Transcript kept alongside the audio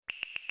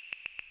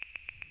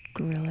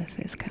Grillith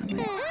is coming.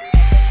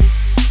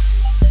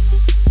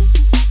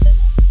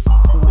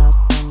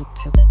 Welcome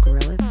to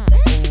Grillith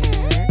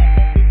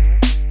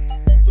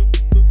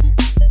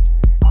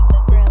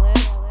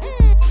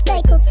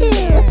Cycle 2.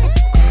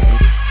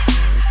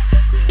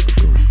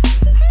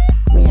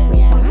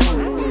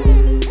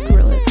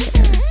 Grillith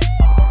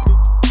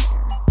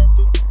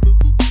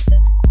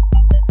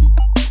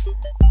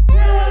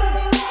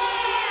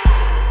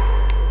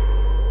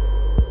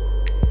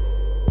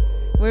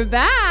We're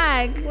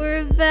back.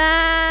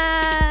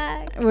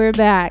 We're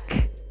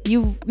back.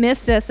 You've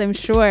missed us, I'm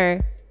sure.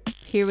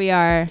 Here we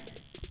are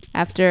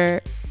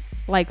after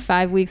like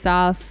 5 weeks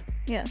off.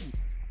 Yes.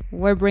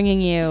 We're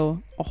bringing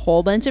you a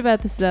whole bunch of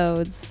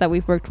episodes that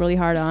we've worked really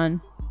hard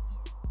on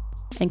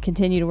and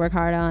continue to work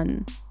hard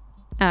on.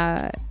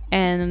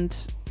 And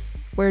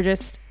we're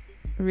just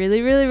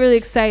really, really, really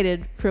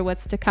excited for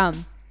what's to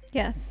come.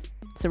 Yes.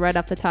 So right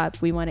off the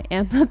top, we want to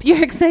amp up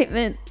your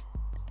excitement.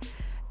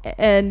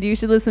 And you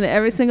should listen to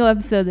every single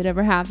episode that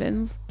ever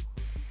happens.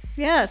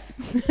 Yes.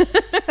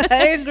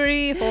 I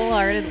agree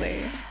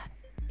wholeheartedly.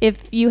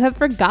 If you have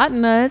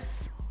forgotten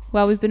us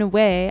while we've been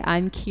away,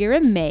 I'm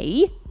Kira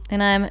May.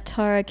 And I'm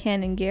Tara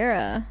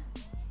Canangera.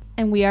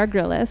 And we are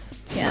Grillith.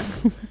 Yeah.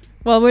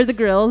 Well, we're the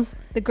grills.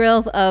 The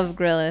grills of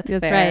Grillith.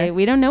 That's Fair. right.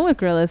 We don't know what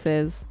Grillith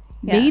is.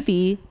 Yeah.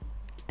 Maybe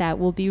that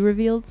will be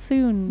revealed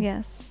soon.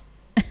 Yes.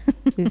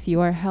 With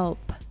your help.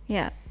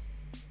 Yeah.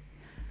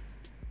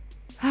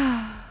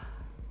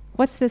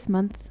 What's this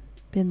month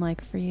been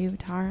like for you,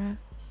 Tara?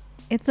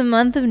 It's a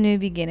month of new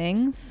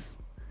beginnings.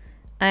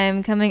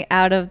 I'm coming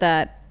out of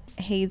that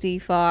hazy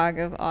fog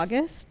of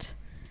August,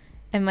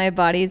 and my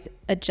body's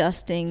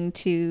adjusting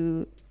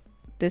to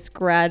this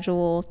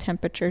gradual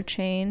temperature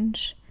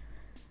change.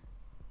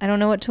 I don't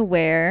know what to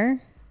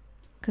wear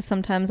because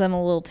sometimes I'm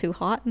a little too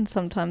hot and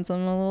sometimes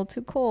I'm a little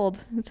too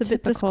cold. It's a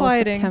bit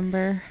disquieting.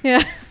 September.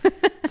 Yeah.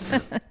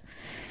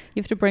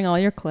 You have to bring all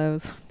your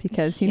clothes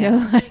because, you Yeah.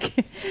 know,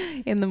 like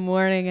in the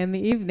morning and the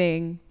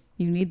evening,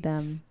 you need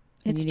them.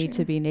 And It's you need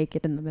true. to be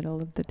naked in the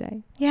middle of the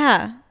day.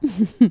 Yeah.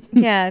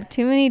 Yeah.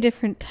 Too many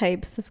different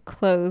types of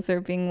clothes are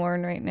being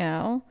worn right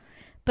now.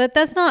 But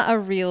that's not a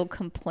real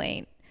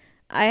complaint.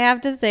 I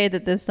have to say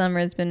that this summer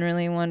has been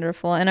really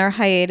wonderful. And our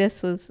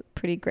hiatus was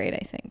pretty great,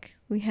 I think.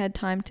 We had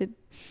time to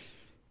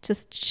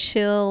just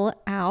chill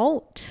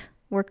out,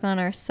 work on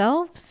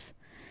ourselves.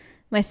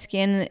 My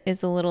skin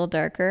is a little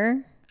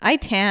darker. I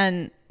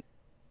tan.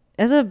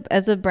 As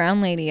a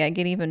brown lady, I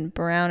get even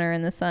browner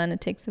in the sun.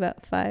 It takes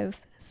about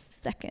 5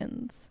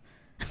 seconds.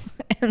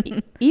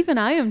 And Even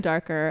I am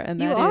darker, and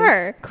You that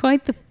are. is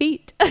quite the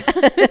feat.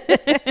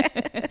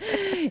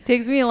 It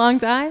takes me a long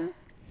time.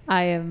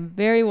 I am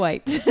very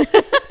white.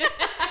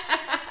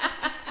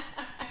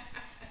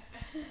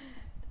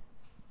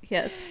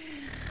 yes,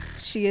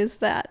 she is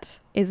that.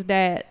 Is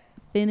that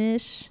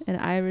Finnish and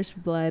Irish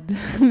blood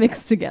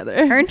mixed together?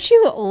 Aren't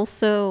you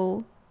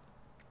also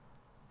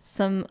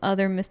some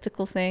other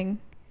mystical thing?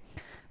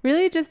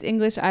 Really just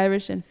English,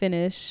 Irish, and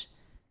Finnish.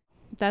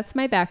 That's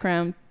my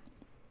background.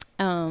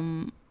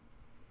 And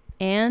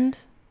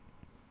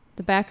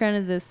the background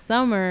of this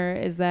summer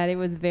is that it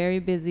was very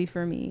busy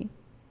for me.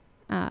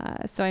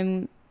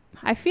 So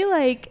I feel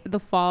like the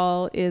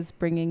fall is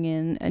bringing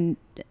in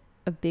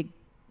a big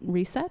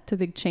reset, a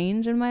big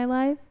change in my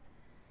life.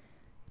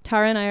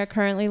 Tara and I are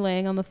currently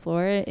laying on the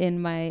floor in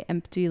my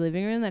empty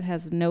living room that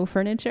has no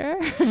furniture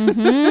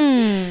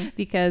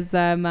because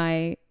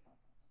my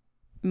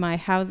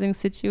housing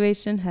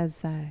situation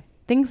has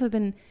things have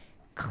been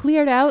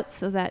cleared out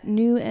so that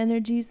new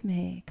energies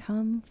may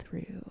come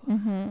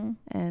through.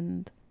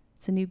 And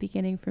it's a new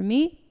beginning for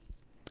me.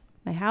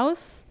 My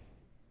house,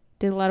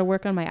 did a lot of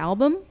work on my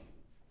album.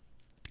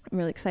 I'm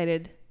really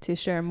excited to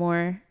share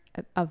more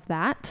of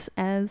that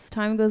as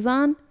time goes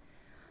on.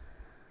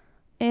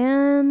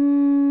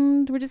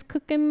 And we're just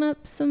cooking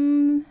up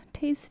some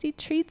tasty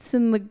treats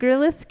in the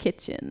Grillith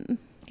kitchen.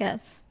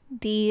 Yes,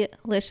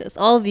 delicious.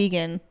 All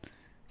vegan.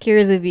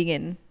 Kira's a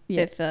vegan.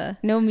 Yeah. If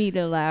No meat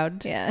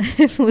allowed. yeah,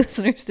 if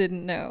listeners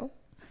didn't know.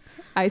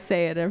 I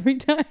say it every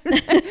time.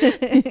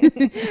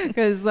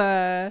 Because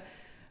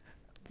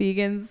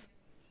vegans,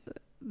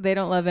 they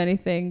don't love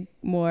anything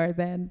more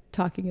than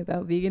talking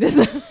about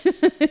veganism.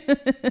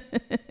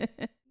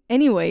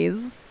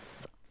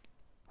 Anyways,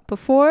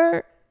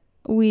 before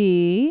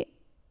we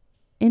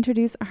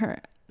introduce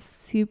our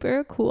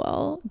super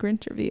cool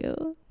Grinch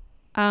review,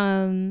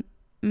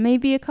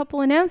 maybe a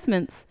couple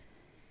announcements.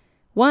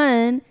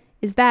 One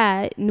is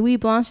that Nuit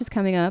Blanche is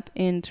coming up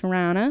in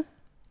Toronto.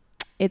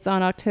 It's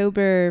on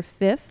October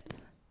 5th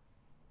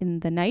in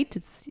the night.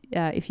 It's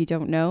if you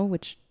don't know,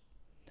 which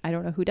I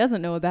don't know who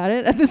doesn't know about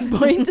it at this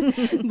point,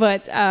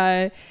 but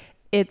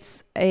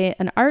it's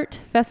an art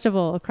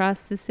festival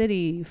across the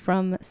city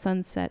from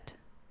sunset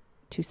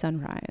to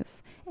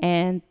sunrise.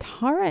 And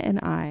Tara and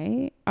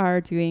I are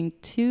doing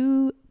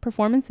 2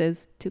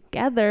 performances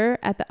together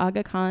at the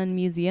Aga Khan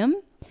Museum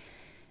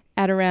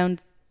at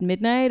around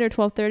midnight or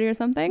 12:30 or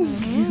something.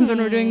 Is when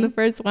we're doing the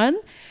first one.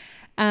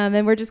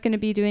 And we're just going to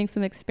be doing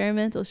some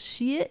experimental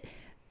shit.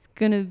 It's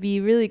going to be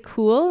really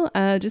cool.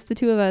 Just the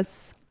two of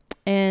us.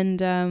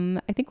 And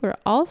I think we're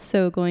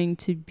also going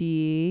to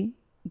be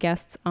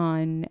guests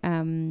on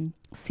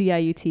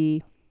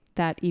CIUT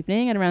that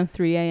evening at around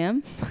 3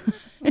 a.m.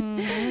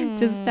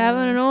 Just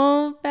having an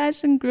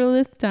old-fashioned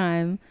Grillith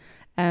time,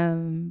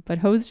 but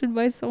hosted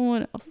by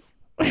someone else.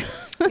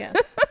 Yes.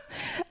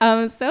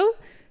 So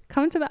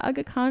come to the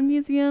Aga Khan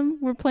Museum.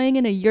 We're playing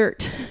in a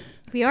yurt.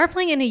 We are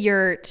playing in a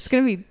yurt. It's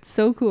going to be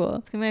so cool.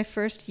 It's going to be my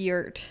first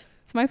yurt.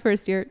 It's my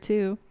first yurt,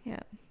 too.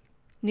 Yeah.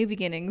 New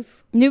beginnings.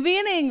 New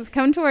beginnings.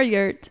 Come to our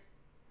yurt.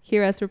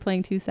 Hear us. We're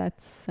playing 2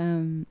 sets.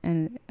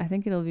 And I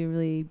think it'll be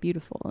really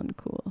beautiful and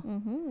cool.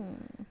 Mm-hmm.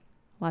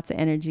 Lots of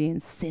energy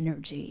and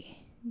synergy.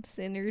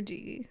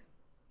 Synergy.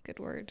 Good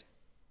word.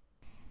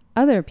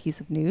 Other piece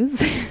of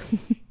news.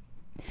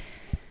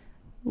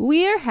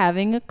 We are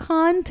having a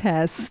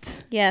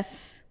contest.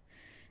 Yes.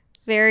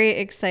 Very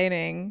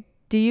exciting.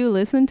 Do you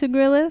listen to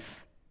Grillith?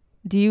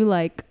 Do you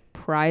like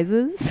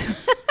prizes?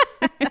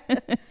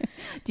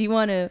 Do you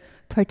want to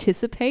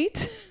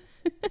participate?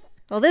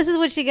 Well, this is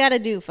what you got to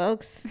do,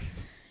 folks.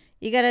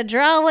 You got to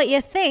draw what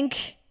you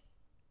think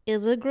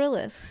is a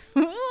Grillith.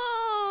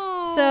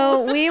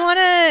 So we want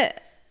to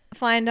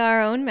find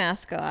our own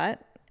mascot,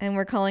 and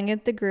we're calling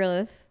it the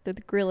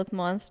Grillith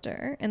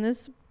monster. And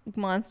this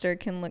monster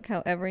can look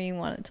however you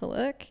want it to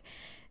look.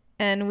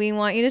 And we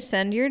want you to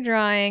send your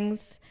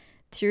drawings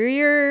through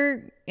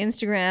your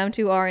Instagram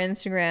to our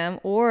Instagram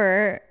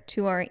or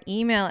to our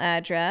email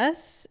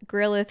address,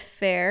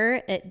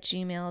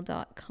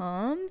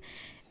 grillithfair@gmail.com.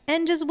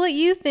 And just what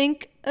you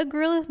think a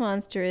Grillith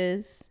monster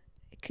is.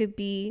 It could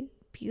be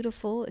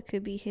beautiful. It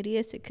could be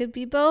hideous. It could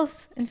be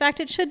both. In fact,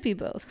 it should be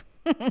both.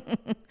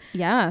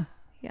 Yeah.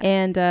 Yes.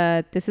 And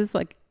this is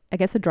like, I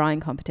guess, a drawing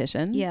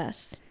competition.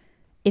 Yes.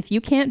 If you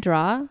can't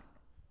draw,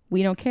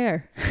 we don't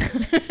care.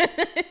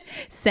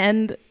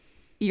 Send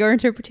your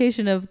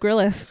interpretation of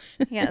Grillith.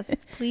 Yes,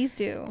 please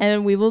do.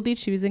 And we will be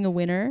choosing a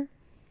winner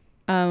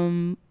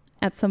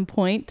at some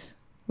point.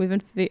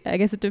 I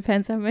guess it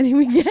depends how many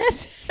we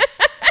get.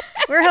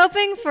 We're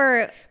hoping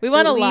for we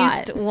want at a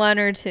least lot. 1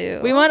 or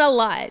 2. We want a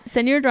lot.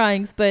 Send your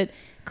drawings, but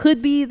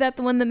could be that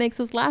the one that makes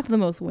us laugh the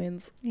most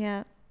wins.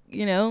 Yeah.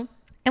 You know?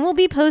 And we'll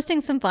be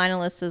posting some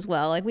finalists as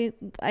well. I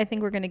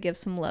think we're going to give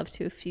some love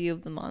to a few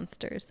of the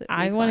monsters that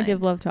I want to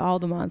give love to all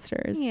the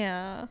monsters.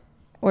 Yeah.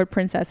 Or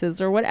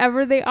princesses or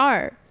whatever they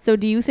are. So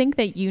do you think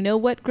that you know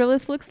what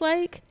Grillith looks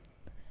like?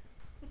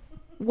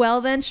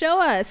 Well, then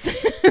show us.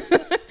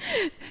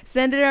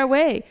 Send it our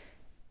way.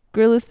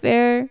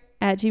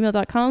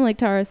 grillithfair@gmail.com, like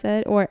Tara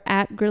said, or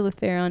at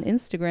grillithfair on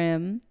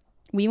Instagram.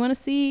 We want to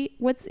see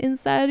what's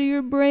inside of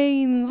your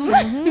brains.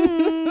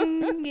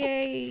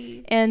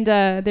 Yay. And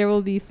there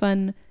will be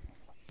fun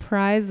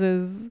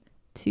prizes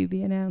to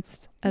be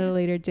announced at a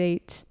later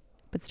date.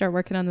 But start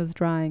working on those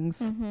drawings.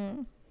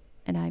 Mm-hmm.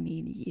 And I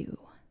mean you.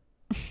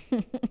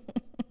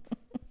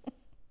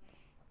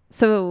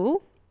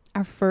 So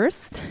our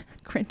first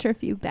Grinch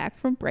review back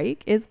from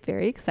break is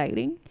very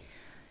exciting.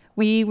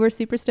 We were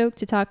super stoked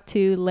to talk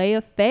to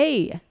Leia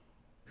Faye,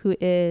 who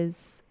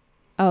is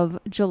of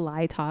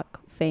July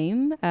Talk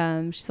fame.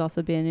 She's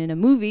also been in a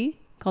movie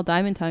called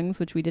Diamond Tongues,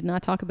 which we did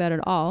not talk about at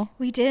all.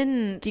 We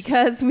didn't.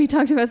 Because we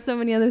talked about so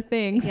many other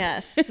things.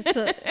 Yes.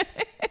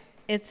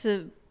 It's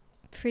a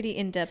pretty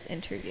in-depth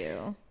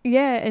interview.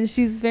 Yeah, and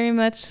she's very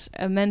much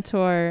a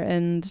mentor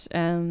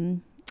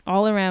and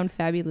all-around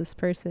fabulous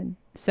person.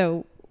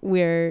 So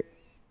we're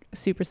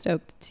super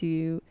stoked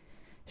to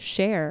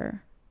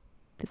share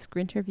this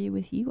Grinch review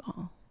with you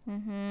all.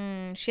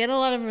 Mm-hmm. She had a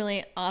lot of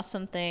really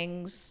awesome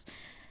things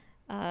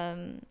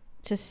to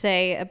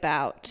say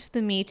about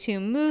the Me Too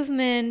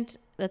movement.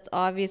 That's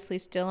obviously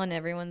still on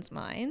everyone's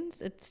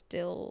minds. It's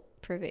still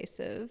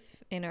pervasive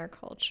in our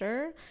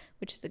culture,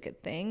 which is a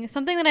good thing.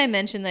 Something that I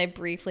mentioned that I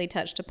briefly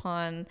touched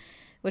upon,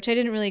 which I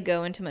didn't really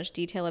go into much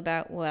detail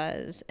about,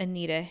 was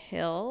Anita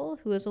Hill,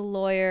 who is a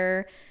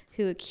lawyer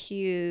who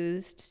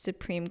accused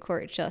Supreme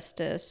Court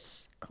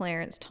Justice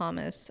Clarence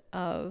Thomas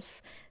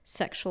of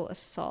sexual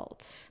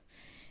assault.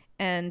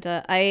 And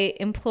I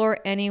implore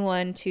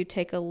anyone to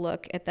take a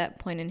look at that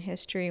point in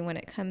history when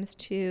it comes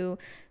to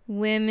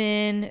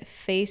women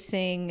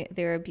facing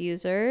their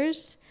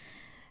abusers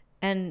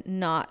and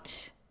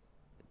not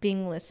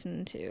being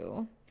listened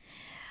to.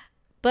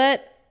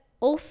 But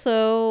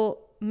also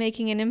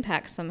making an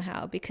impact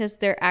somehow, because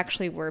there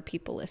actually were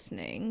people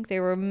listening.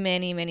 There were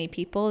many, many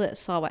people that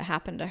saw what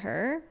happened to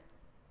her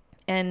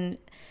and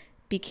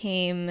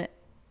became,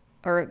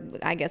 or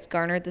I guess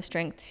garnered the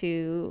strength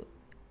to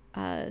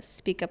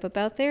speak up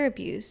about their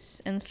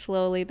abuse. And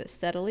slowly but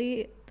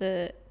steadily,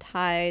 the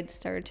tide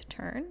started to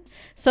turn.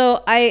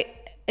 So I,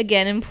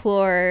 again,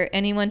 implore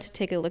anyone to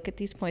take a look at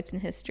these points in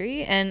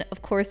history. And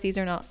of course, these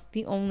are not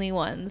the only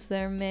ones.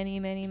 There are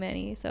many, many,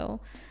 many. So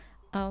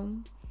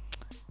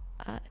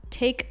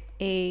take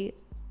a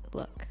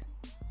look.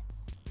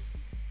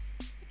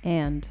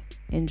 And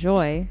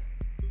enjoy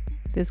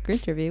this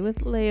Grinch review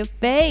with Leia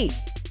Faye.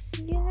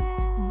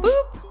 Yeah. Boop.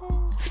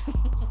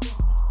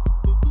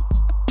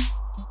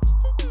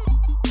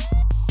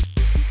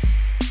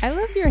 I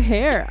love your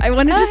hair. I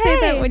wanted to say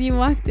that hey. when you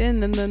walked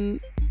in, and then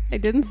I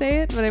didn't say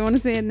it, but I want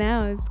to say it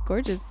now. It's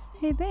gorgeous.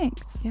 Hey,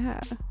 thanks. Yeah.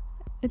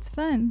 It's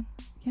fun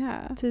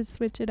Yeah. to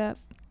switch it up.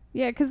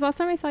 Yeah, because last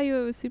time I saw you,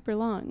 it was super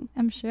long.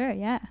 I'm sure,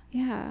 yeah.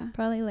 Yeah.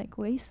 Probably like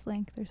waist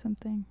length or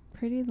something.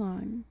 Pretty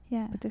long.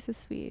 Yeah. But this is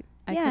sweet.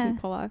 I Yeah. couldn't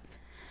pull off.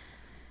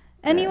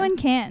 Anyone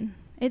can.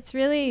 It's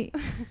really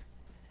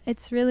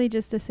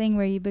just a thing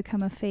where you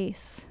become a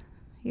face.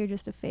 You're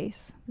just a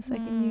face the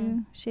second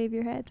you shave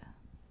your head.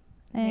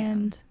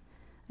 And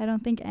I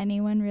don't think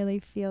anyone really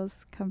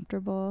feels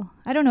comfortable.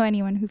 I don't know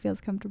anyone who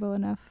feels comfortable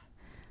enough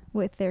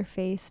with their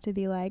face to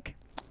be like,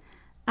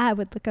 I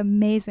would look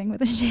amazing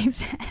with a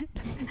shaved head.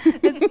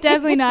 That's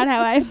definitely not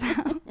how I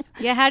felt.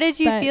 Yeah, how did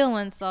you But- feel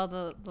once all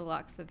the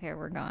locks of hair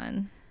were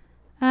gone?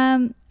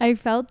 I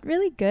felt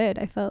really good.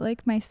 I felt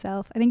like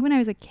myself. I think when I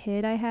was a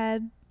kid, I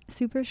had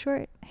super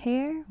short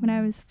hair. When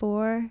I was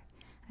 4,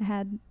 I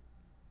had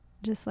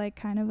just like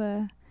kind of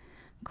a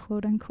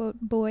quote unquote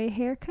boy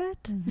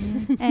haircut.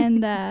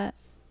 and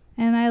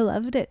I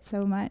loved it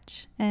so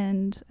much.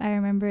 And I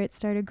remember it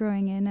started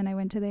growing in, and I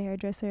went to the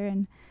hairdresser,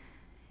 and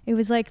it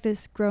was like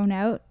this grown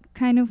out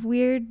kind of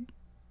weird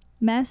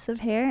mess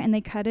of hair, and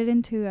they cut it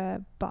into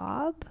a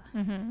bob.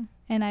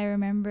 And I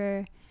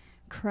remember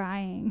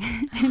crying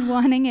and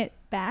wanting it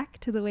back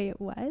to the way it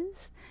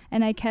was.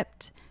 And I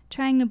kept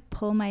trying to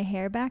pull my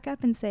hair back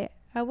up and say,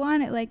 I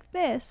want it like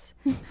this.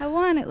 I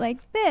want it like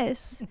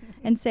this.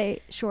 And say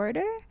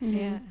shorter.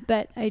 Yeah.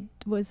 But I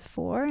was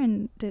 4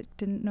 and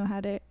didn't know how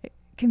to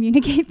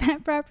communicate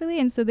that properly.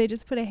 And so they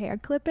just put a hair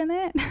clip in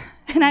it.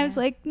 And I was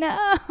like, no,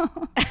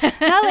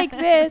 not like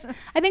this.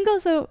 I think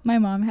also my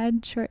mom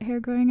had short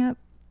hair growing up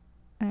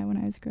when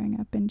I was growing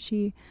up. And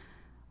she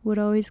would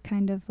always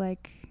kind of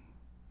like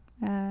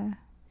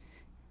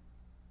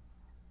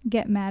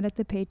get mad at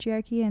the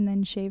patriarchy and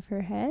then shave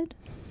her head.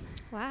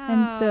 Wow.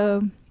 And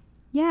so,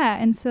 yeah,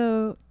 and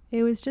so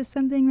it was just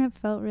something that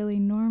felt really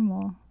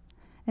normal.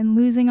 And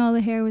losing all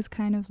the hair was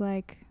kind of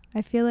like,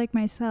 I feel like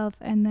myself.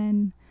 And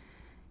then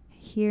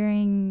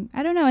hearing,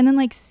 I don't know, and then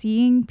like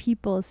seeing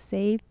people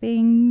say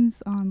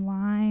things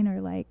online or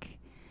like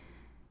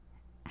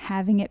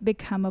having it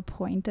become a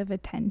point of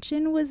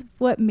attention was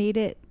what made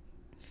it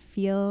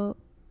feel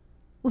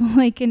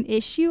like an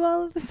issue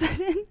all of a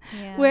sudden.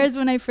 Yeah. Whereas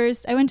when I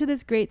went to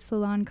this great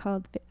salon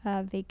called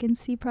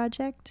Vacancy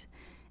Project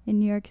in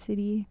New York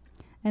City,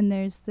 and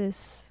there's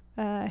this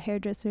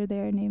hairdresser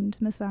there named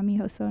Masami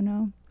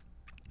Hosono,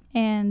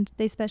 and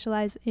they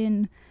specialize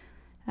in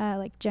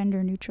like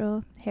gender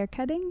neutral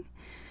haircutting,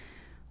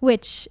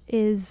 which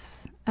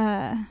is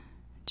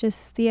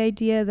just the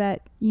idea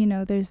that, you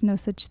know, there's no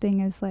such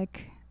thing as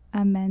like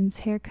a men's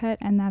haircut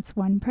and that's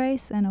one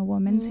price, and a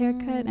woman's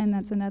haircut and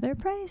that's another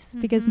price,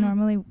 because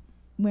normally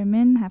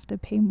women have to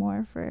pay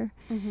more for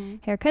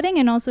haircutting.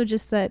 And also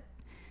just that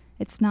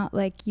it's not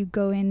like you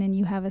go in and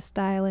you have a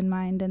style in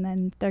mind and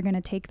then they're going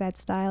to take that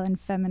style and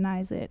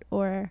feminize it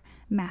or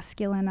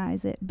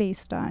masculinize it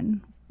based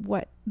on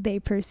what they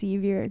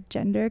perceive your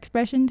gender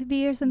expression to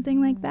be or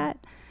something like that.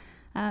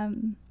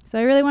 So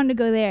I really wanted to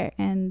go there,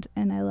 and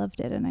I loved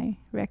it, and I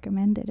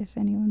recommend it if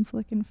anyone's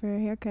looking for a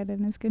haircut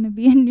and is going to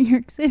be in New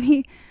York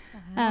City.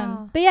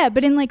 Wow.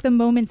 But in like the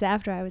moments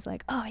after, I was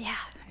like, oh yeah,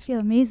 I feel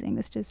amazing.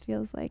 This just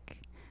feels like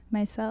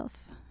myself.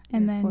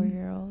 And Your then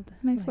 4-year-old.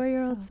 my like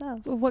 4-year-old self.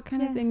 self. Well, what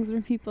kind Yeah. of things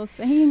were people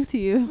saying to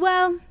you?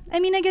 Well, I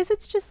mean, I guess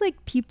it's just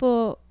like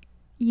people,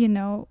 you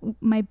know,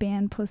 my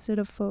band posted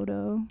a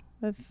photo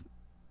of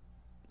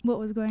what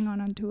was going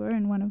on tour,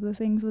 and one of the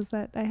things was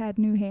that I had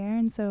new hair,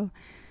 and so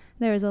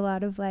there was a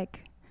lot of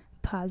like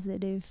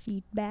positive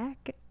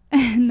feedback.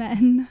 and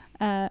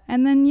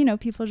then you know,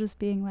 people just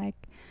being like,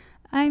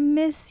 I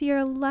miss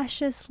your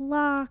luscious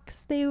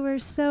locks, they were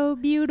so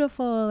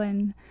beautiful,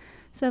 and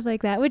stuff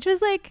like that, which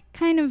was like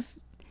kind of,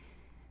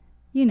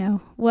 you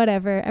know,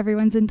 whatever.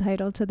 Everyone's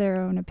entitled to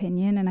their own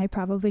opinion, and I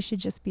probably should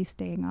just be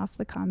staying off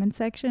the comment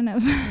section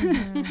of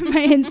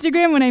my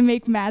Instagram when I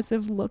make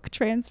massive look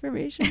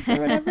transformations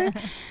or whatever.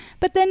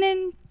 But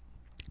then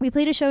we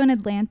played a show in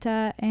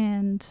Atlanta,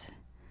 and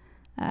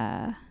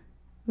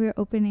we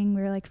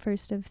were like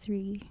first of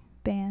 3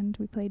 band.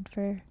 We played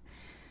for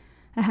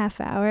a half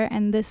hour,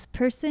 and this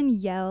person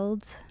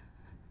yelled,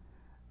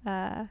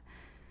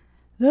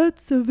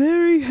 that's a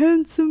very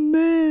handsome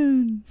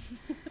man,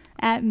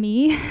 at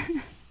me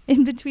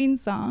in between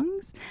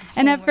songs.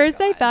 And Oh at my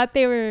first I God. thought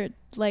they were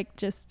like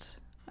just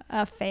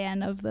a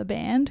fan of the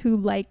band who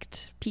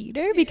liked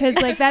Peter, because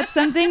like that's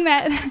something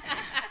that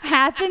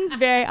happens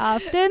very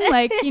often.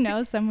 Like, you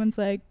know, someone's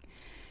like,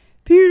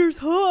 Peter's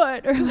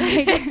hot, or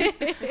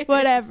like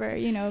whatever,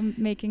 you know,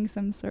 making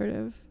some sort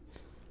of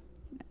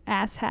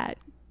asshat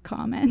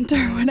comment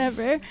or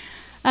whatever.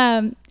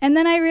 And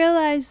then I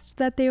realized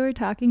that they were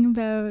talking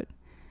about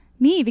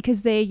me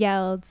because they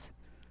yelled,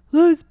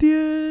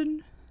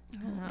 lesbian.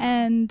 Oh.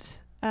 And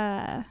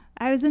I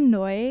was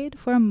annoyed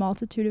for a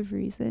multitude of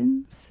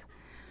reasons.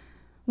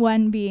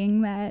 One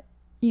being that,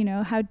 you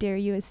know, how dare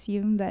you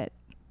assume that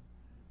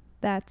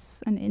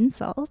that's an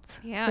insult,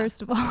 Yeah.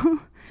 first of all.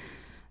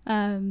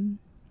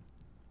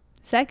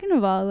 second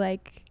of all,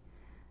 like,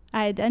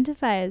 I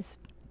identify as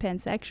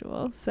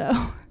pansexual,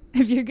 so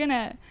if you're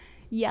gonna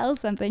yell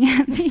something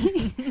at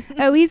me,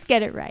 at least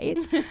get it right.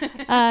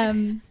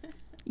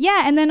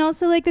 Yeah, and then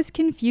also like this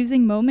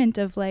confusing moment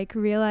of like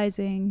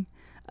realizing,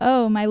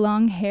 oh, my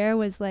long hair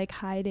was like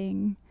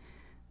hiding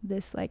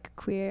this like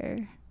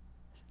queer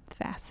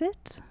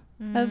facet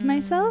of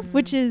myself,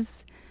 which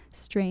is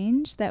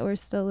strange that we're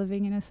still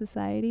living in a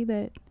society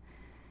that,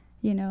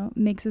 you know,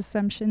 makes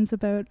assumptions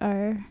about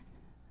our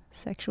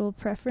sexual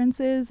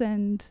preferences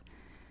and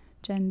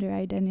gender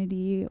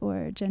identity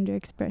or gender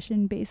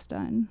expression based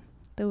on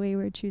the way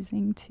we're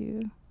choosing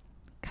to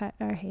cut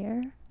our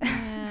hair.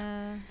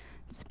 Yeah.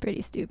 It's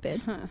pretty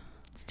stupid. Huh.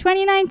 It's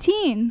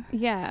 2019,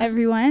 Yeah.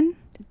 everyone.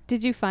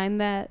 Did you find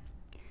that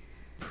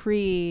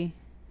pre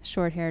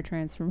short hair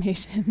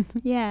transformation?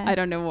 Yeah. I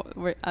don't know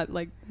where,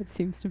 like, it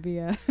seems to be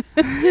a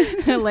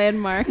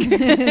landmark.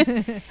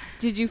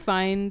 Did you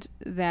find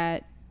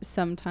that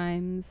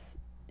sometimes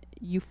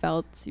you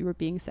felt you were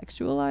being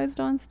sexualized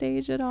on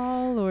stage at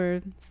all,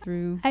 or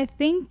through? I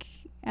think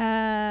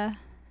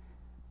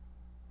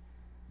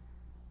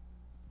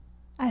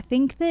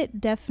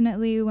that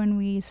definitely when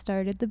we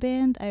started the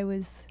band, I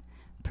was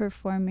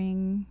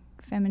performing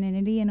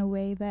femininity in a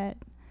way that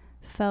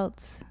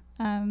felt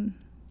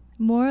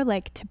more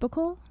like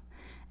typical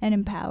and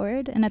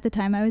empowered. And at the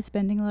time, I was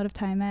spending a lot of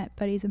time at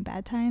Buddies and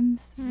Bad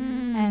Times,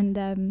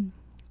 and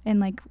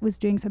like was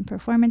doing some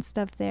performance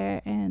stuff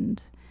there,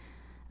 and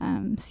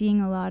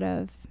seeing a lot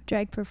of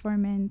drag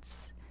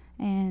performance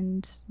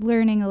and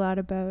learning a lot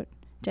about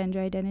gender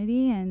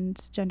identity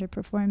and gender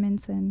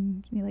performance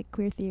and, you know, like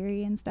queer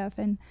theory and stuff.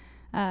 And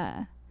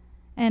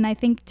I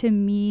think to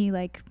me,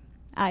 like,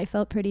 I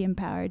felt pretty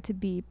empowered to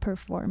be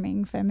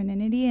performing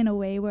femininity in a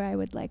way where I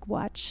would like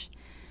watch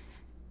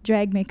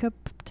drag makeup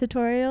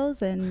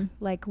tutorials and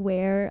like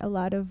wear a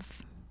lot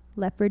of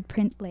leopard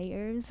print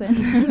layers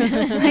and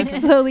like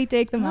slowly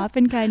take them off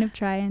and kind of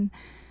try and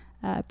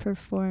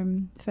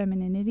perform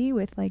femininity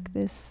with like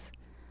this,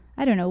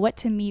 I don't know, what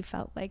to me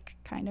felt like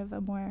kind of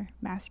a more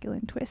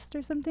masculine twist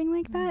or something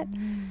like that.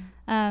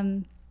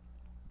 And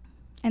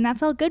that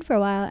felt good for a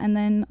while, and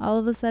then all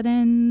of a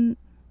sudden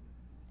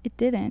it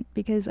didn't,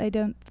 because I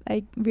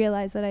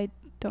realized that I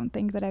don't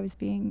think that I was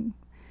being,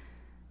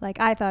 like,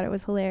 I thought it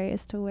was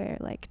hilarious to wear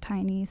like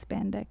tiny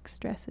spandex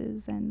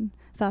dresses and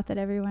thought that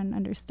everyone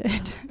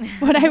understood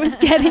what I was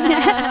getting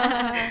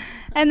at.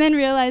 And then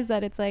realized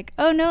that it's like,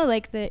 oh no,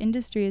 like the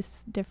industry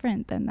is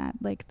different than that.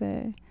 Like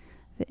the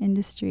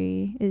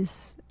industry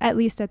is, at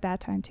least at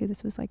that time too,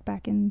 this was like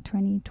back in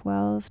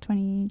 2012,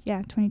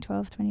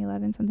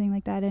 2011, something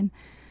like that.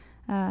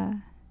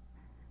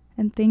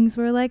 And things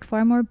were like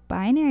far more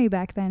binary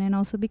back then. And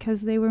also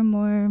because they were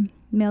more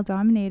male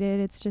dominated,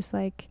 it's just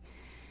like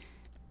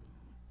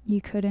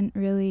you couldn't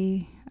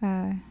really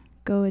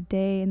go a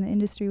day in the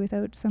industry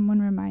without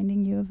someone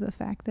reminding you of the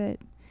fact that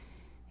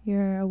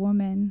you're a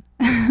woman.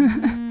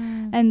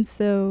 And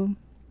so,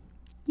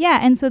 yeah.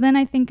 And so then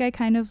I think I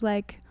kind of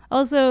like,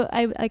 also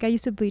I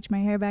used to bleach my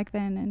hair back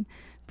then, and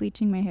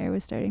bleaching my hair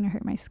was starting to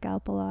hurt my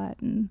scalp a lot.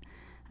 And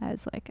I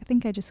was like, I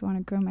think I just want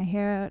to grow my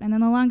hair out. And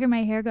then the longer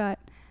my hair got,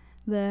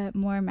 the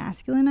more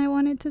masculine I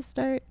wanted to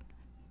start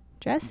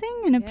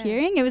dressing and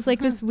appearing. It was like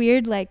this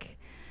weird like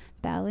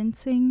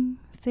balancing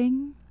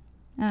thing.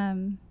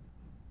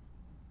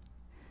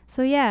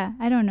 So yeah,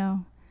 I don't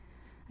know.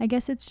 I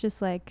guess it's just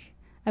like,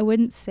 I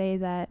wouldn't say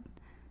that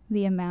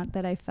the amount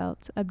that I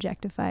felt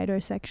objectified or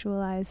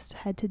sexualized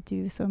had to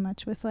do so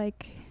much with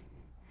like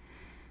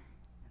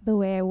the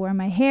way I wore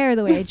my hair,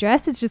 the way I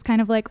dressed. It's just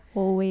kind of like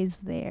always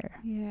there.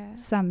 Yeah.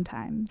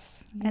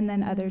 Sometimes. Yeah. And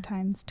then other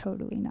times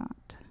totally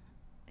not.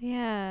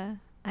 Yeah.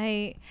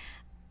 I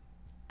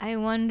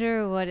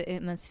wonder what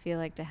it must feel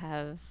like to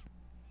have,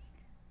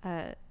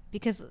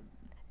 because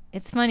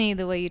it's funny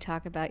the way you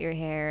talk about your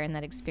hair and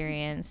that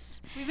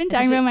experience. We've been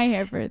talking about my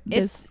hair for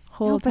this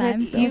whole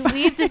time. You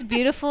weave this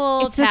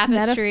beautiful It's this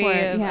tapestry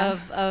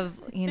metaphor, of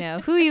you know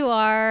who you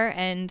are,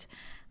 and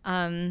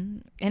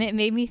it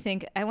made me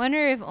think, I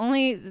wonder if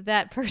only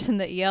that person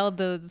that yelled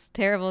those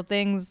terrible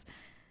things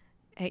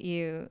at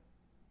you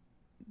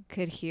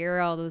could hear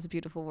all those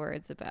beautiful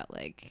words about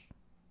like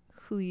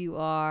who you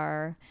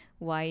are,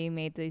 why you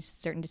made these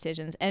certain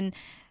decisions. And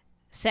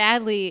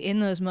sadly, in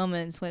those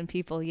moments when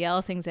people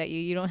yell things at you,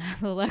 you don't have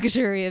the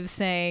luxury of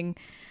saying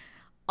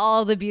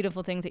all the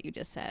beautiful things that you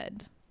just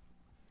said.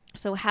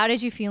 So how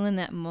did you feel in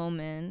that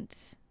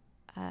moment?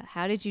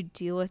 How did you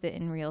deal with it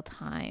in real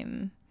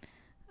time?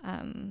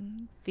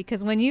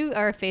 Because when you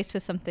are faced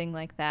with something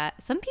like that,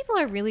 some people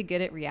are really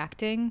good at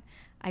reacting.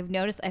 I've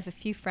noticed I have a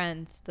few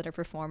friends that are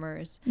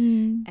performers,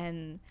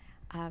 and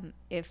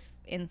if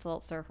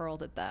insults are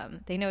hurled at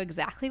them, they know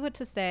exactly what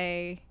to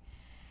say.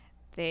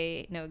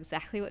 They know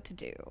exactly what to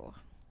do.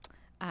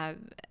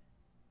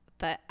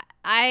 But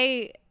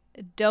I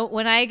don't,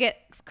 when I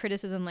get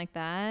criticism like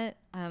that,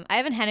 I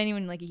haven't had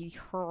anyone like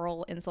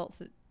hurl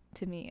insults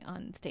to me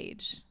on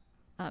stage.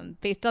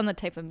 based on the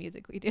type of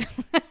music we do.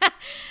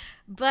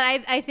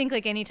 But I think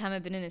like anytime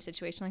I've been in a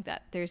situation like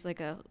that, there's like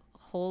a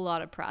whole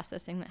lot of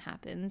processing that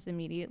happens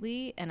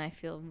immediately, and I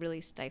feel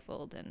really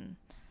stifled and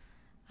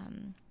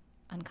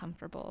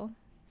uncomfortable,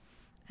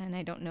 and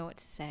I don't know what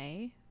to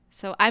say.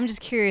 So I'm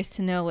just curious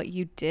to know what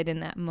you did in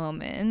that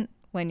moment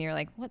when you're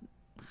like, what?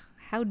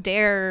 How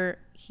dare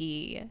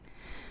he?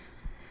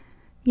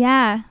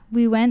 Yeah,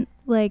 we went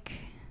like,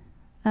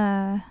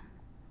 I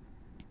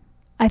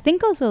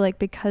think also like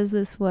because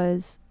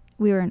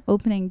we were an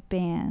opening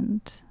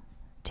band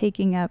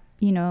taking up,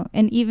 you know,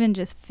 and even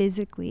just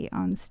physically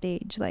on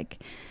stage,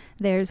 like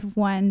there's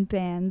one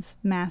band's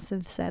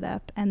massive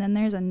setup and then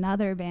there's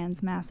another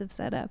band's massive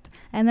setup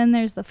and then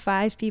there's the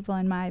 5 people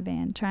in my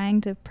band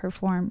trying to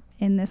perform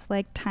in this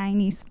like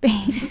tiny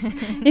space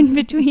in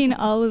between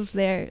all of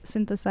their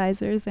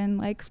synthesizers, and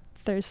like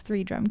there's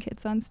 3 drum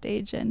kits on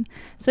stage, and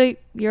so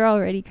you're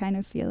already kind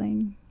of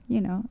feeling,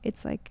 you know,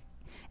 it's like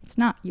it's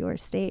not your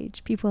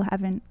stage. People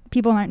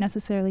aren't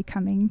necessarily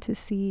coming to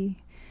see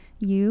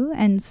you,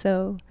 and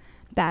so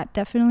that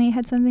definitely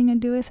had something to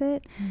do with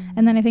it.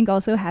 And then I think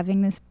also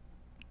having this,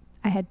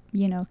 I had,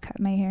 you know, cut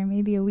my hair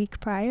maybe a week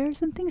prior or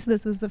something, so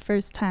this was the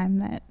first time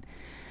that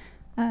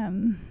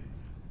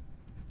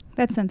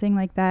that something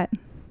like that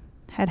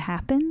had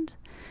happened,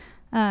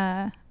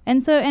 and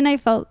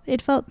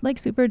it felt like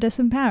super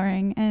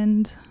disempowering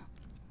and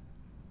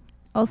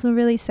also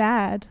really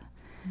sad.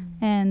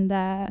 And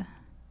I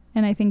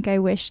think I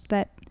wished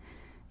that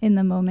in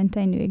the moment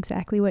I knew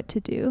exactly what to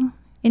do.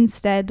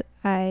 Instead,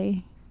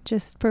 I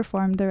just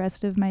performed the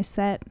rest of my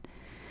set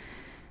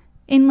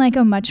in like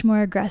a much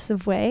more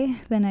aggressive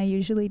way than I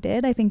usually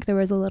did. I think there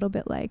was a little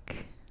bit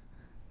like,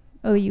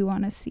 oh, you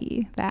want to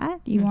see that?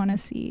 You want to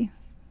see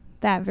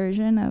that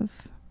version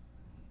of,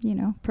 you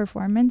know,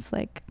 performance?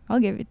 Like, I'll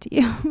give it to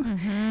you.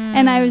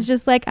 And I was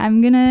just like, I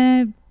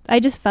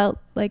just felt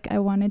like I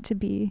wanted to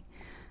be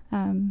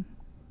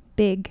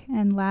big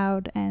and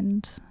loud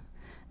and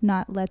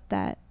not let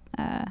that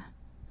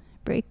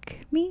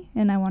break me,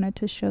 and I wanted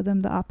to show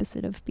them the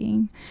opposite of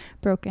being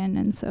broken.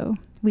 And so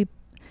we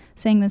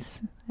sang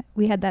this,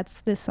 we had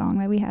this song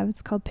that we have,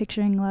 it's called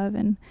Picturing Love,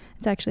 and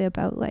it's actually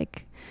about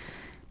like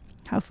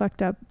how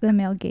fucked up the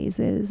male gaze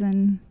is,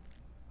 and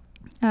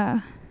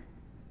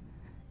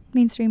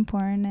mainstream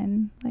porn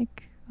and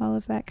like all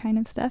of that kind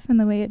of stuff, and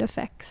the way it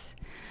affects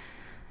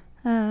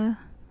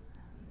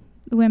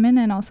women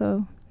and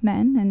also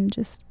men and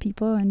just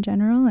people in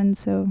general. And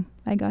so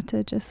I got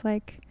to just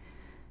like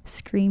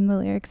scream the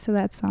lyrics to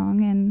that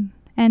song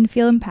and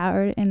feel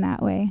empowered in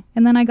that way.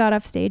 And then I got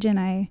off stage and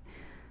I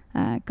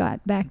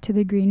got back to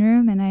the green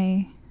room, and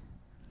I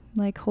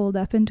like holed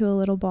up into a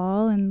little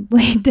ball and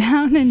laid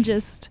down and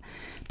just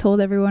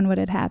told everyone what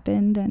had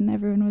happened, and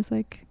everyone was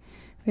like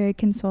very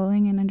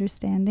consoling and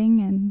understanding,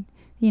 and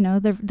you know,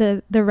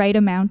 the right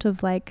amount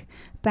of like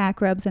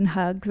back rubs and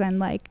hugs and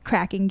like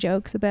cracking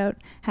jokes about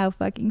how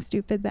fucking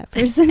stupid that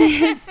person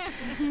is.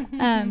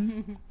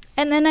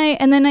 And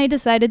then I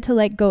decided to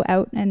like go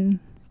out and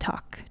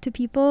talk to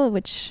people,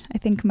 which I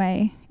think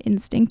my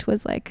instinct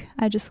was like,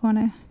 I just want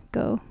to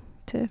go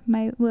to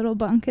my little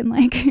bunk and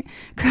like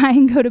cry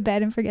and go to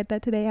bed and forget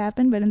that today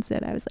happened. But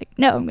instead I was like,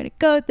 no, I'm going to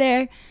go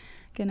there,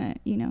 gonna,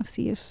 you know,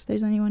 see if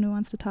there's anyone who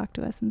wants to talk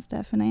to us and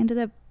stuff. And I ended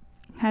up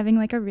having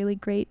like a really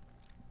great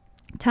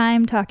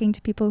time talking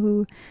to people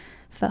who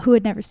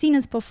had never seen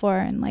us before,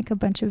 and like a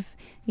bunch of,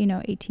 you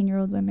know,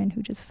 18-year-old women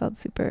who just felt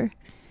super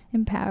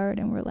empowered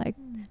and were like,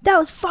 that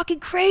was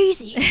fucking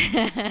crazy.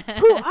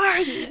 Who are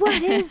you?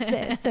 What is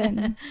this?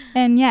 And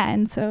yeah,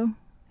 and so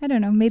I don't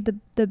know, made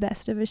the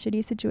best of a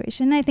shitty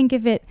situation. I think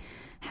if it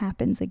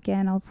happens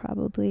again, I'll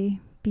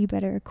probably be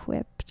better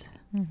equipped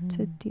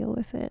to deal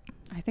with it.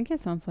 I think it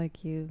sounds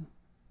like you.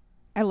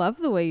 I love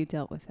the way you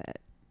dealt with it.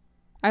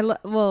 I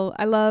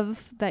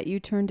love that you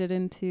turned it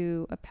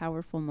into a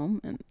powerful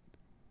moment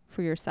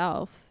for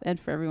yourself and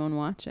for everyone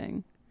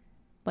watching.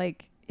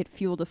 Like, it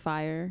fueled a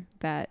fire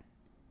that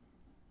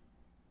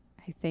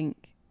I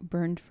think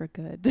burned for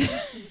good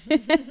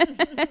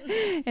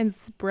and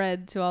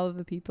spread to all of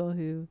the people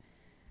who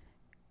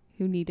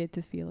needed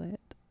to feel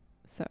it.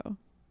 So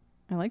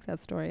I like that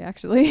story,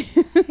 actually.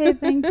 Hey,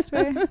 thanks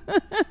for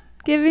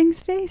giving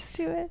space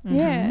to it.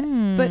 Yeah.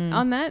 But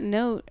on that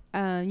note,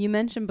 you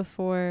mentioned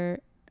before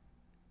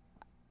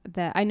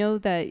that I know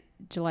that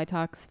July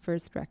Talk's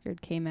first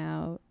record came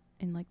out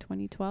in like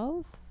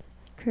 2012.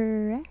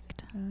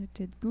 Correct. I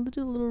did a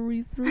little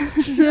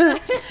research.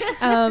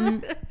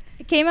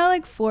 It came out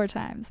like 4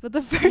 times, but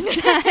the first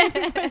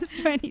time was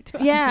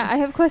 2012. Yeah, I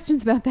have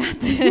questions about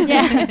that too.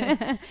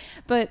 Yeah.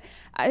 But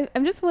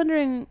I'm just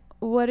wondering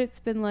what it's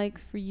been like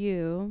for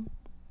you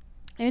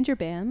and your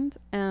band,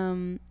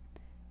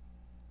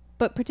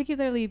 but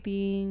particularly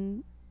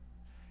being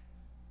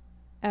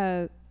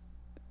do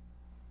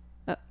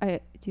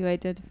you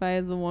identify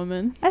as a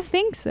woman? I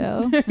think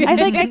so.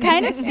 I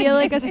kind of feel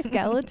like a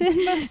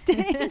skeleton most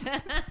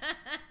days.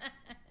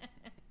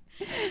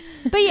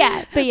 But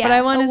yeah. But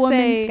I want to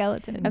say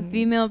skeleton. A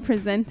female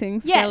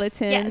presenting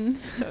skeleton.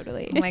 Yes,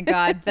 totally. Oh my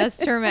God,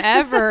 best term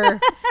ever.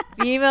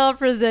 Female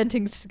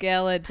presenting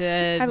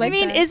skeleton. I like I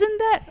mean, that. isn't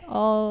that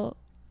all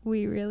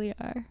we really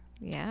are?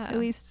 Yeah. At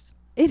least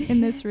It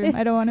in this room.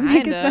 I don't want to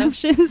make Kind of.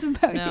 assumptions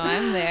about No, you.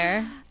 I'm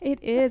there.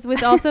 It is,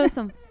 with also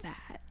some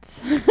fat.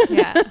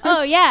 Yeah.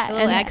 Oh, yeah. A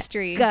little and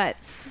extra.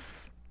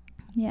 Guts.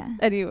 yeah.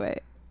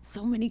 Anyway,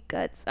 so many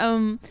guts.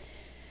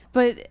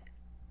 But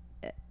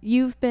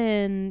you've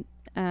been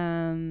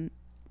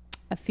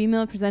a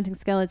female presenting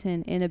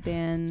skeleton in a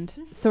band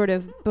sort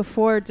of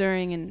before,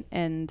 during,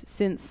 and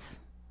since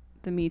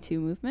the Me Too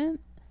movement.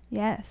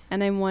 Yes.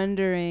 And I'm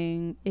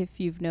wondering if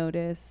you've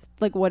noticed,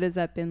 like, what has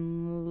that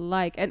been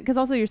like? And because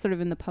also you're sort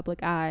of in the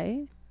public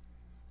eye,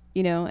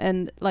 you know,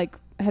 and like,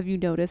 have you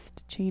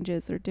noticed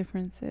changes or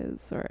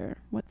differences, or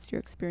what's your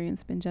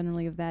experience been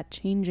generally of that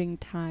changing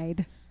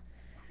tide?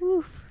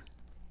 Oof.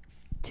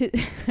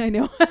 I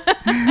know.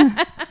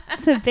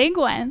 It's a big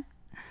one.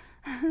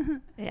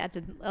 Yeah, it's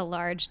a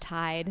large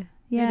tide.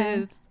 Yeah. It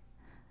is.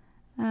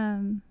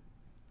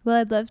 Well,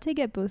 I'd love to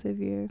get both of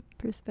your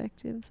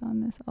perspectives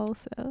on this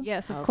also.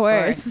 Yes, of Of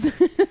course.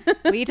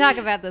 We talk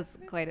about this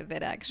quite a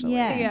bit, actually.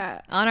 Yeah.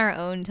 Yeah. On our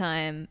own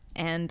time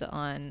and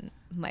on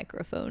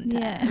microphone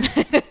time.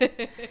 Yeah.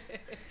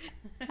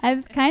 I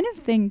kind of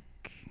think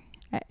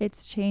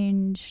it's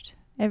changed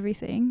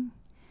everything.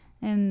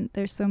 And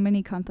there's so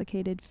many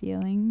complicated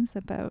feelings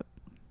about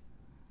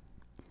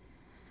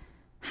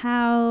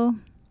how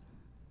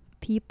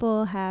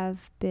people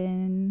have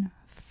been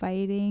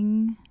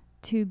fighting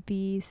to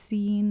be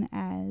seen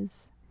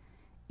as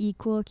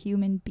equal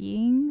human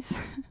beings,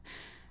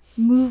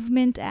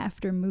 movement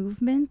after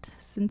movement,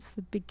 since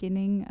the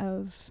beginning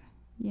of,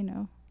 you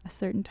know, a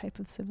certain type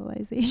of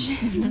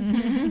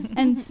civilization.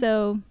 And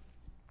so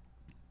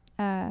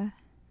the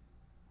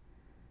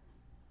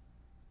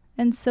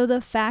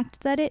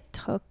fact that it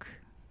took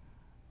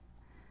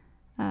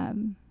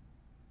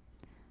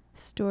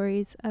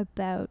stories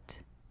about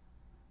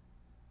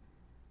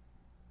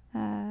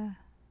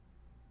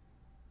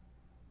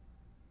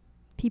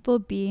people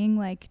being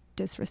like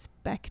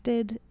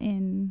disrespected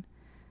in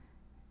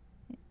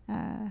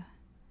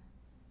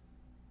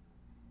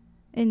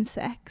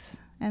sex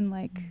and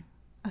like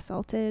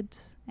assaulted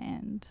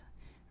and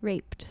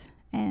raped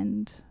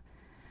and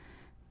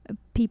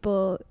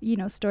people, you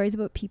know, stories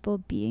about people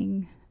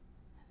being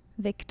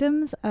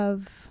victims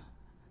of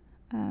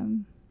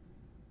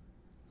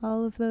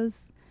all of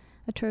those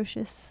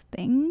atrocious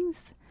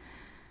things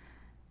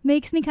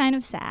makes me kind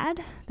of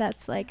sad.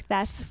 That's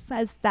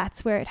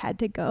where it had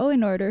to go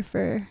in order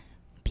for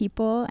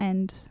people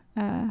and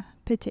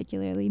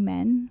particularly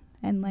men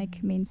and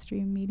like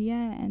mainstream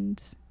media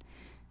and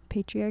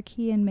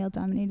patriarchy and male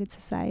dominated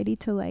society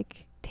to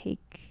like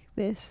take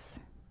this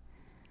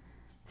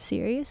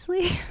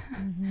seriously.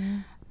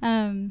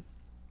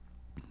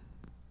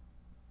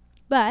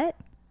 But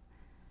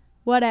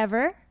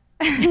whatever.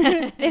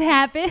 It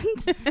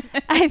happened.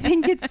 I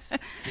think it's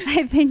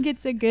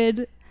a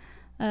good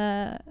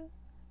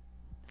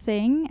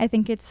thing. I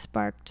think it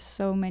sparked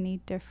so many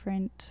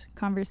different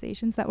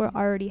conversations that were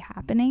already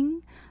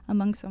happening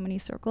among so many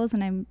circles,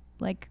 and I'm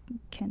like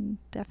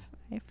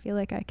I feel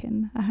like I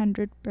can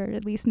 100 or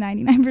at least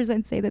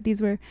 99% say that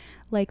these were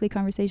likely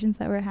conversations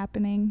that were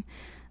happening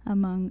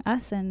among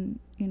us and,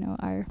 you know,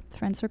 our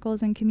friend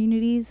circles and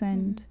communities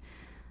and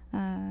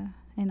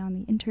on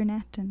the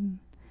internet and,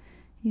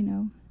 you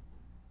know,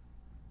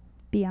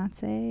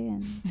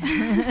 Beyonce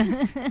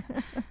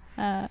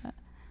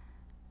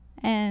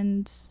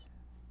and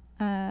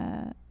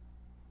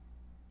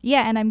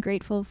and I'm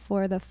grateful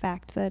for the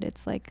fact that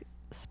it's like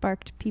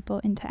sparked people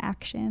into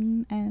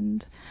action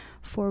and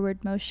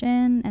forward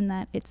motion, and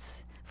that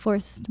it's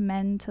forced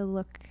men to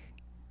look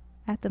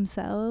at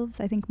themselves,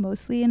 I think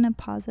mostly in a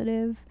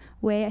positive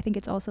way. I think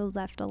it's also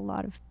left a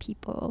lot of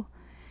people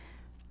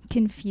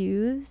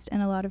confused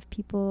and a lot of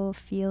people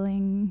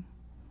feeling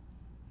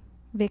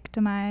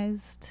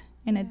victimized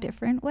in a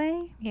different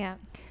way. Yeah.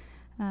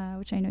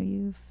 Which I know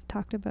you've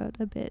talked about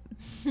a bit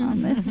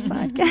on this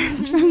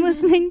podcast from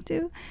listening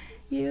to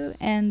you.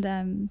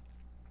 And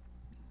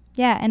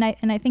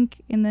and I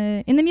think in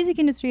the music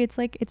industry, it's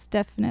like it's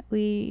been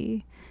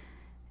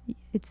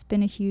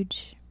a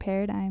huge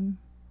paradigm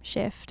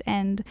shift,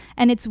 and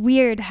it's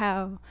weird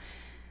how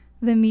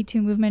the Me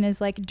Too movement is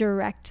like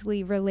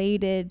directly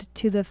related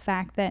to the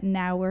fact that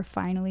now we're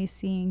finally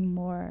seeing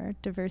more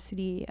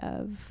diversity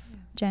of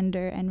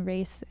gender and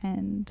race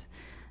and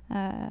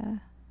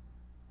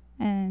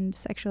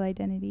sexual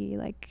identity,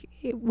 like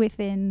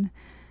within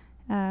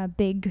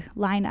big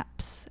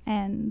lineups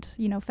and,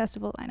 you know,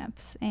 festival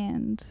lineups,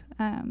 and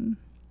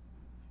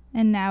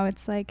now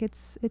it's like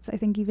it's I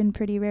think even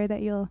pretty rare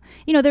that you'll,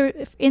 you know,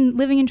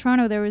 living in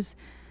Toronto, there was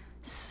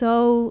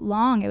so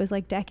long, it was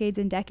like decades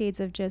and decades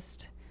of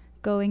just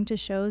going to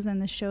shows,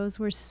 and the shows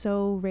were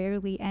so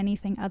rarely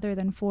anything other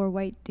than 4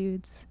 white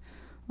dudes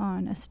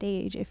on a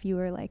stage if you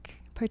were like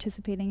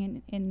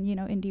participating in you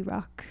know, indie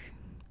rock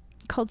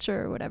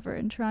culture or whatever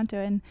in Toronto.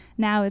 And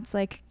now it's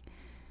like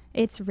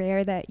it's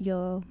rare that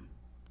you'll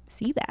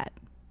see that,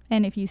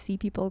 And if you see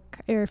people,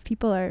 or if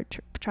people are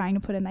trying to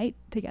put a night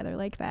together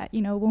like that,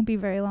 you know, it won't be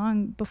very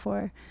long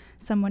before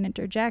someone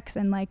interjects,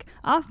 and like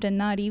often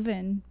not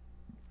even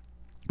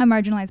a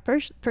marginalized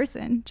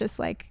person, just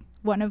like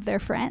one of their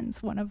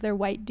friends, one of their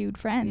white dude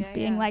friends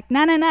being like,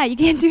 no, you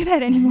can't do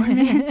that anymore,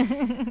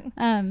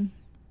 man.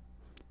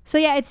 So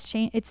yeah,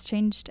 it's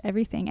changed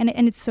everything.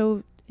 And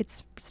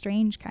it's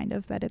strange kind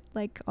of that it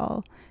like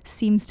all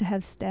seems to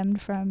have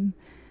stemmed from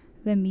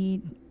the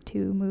Me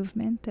Too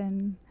movement,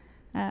 and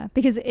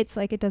because it's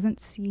like, it doesn't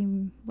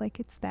seem like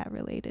it's that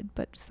related,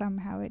 but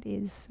somehow it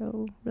is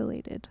so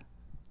related.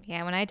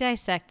 Yeah, when I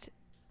dissect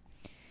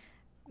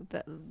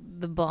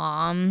the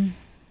bomb,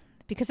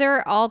 because there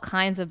are all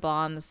kinds of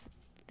bombs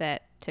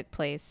that took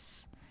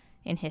place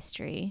in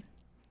history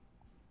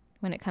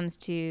when it comes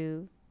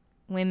to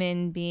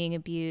women being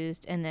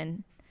abused and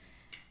then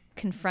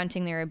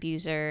confronting their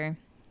abuser.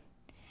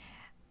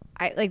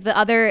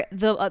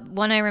 The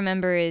one I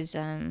remember is,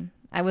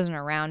 I wasn't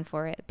around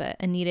for it, but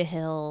Anita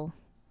Hill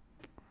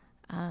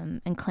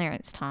and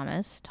Clarence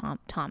Thomas.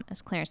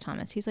 Clarence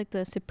Thomas. He's like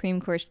the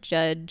Supreme Court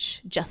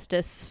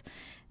justice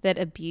that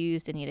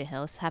abused Anita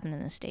Hill. This happened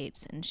in the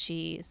States, and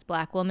she's a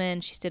black woman.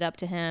 She stood up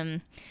to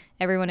him.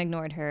 Everyone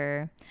ignored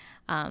her.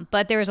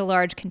 But there was a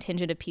large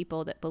contingent of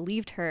people that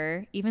believed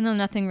her, even though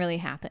nothing really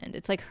happened.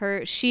 It's like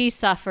she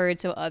suffered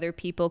so other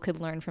people could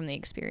learn from the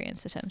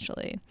experience,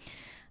 essentially.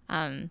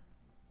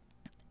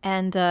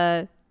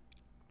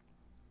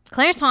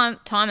 Clarence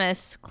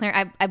Thomas,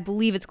 I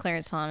believe it's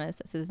Clarence Thomas,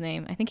 that's his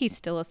name. I think he's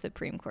still a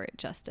Supreme Court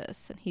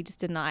justice, and he just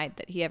denied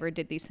that he ever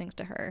did these things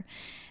to her.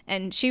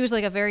 And she was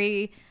like a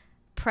very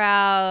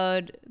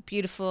proud,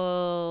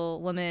 beautiful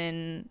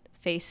woman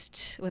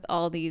faced with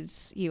all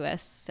these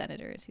U.S.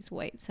 senators, these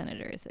white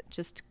senators that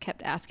just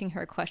kept asking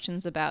her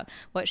questions about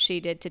what she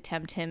did to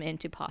tempt him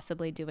into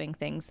possibly doing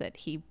things that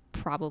he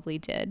probably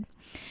did.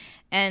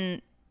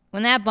 And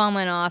when that bomb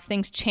went off,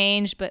 things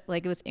changed, but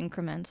like it was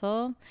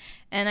incremental.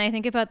 And I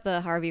think about the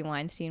Harvey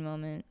Weinstein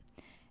moment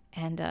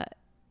and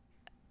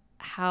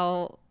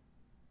how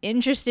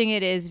interesting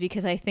it is,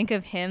 because I think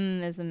of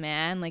him as a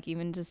man, like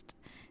even just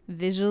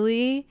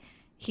visually,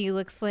 he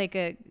looks like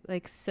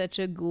such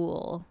a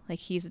ghoul. Like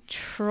he's a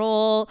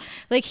troll.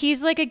 Like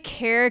he's like a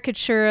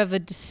caricature of a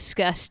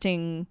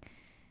disgusting.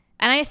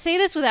 And I say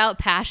this without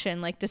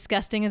passion, like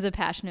disgusting is a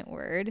passionate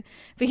word,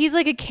 but he's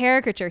like a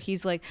caricature.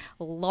 He's like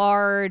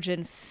large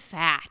and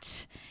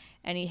fat,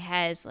 and he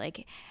has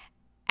like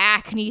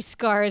acne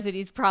scars that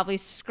he's probably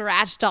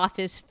scratched off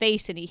his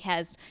face, and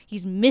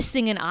he's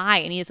missing an eye,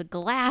 and he has a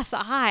glass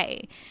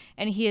eye,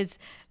 and he has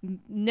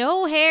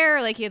no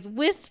hair, like he has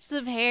wisps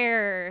of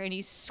hair, and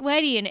he's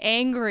sweaty and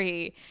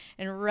angry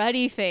and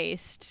ruddy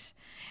faced.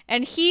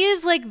 And he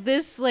is like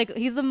this, like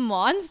he's a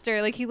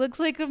monster, like he looks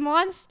like a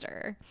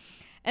monster.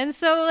 And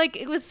so, like,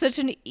 it was such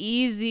an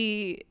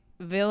easy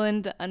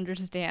villain to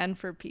understand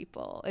for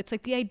people. It's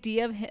like the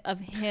idea of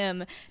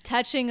him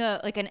touching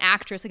an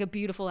actress, like a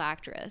beautiful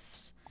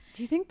actress.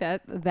 Do you think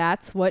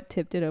that's what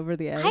tipped it over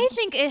the edge? I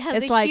think it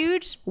has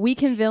huge. We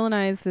can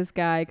villainize this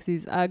guy because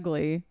he's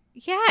ugly.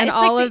 Yeah, and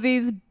all of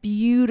these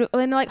beautiful,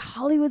 and like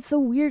Hollywood's so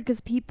weird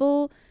because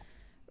people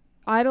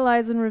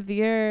idolize and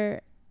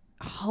revere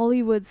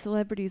Hollywood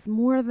celebrities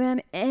more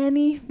than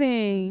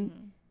anything. Mm-hmm.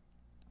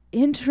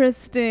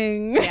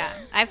 Interesting. Yeah,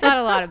 I've thought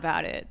a lot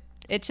about it.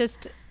 It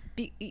just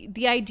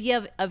the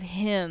idea of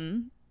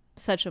him,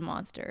 such a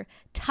monster,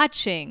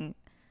 touching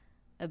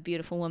a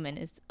beautiful woman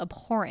is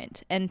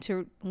abhorrent, and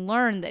to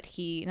learn that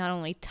he not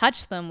only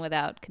touched them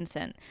without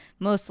consent,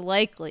 most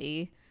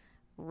likely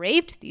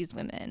raped these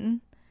women,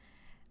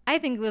 I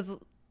think was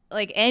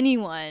like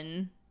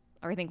anyone,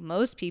 or I think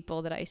most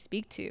people that I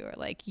speak to are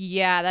like,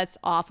 yeah, that's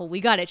awful.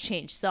 We got to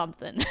change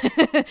something.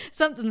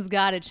 Something's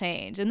got to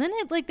change. And then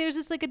there's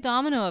this like a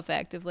domino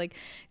effect of like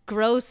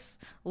gross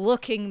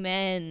looking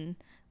men,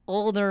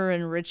 older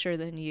and richer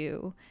than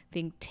you,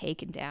 being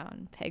taken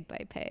down peg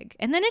by peg.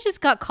 And then it just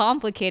got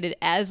complicated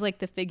as like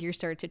the figures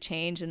started to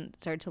change and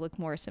started to look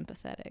more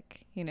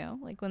sympathetic, you know,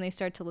 like when they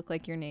start to look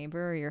like your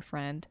neighbor or your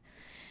friend.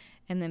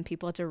 And then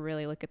people have to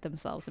really look at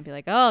themselves and be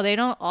like, oh, they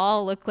don't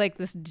all look like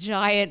this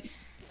giant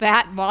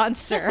fat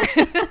monster.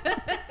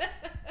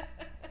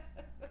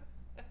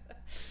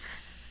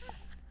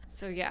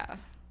 So yeah.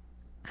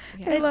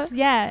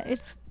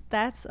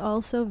 That's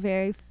also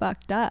very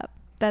fucked up.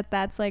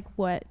 That's like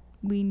what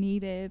we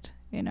needed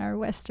in our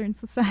Western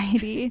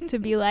society to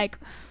be like,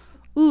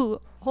 ooh,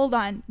 hold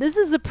on, this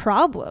is a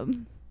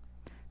problem.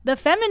 The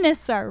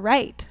feminists are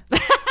right.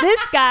 This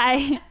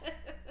guy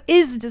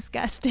is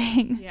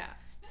disgusting. Yeah.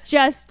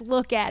 Just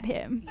look at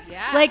him.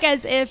 Yeah. Like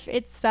as if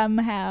it's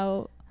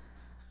somehow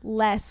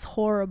less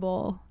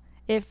horrible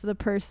if the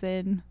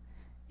person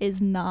is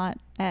not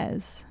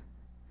as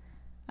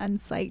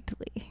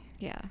unsightly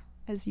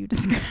as you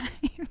describe.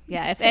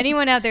 Yeah, if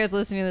anyone out there is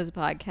listening to this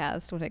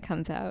podcast when it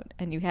comes out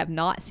and you have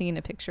not seen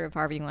a picture of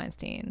Harvey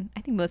Weinstein,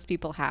 I think most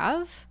people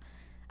have.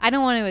 I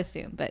don't want to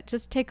assume, but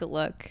just take a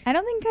look. I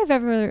don't think I've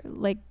ever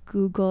like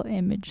Google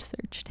image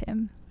searched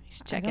him. You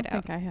should check it out. I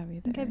don't think I have either.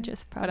 I think I've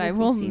just probably but I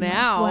will seen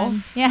now.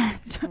 Yeah,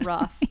 it's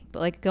rough. But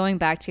like going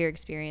back to your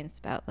experience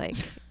about like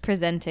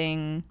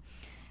presenting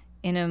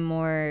in a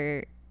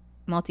more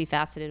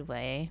multifaceted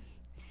way.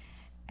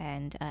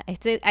 And I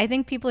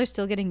think people are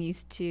still getting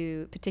used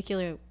to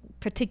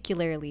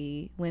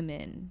particularly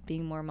women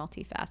being more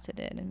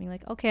multifaceted and being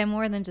like, okay, I'm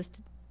more than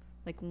just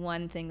like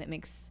one thing that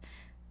makes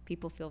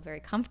people feel very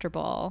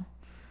comfortable.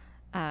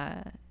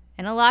 And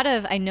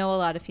I know a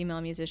lot of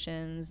female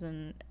musicians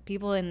and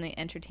people in the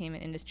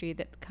entertainment industry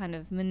that kind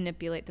of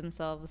manipulate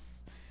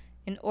themselves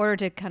in order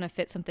to kind of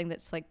fit something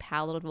that's like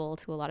palatable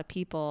to a lot of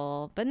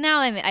people. But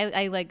now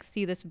I like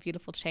see this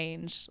beautiful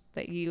change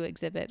that you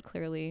exhibit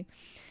clearly.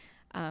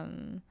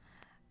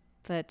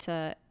 But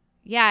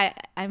yeah,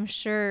 I'm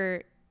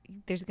sure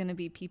there's going to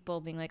be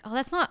people being like, oh,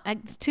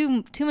 it's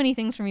too many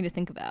things for me to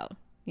think about.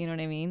 You know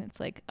what I mean? It's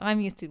like, I'm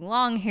used to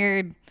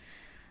long-haired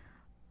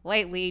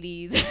white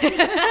ladies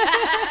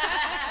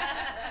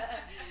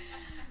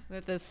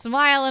with a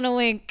smile and a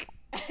wink.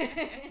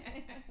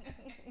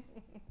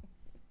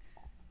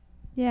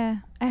 Yeah,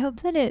 I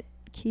hope that it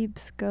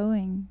keeps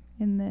going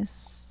in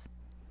this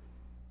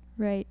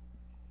right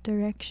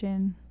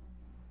direction.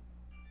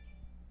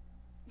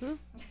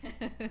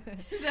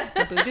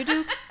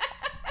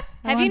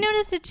 Have you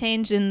noticed a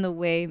change in the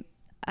way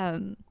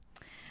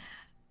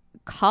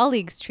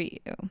colleagues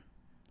treat you?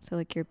 So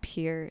like your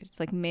peers,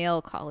 like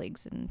male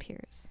colleagues and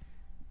peers.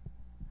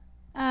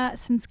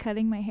 Since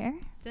cutting my hair?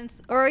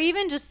 Or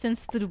even just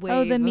since the wave.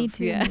 Oh, the Me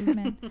Too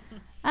movement.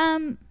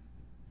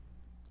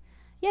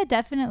 Yeah,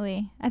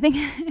 definitely. I think,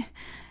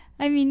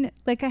 I mean,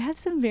 like I have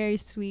some very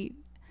sweet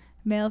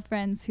male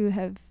friends who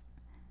have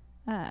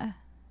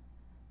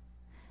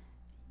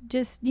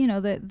just, you know,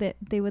 that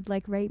they would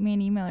like write me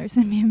an email or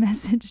send me a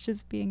message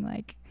just being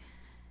like,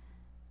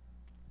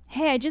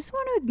 hey, I just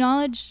want to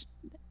acknowledge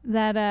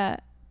that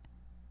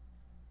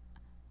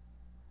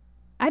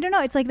I don't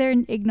know, it's like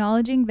they're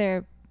acknowledging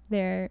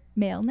their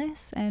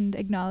maleness and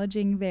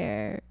acknowledging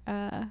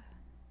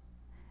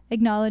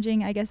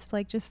I guess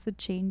like just the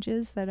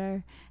changes that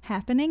are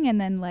happening,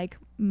 and then like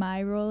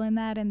my role in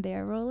that and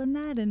their role in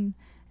that, and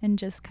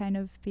just kind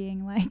of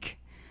being like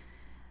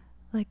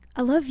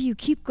I love you,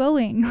 keep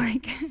going.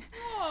 Like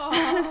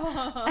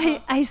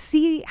I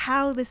see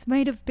how this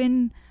might have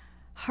been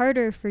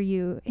harder for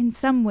you in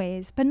some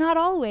ways, but not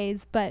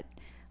always, but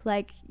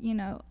like, you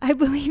know, I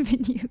believe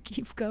in you,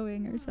 keep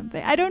going or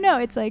something. I don't know.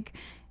 It's like,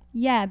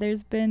 yeah,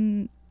 there's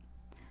been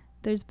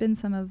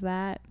some of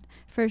that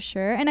for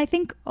sure. And I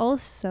think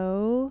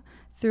also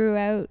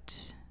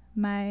throughout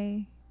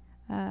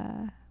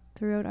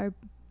our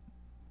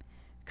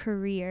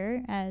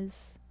career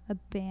as a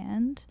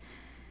band,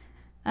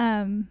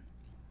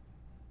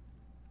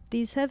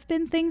 these have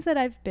been things that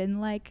I've been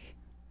like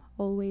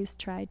always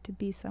tried to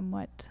be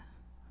somewhat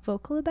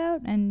vocal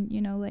about, and,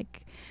 you know,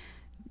 like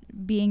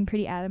being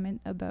pretty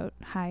adamant about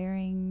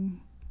hiring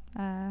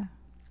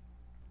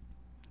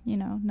you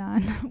know,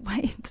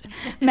 non-white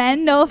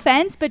men, no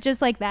offense, but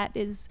just like that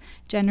is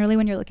generally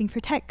when you're looking for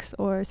techs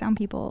or sound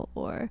people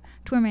or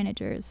tour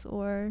managers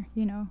or,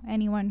 you know,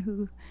 anyone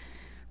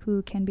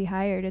who can be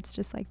hired. It's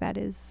just like that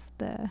is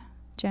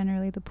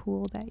generally the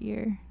pool that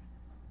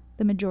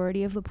the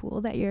majority of the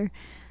pool that you're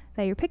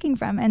picking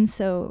from. And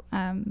so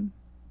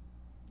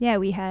yeah,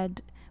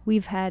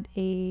 we've had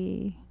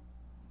a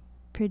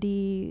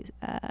pretty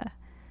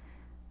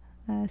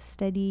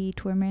steady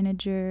tour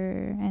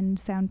manager and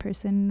sound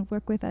person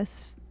work with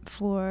us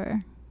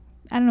for,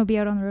 I don't know, be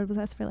out on the road with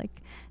us for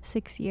like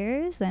 6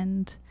 years,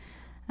 and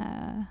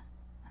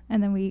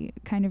then we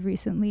kind of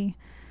recently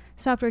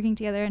stopped working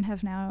together and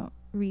have now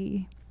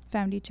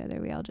found each other.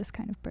 We all just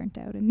kind of burnt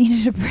out and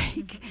needed a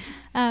break.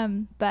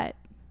 But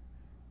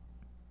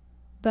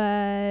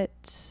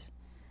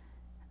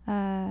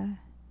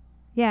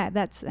yeah,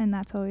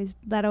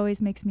 that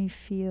always makes me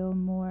feel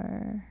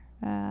more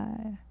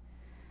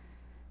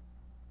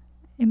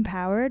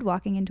empowered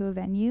walking into a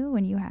venue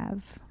when you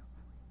have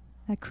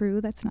a crew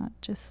that's not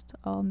just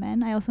all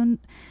men. I also,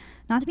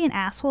 not to be an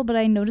asshole, but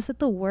I notice that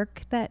the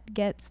work that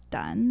gets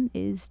done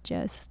is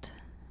just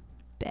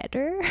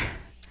better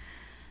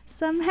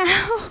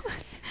somehow.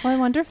 Well, I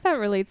wonder if that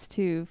relates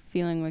to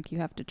feeling like you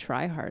have to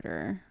try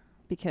harder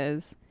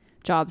because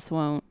jobs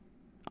won't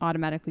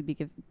automatically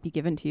be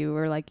given to you,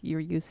 or like you're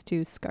used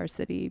to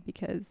scarcity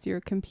because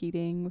you're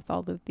competing with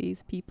all of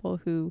these people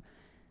who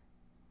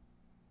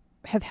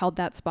have held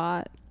that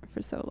spot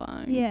for so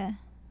long.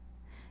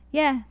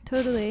 Yeah,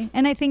 totally.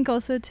 And I think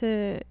also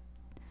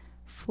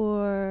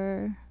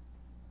for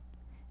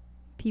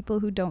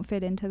people who don't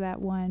fit into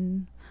that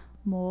one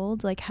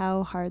mold, like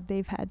how hard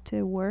they've had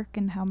to work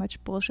and how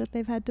much bullshit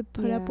they've had to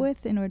put up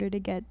with in order to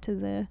get to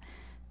the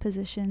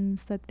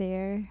positions that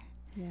they're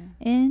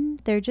in.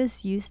 They're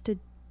just used to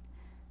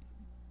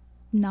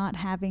not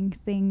having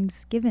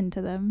things given to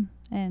them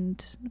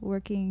and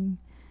working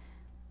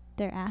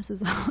their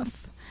asses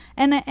off.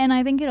 And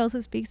I think it also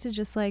speaks to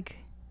just like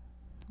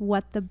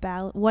what a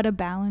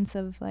balance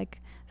of like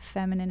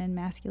feminine and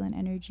masculine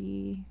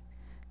energy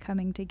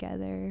coming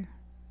together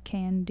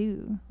can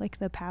do, like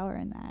the power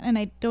in that. And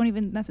I don't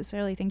even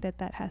necessarily think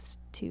that has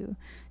to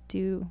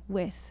do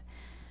with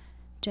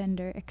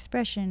gender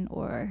expression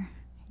or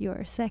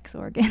your sex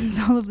organs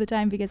all of the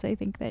time, because I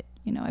think that,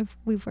 you know,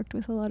 we've worked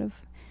with a lot of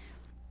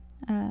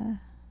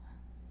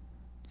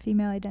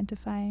female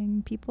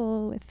identifying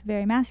people with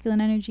very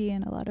masculine energy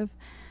and a lot of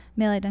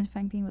male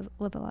identifying people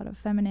with a lot of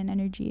feminine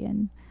energy,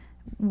 and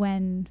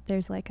when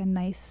there's like a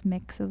nice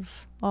mix of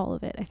all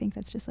of it, I think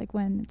that's just like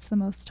when it's the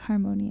most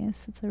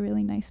harmonious. It's a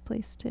really nice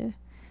place to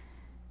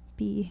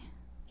be.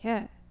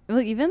 Yeah.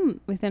 Well,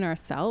 even within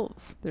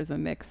ourselves, there's a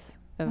mix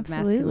of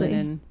Absolutely. masculine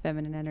and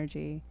feminine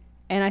energy.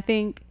 And I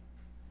think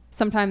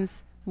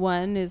sometimes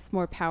one is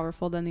more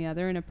powerful than the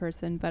other in a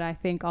person, but I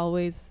think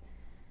always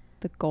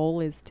the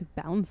goal is to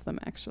balance them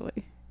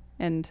actually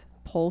and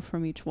pull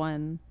from each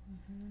one.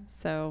 Mm-hmm.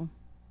 So,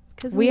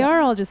 because we are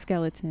all just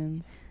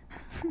skeletons.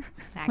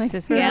 Back Like,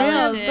 to for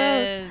real,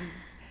 skeletons.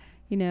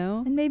 You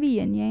know? And maybe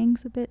yin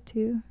yangs a bit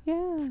too.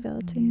 Yeah.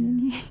 Skeleton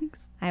yin yangs.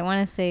 I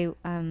want to say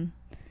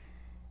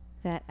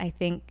that I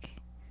think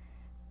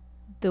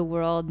the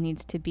world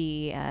needs to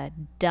be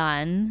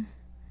done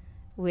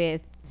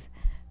with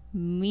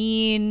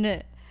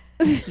mean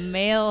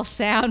male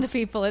sound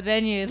people at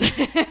venues.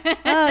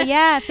 Oh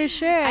yeah, for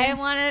sure. I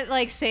want to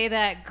like say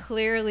that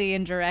clearly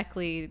and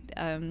directly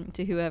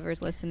to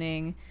whoever's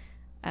listening.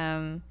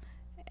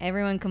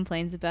 Everyone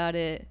complains about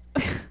it,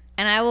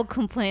 and I will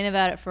complain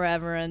about it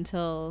forever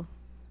until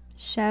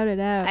shout it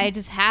out. I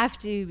just have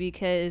to,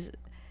 because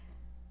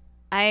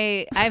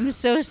I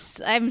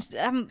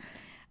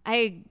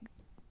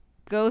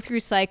go through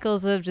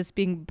cycles of just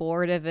being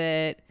bored of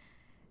it,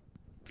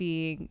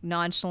 being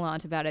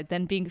nonchalant about it,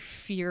 then being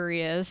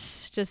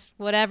furious. Just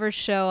whatever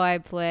show I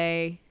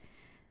play,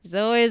 there's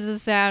always a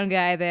sound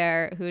guy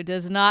there who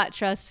does not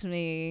trust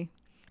me,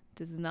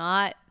 does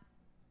not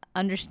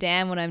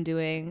understand what I'm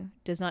doing,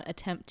 does not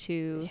attempt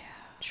to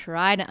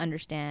try to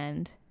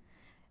understand.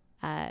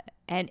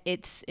 And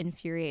it's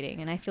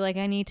infuriating. And I feel like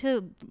I need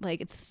to,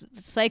 like, it's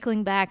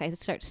cycling back. I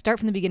start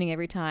from the beginning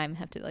every time. I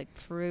have to, like,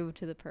 prove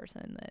to the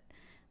person that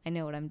I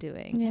know what I'm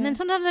doing. Yeah. And then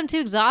sometimes I'm too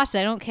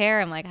exhausted. I don't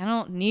care. I'm like, I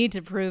don't need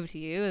to prove to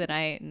you that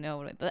I know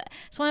what but I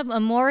just want a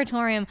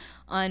moratorium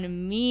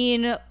on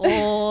mean,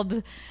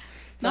 old...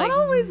 Not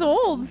always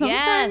old.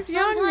 Sometimes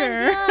younger.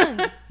 Sometimes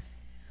young.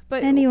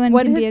 But anyone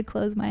can be a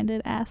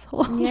closed-minded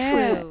asshole.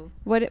 Yeah. True.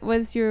 What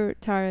was your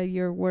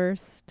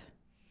worst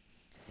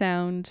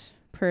sound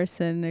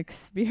person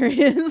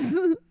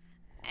experience?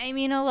 I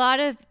mean, a lot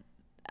of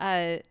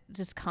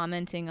just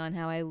commenting on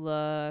how I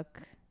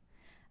look.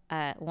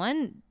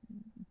 One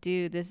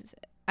dude,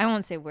 I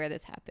won't say where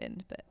this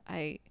happened, but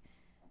I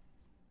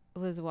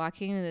was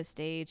walking to the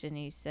stage and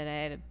he said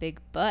I had a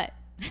big butt.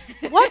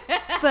 What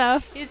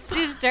the? He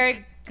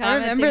started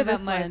commenting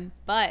about my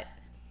butt.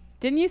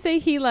 Didn't you say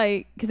he,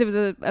 like, because it was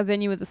a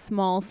venue with a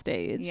small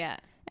stage? Yeah.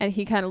 And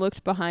he kind of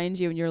looked behind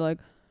you and you're like,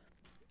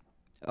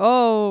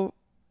 oh,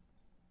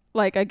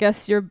 like, I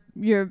guess your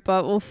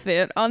butt will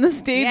fit on the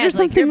stage or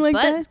something like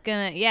that? Your butt's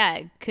gonna,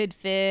 it could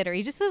fit. Or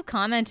he just was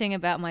commenting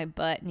about my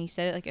butt and he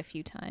said it like a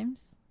few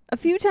times. A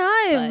few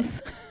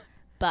times.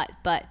 But.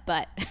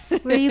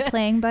 Were you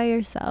playing by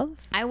yourself?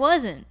 I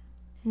wasn't.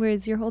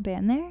 Was your whole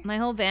band there? My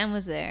whole band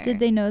was there. Did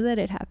they know that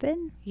it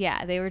happened?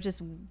 Yeah, they were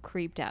just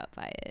creeped out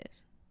by it.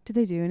 Did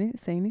they say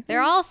anything?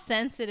 They're all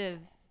sensitive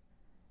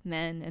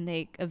men, and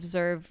they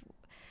observe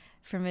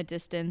from a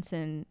distance,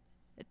 and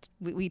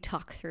we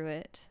talk through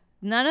it.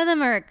 None of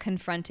them are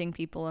confronting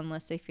people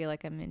unless they feel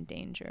like I'm in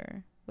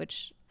danger,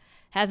 which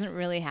hasn't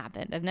really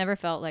happened. I've never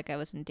felt like I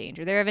was in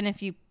danger. There have been a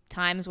few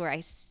times where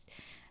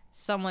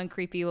someone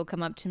creepy will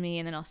come up to me,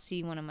 and then I'll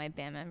see one of my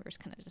band members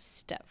kind of just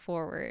step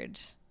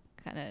forward,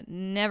 kind of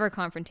never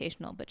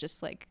confrontational, but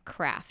just like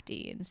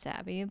crafty and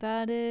savvy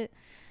about it.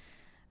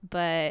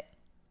 But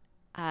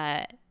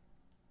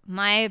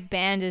my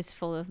band is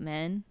full of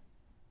men,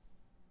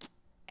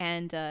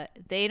 and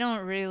they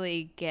don't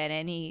really get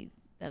any.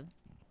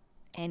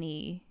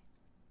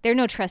 There are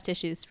no trust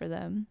issues for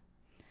them.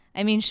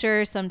 I mean,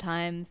 sure,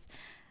 sometimes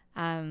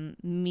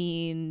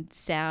mean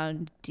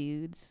sound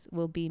dudes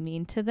will be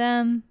mean to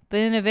them, but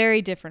in a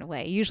very different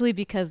way. Usually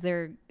because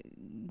they're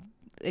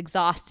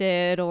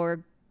exhausted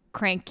or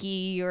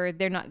cranky, or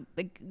they're not,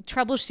 like,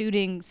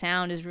 troubleshooting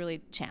sound is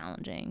really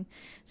challenging,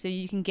 so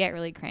you can get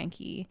really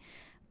cranky.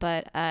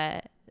 But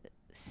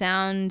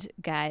sound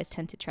guys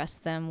tend to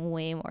trust them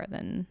way more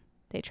than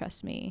they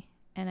trust me,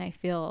 and I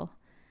feel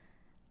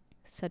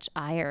such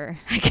ire.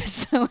 I get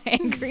so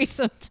angry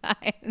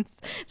sometimes,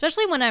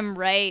 especially when I'm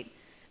right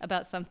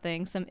about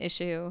something, some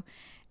issue,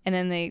 and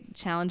then they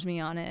challenge me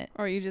on it.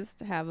 Or you just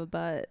have a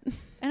butt.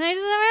 And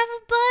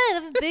I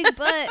have a big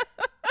butt.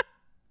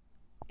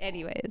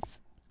 Anyways,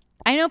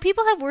 I know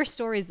people have worse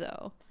stories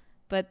though,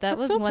 but that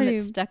was one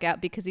that stuck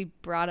out because he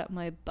brought up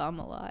my bum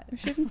a lot. There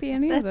shouldn't be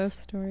any of those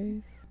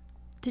stories.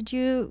 Did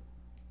you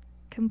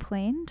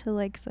complain to,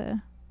 like,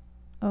 the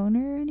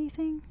owner or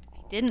anything?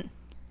 I didn't.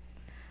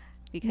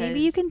 Because maybe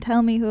you can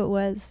tell me who it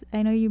was.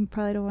 I know you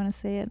probably don't want to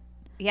say it.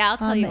 Yeah, I'll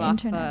tell you off.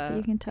 Internet, but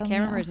you can tell I me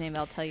can't remember off. his name. But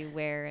I'll tell you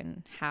where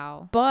and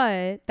how.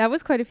 But that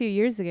was quite a few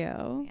years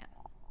ago. Yeah.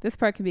 This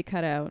part can be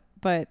cut out,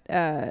 but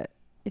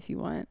if you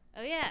want.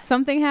 Oh yeah.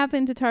 Something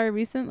happened to Tara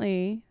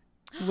recently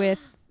with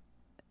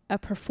a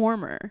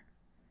performer,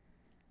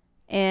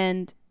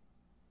 and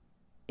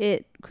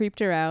it creeped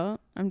her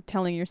out. I'm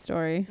telling your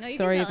story. No, you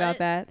can Sorry tell about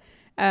it.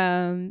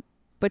 that.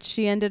 But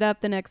she ended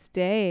up the next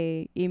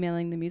day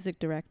emailing the music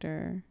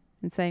director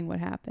and saying what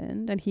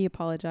happened, and he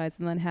apologized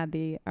and then had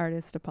the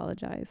artist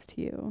apologize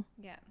to you,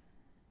 Yeah.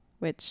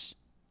 which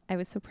I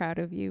was so proud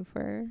of you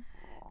for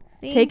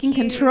Thank taking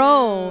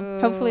control. you.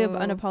 Hopefully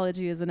an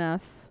apology is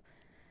enough.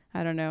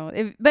 I don't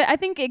know. But I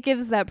think it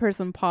gives that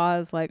person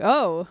pause, like,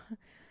 oh,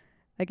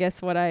 I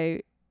guess what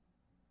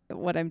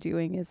I'm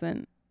doing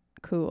isn't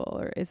cool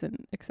or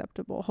isn't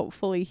acceptable.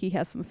 Hopefully he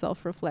has some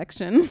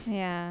self-reflection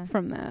Yeah.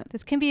 from that.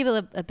 This can be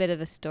a bit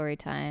of a story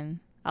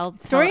time. I'll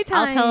Story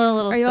tell a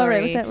little Are you story. all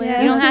right with that, Leah?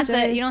 Yeah. You don't Yeah. have to.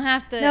 Stories. You don't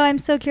have to. No, I'm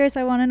so curious.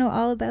 I want to know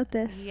all about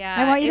this. Yeah,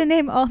 I want you to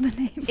name all the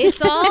names.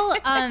 It's all.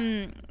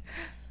 And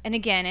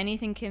again,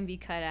 anything can be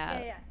cut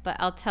out. Yeah. But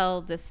I'll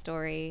tell this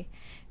story.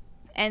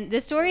 And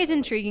this story is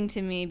intriguing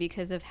to me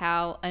because of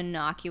how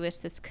innocuous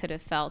this could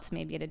have felt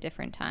maybe at a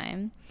different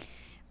time.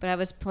 But I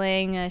was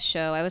playing a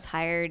show. I was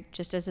hired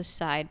just as a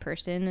side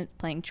person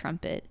playing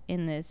trumpet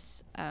in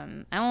this.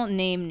 I won't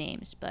name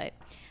names, but.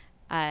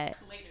 Later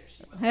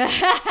she will.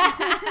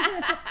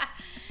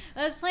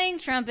 I was playing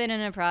trumpet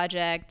in a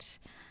project,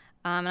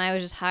 and I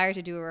was just hired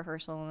to do a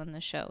rehearsal in the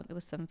show. It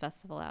was some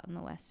festival out in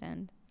the West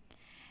End.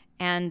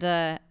 And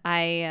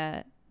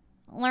I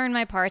learned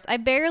my parts. I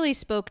barely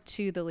spoke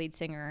to the lead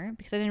singer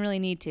because I didn't really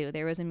need to.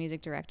 There was a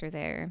music director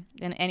there,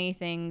 and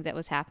anything that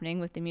was happening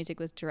with the music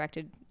was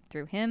directed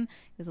through him.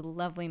 He was a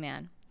lovely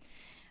man.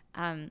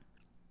 And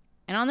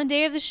on the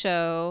day of the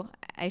show,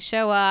 I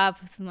show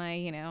up with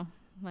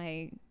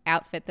my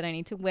outfit that I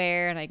need to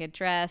wear, and I get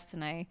dressed,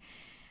 and I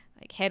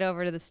head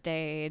over to the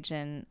stage,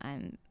 and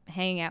I'm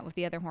hanging out with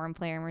the other horn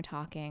player, and we're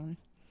talking.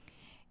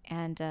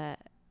 And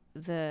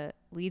the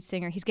lead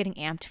singer, he's getting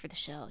amped for the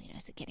show,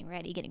 he's getting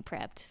ready, getting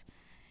prepped.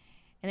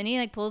 And then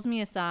he pulls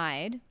me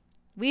aside.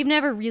 We've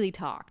never really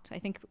talked. I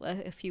think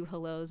a few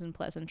hellos and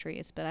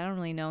pleasantries, but I don't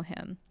really know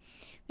him.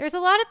 There's a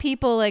lot of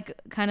people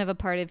kind of a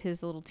part of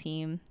his little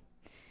team.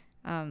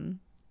 And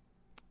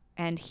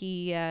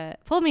he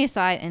pulled me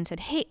aside and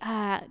said, "Hey,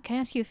 can I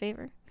ask you a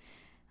favor?"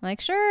 I'm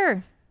like,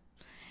 "Sure."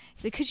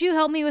 He's like, "Could you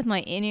help me with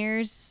my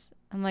in-ears?"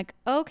 I'm like,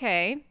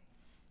 "Okay."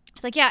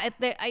 He's like, "Yeah,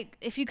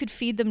 if you could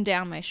feed them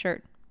down my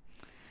shirt."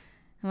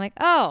 I'm like,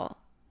 "Oh."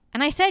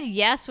 And I said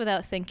yes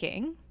without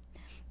thinking.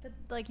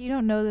 But you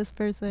don't know this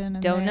person.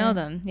 And Don't know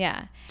they're them.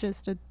 Yeah.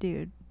 Just a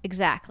dude.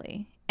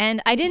 Exactly.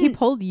 And I didn't. He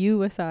pulled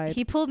you aside.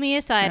 He pulled me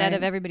aside out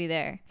of Right. everybody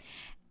there.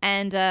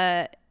 And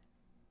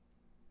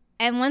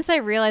once I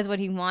realized what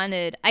he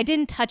wanted, I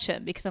didn't touch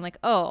him because I'm like,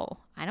 oh,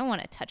 I don't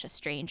want to touch a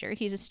stranger.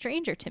 He's a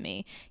stranger to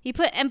me.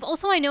 And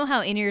also I know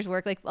how in-ears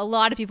work. A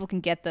lot of people can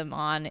get them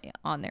on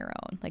their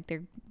own.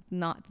 They're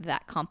not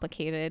that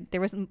complicated.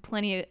 There was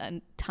plenty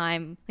of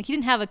time. He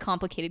didn't have a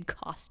complicated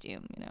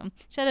costume,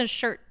 Just had a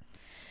shirt.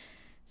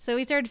 So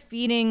we started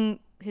feeding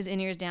his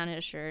in-ears down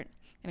his shirt,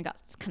 and it got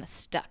kind of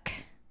stuck,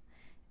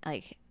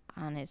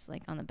 on his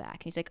on the back.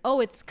 And he's like, "Oh,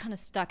 it's kind of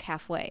stuck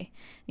halfway."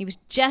 And he was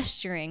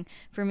gesturing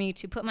for me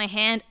to put my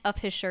hand up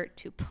his shirt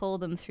to pull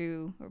them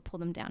through or pull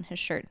them down his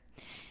shirt.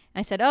 And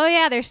I said, "Oh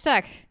yeah, they're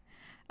stuck.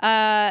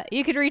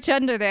 You could reach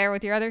under there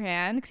with your other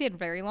hand," because he had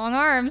very long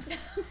arms.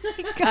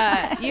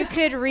 You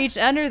could reach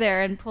under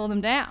there and pull them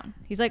down.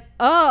 He's like,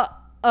 oh,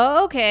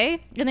 okay.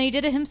 And then he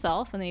did it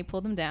himself, and then he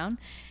pulled them down.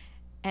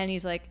 And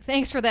he's like,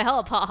 "Thanks for the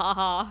help, ha ha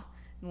ha,"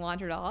 and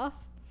wandered off.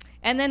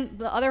 And then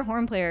the other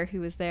horn player who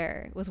was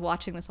there was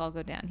watching this all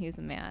go down. He was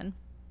a man.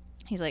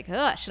 He's like,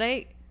 should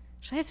I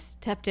have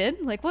stepped in?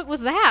 What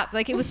was that?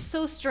 It was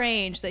so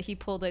strange that he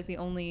pulled the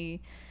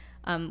only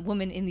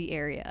woman in the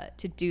area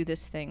to do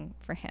this thing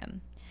for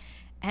him.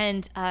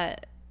 And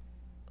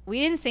we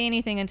didn't say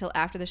anything until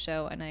after the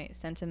show, and I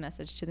sent a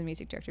message to the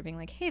music director being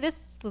like, "Hey,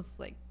 this was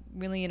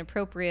really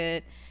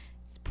inappropriate.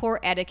 It's poor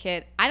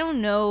etiquette. I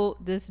don't know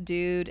this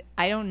dude.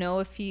 I don't know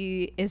if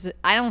he is.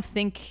 I don't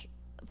think,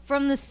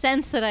 from the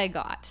sense that I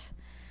got,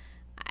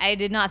 I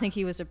did not think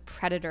he was a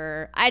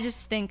predator. I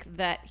just think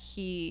that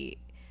he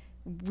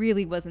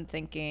really wasn't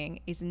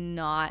thinking. He's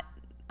not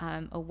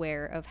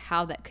aware of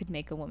how that could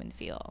make a woman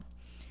feel."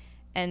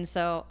 And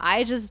so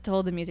I just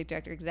told the music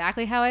director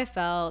exactly how I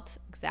felt,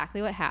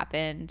 exactly what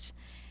happened,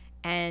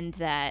 and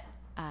that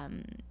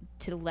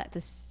to let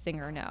the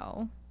singer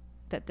know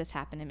that this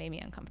happened and made me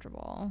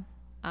uncomfortable.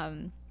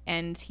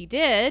 And he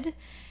did.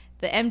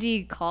 The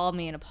MD called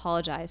me and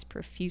apologized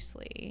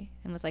profusely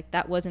and was like,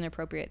 "That wasn't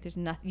appropriate.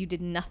 You did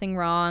nothing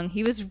wrong."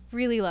 He was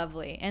really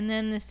lovely. And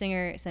then the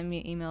singer sent me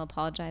an email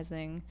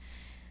apologizing,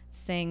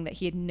 saying that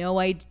he had no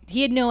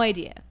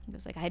idea. He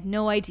was like, "I had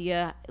no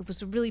idea. It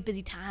was a really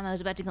busy time. I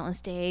was about to go on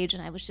stage,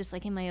 and I was just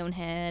in my own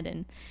head."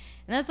 And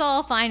that's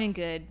all fine and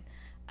good.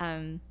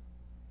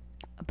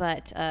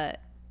 But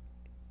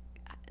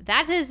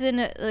that is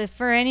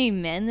for any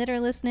men that are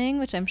listening,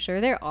 which I'm sure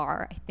there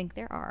are. I think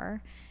there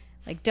are.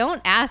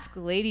 Don't ask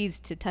ladies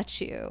to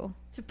touch you.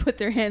 To put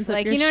their hands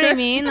up your you know shirt. what I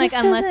mean? It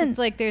just Unless doesn't- it's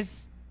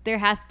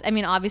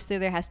obviously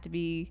there has to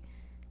be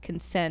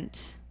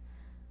consent.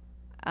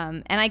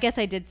 And I guess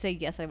I did say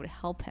yes, I would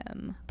help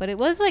him, but it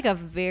was like a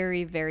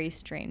very, very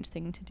strange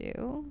thing to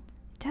do.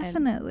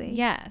 Definitely. And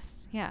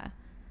yes. Yeah.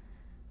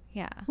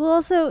 Yeah. Well,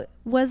 also,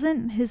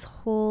 wasn't his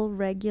whole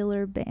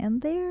regular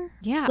band there?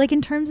 Yeah. Like,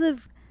 in terms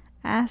of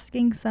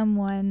asking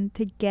someone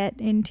to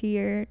get into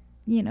your,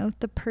 you know,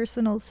 the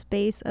personal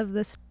space of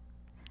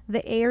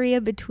the area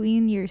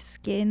between your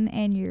skin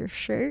and your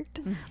shirt.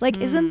 Like,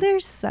 isn't there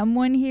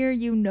someone here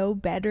you know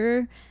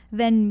better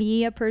than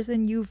me, a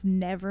person you've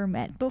never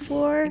met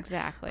before?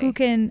 Exactly. Who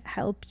can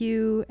help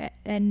you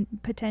and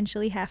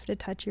potentially have to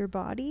touch your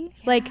body?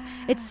 Like,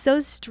 it's so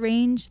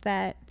strange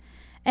that,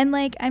 and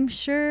like, I'm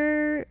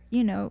sure,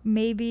 you know,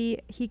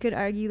 maybe he could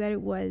argue that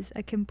it was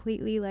a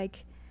completely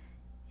like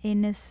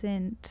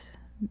innocent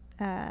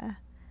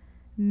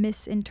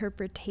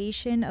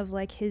misinterpretation of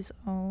like his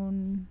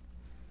own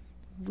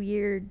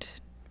weird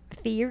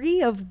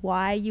theory of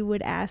why you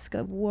would ask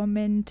a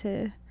woman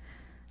to,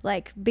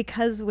 like,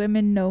 because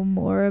women know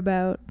more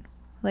about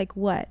like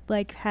what,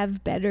 like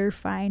have better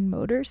fine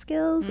motor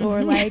skills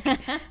or like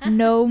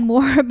know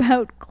more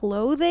about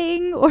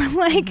clothing or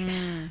like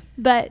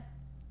but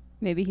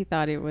Maybe he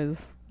thought it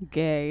was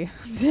gay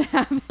to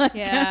have like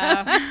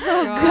God.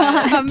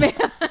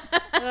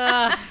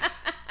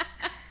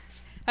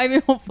 I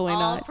mean, hopefully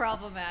All not.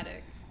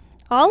 problematic.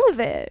 all of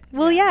it.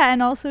 Well, yeah,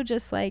 and also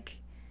just like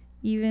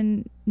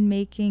even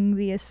making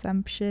the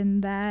assumption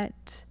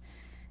that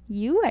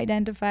you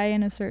identify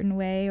in a certain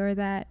way or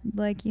that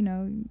like, you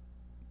know,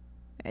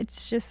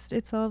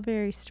 it's all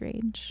very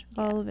strange.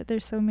 All of it.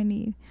 There's so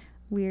many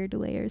weird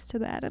layers to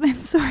that, and I'm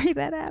sorry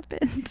that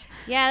happened.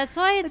 Yeah, that's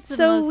why it's the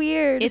so most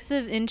weird. It's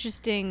an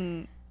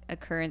interesting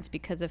occurrence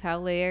because of how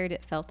layered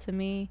it felt to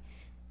me.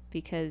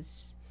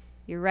 Because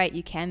you're right,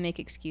 you can make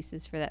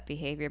excuses for that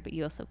behavior, but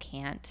you also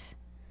can't.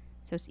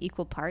 So it's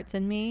equal parts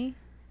in me.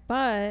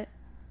 But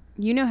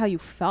you know how you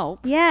felt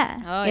Yeah.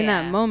 Oh, in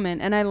that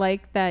moment, and I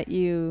like that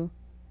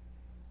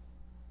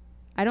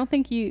I don't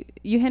think you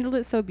handled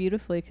it so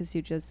beautifully because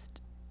you just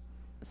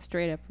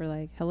straight up were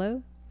like,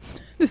 hello,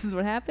 this is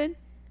what happened.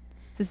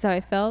 This is how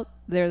I felt.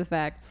 They're the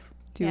facts.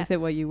 Do with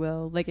it what you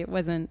will. Like, it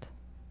wasn't.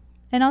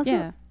 And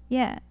also,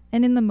 yeah.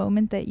 And in the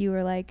moment that you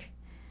were like,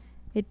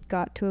 it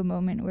got to a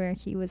moment where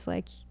he was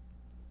like,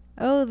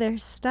 oh, they're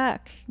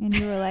stuck. And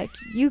you were like,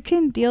 you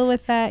can deal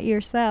with that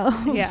yourself.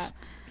 Yeah.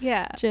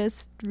 Yeah.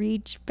 Just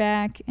reach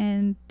back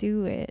and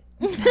do it.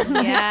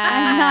 Yeah.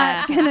 I'm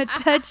not going to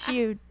touch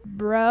you,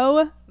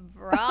 bro.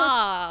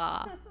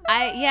 Brah.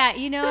 Yeah,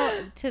 you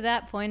know, to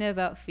that point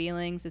about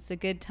feelings, it's a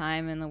good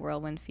time in the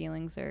world when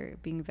feelings are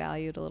being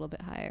valued a little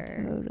bit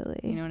higher. Totally.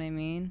 You know what I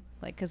mean?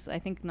 Like, because I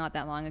think not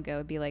that long ago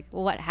it'd be like,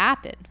 well, what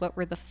happened? What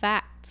were the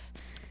facts?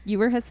 You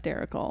were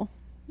hysterical,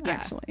 Yeah.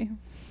 actually.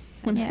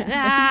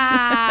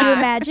 Yeah. You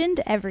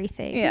imagined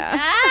everything.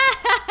 Yeah.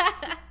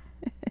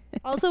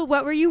 Also,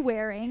 what were you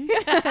wearing?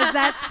 Because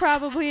that's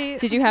probably...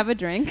 Did you have a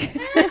drink?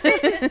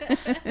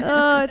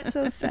 Oh, it's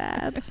so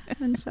sad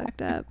and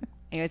fucked up.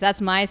 Anyways,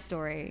 that's my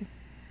story.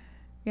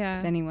 Yeah.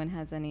 If anyone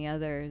has any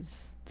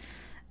others.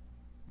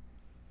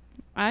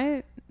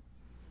 About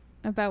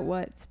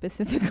what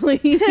specifically?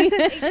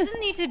 It doesn't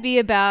need to be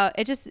about,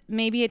 it just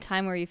maybe a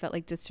time where you felt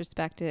like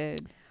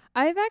disrespected.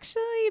 I've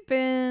actually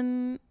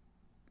been,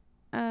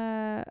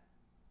 well,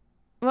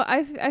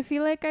 I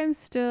feel like I'm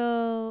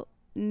still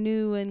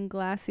new and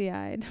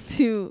glassy-eyed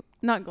to,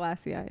 not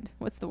glassy-eyed,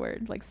 what's the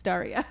word? Like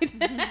starry-eyed.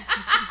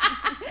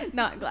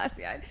 Not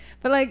glassy-eyed.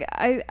 But like,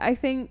 I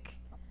think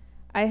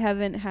I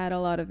haven't had a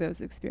lot of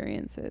those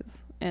experiences,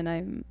 and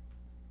I'm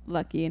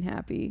lucky and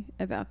happy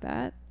about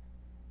that.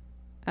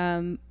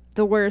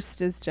 The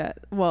worst is just,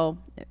 well,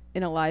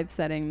 in a live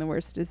setting, the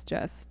worst is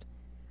just,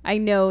 I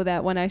know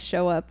that when I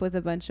show up with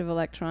a bunch of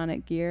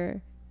electronic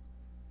gear,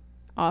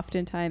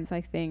 oftentimes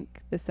I think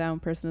the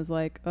sound person is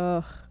like,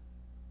 ugh,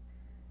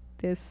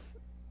 this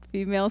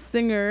female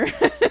singer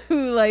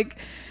who like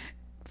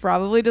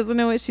probably doesn't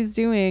know what she's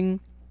doing.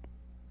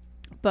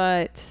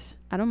 But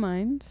I don't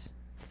mind.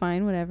 It's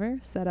fine, whatever.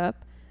 Set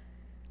up.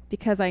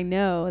 Because I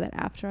know that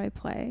after I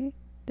play,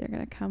 they're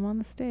going to come on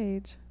the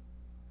stage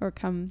or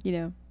come,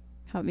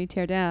 help me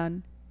tear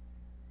down.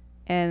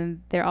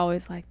 And they're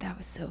always like, that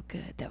was so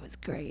good. That was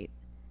great.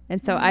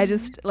 And so I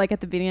just, like,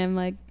 at the beginning, I'm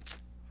like,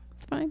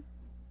 it's fine.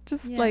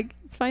 Just like,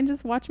 it's fine.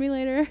 Just watch me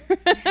later.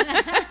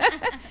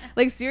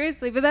 Like,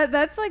 seriously. But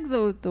that's like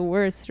the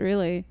worst,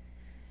 really,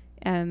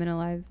 in a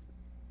live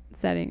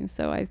setting.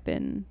 So I've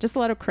been just a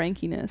lot of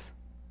crankiness,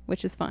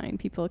 which is fine.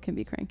 People can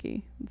be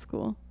cranky. It's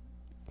cool.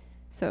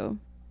 So,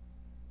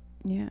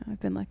 yeah,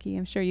 I've been lucky.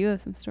 I'm sure you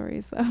have some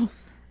stories, though.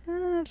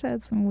 I've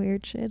had some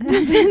weird shit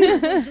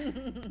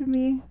happen to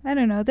me. I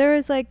don't know. There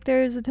was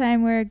a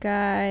time where a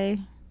guy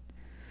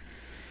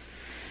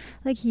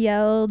like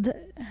yelled,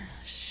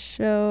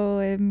 "Show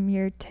him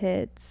your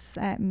tits"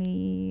 at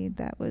me.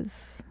 That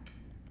was,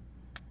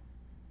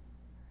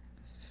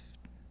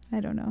 I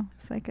don't know.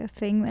 It's like a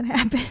thing that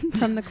happened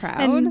From the crowd?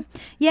 And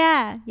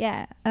yeah.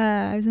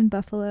 I was in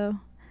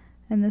Buffalo,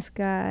 and this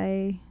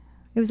guy.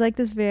 It was like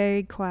this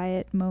very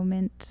quiet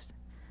moment.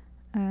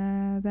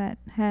 that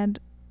had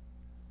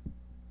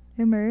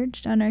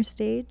emerged on our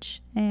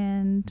stage,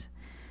 and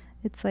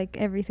it's like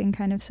everything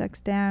kind of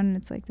sucks down, and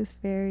it's like this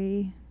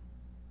very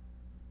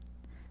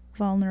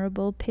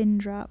vulnerable pin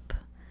drop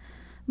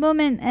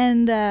moment,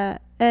 and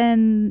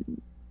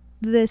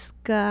this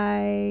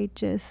guy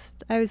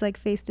just, I was like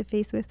face to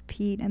face with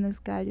Pete, and this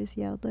guy just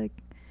yelled like,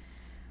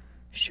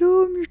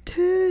 "Show him your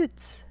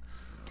tits."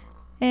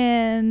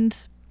 And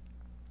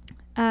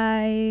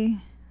I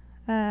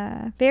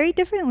very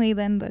differently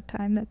than the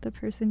time that the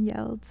person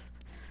yelled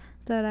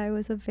that I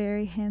was a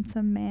very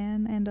handsome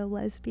man and a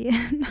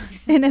lesbian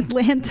in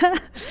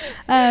Atlanta.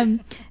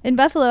 In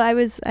Buffalo, I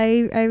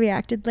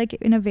reacted like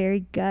in a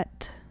very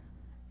gut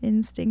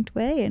instinct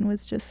way, and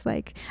was just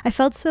like, I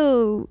felt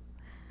so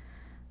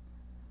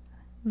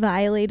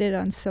violated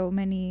on so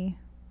many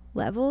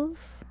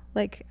levels,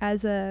 like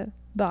as a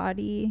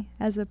body,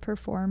 as a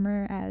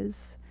performer,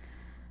 as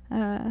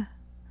a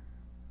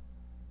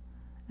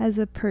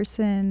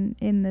person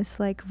in this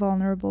like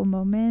vulnerable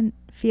moment,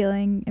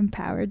 feeling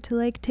empowered to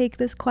like take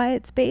this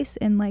quiet space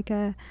in like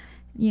a,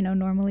 you know,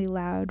 normally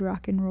loud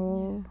rock and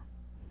roll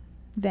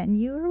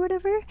venue or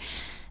whatever.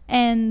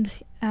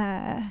 And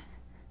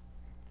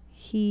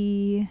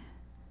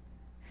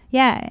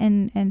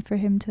and for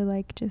him to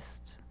like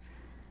just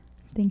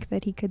think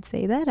that he could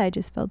say that, I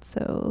just felt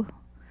so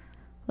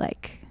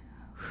like,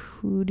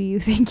 who do you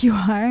think you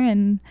are?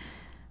 And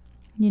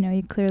you know,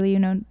 you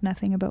know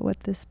nothing about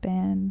what this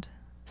band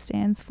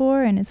stands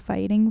for and is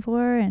fighting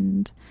for,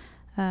 and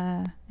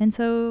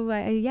so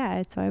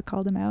I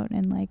called him out,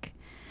 and like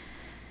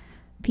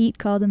Pete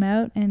called him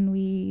out, and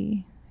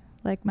we,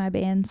 like, my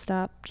band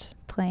stopped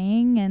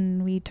playing,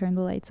 and we turned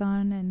the lights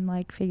on and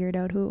like figured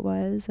out who it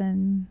was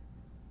and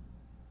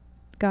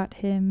got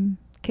him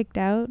kicked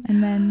out,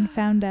 and then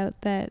found out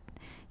that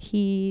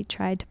he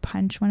tried to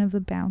punch one of the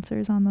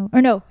bouncers no,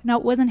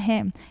 it wasn't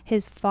him.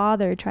 His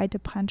father tried to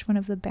punch one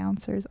of the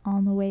bouncers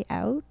on the way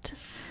out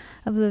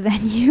of the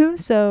venue.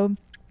 So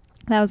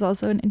that was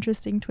also an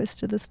interesting twist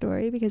to the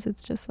story, because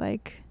it's just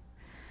like,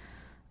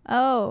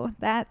 oh,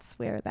 that's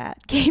where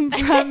that came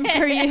from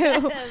for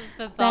you.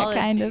 That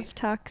kind of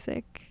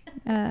toxic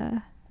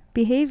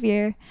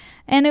behavior.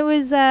 And it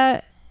was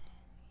and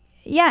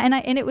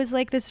it was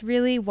like this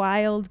really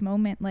wild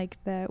moment, like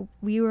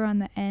we were on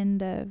the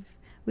end of,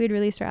 we had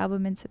released our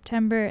album in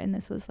September, and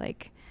this was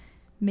like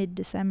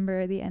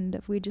mid-December,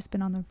 we'd just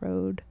been on the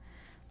road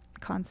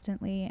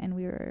constantly, and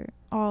we were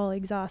all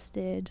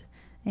exhausted,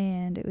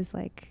 and it was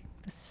like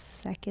the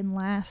second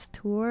last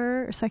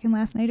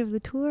night of the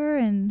tour,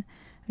 and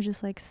I was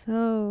just like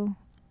so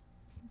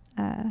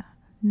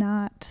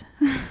not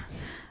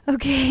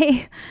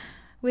okay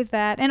with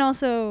that. And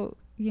also,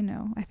 you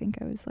know, I think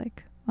I was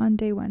like on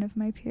day 1 of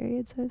my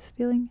period, so I was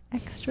feeling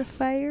extra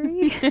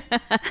fiery.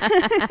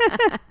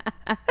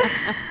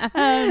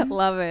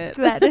 Love it.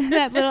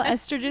 That little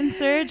estrogen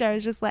surge, I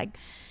was just like,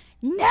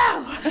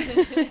 no.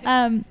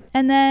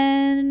 And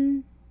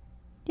then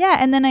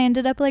I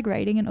ended up like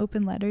writing an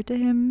open letter to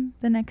him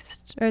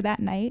that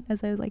night,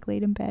 as I was like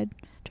laid in bed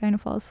trying to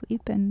fall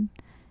asleep, and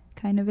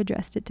kind of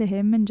addressed it to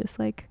him and just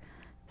like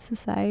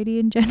society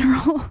in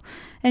general.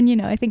 And, you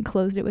know, I think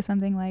closed it with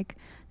something like,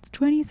 it's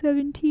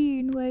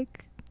 2017,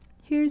 like,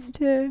 here's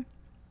to,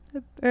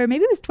 or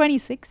maybe it was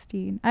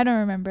 2016, I don't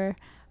remember,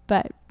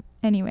 but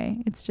anyway,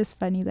 it's just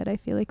funny that I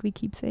feel like we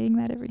keep saying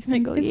that every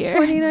single year. It's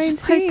 2019. It's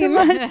just like, come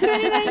on, it's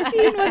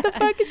 2019. What the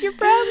fuck is your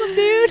problem,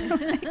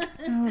 dude? Like,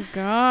 oh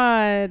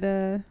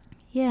God.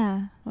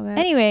 yeah. Well,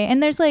 Anyway,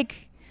 and there's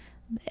like,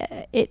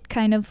 it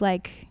kind of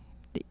like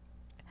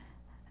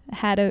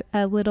had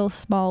a little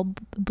small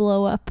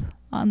blow up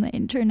on the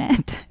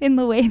internet in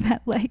the way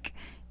that, like,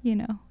 you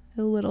know,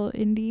 a little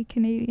indie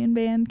Canadian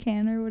band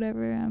can, or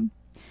whatever.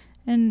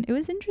 And it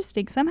was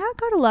interesting. Somehow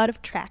got a lot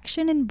of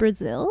traction in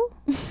Brazil.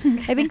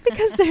 I think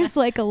because there's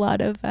like a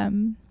lot of a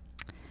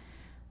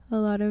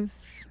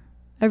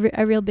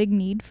real big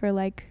need for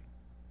like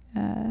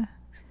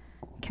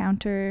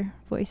counter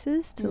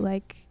voices to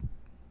like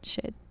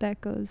shit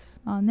that goes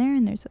on there,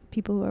 and there's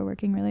people who are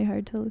working really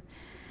hard to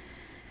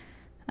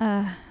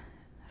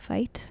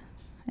fight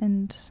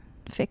and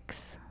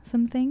fix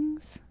some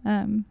things.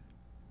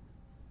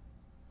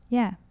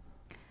 Yeah.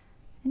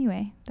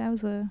 Anyway, that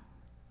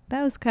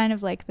was kind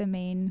of like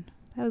that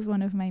was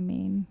one of my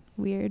main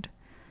weird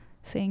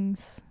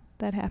things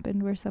that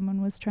happened, where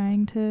someone was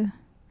trying to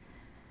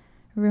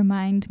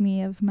remind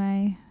me of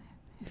my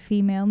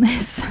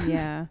femaleness.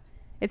 Yeah.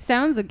 It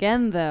sounds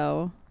again,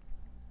 though,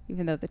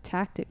 even though the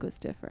tactic was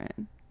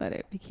different, that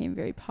it became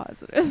very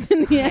positive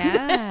in the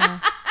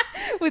end.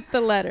 With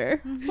the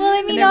letter. Well,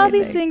 I mean, all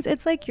these things,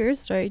 it's like your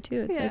story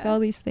too. It's like all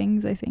these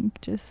things, I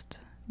think, just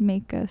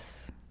make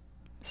us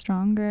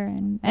stronger,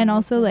 and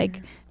also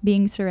like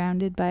being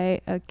surrounded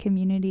by a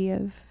community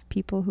of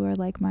people who are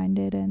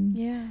like-minded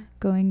and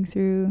going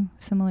through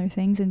similar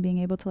things, and being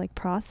able to like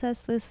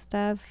process this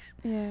stuff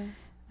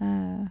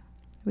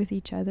with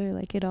each other,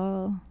 like it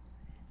all,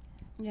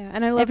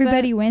 and I love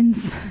everybody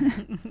wins.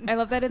 I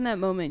love that in that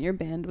moment your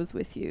band was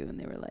with you, and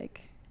they were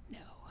like, no.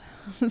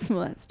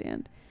 Will that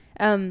stand?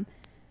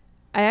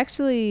 I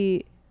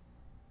actually,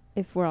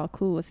 if we're all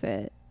cool with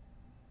it,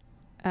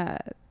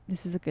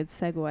 this is a good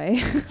segue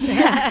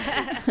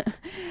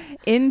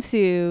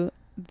into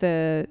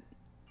the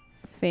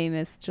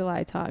famous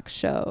July Talk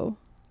show.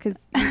 Because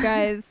you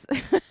guys,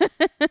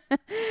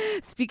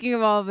 speaking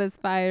of all this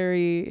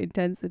fiery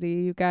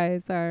intensity, you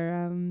guys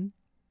are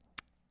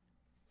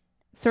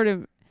sort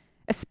of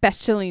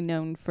especially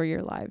known for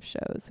your live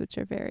shows, which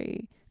are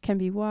can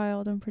be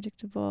wild,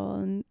 unpredictable,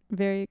 and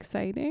very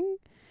exciting.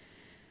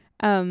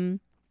 And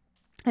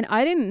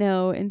I didn't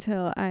know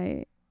until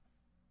I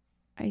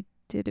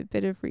did a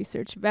bit of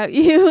research about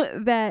you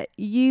that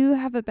you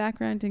have a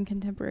background in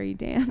contemporary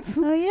dance.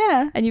 Oh,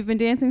 yeah. And you've been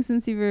dancing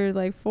since you were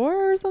like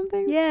 4 or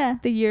something? Yeah.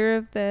 The year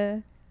of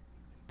the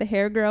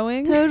hair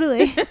growing?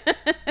 Totally.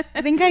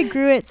 I think I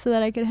grew it so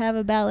that I could have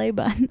a ballet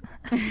bun.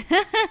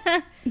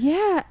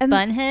 Yeah. And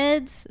Bun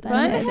heads.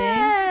 Bun heads.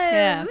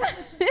 Yeah.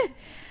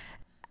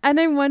 And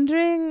I'm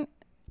wondering,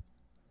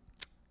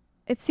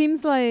 it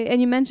seems like,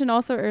 and you mentioned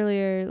also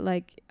earlier,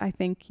 like, I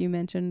think you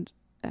mentioned,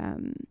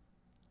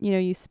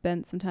 you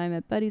spent some time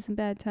at Buddies and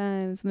Bad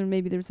Times, and then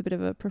maybe there's a bit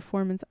of a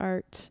performance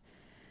art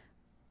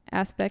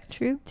aspect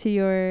to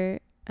your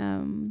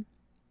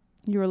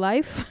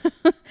life.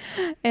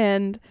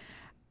 And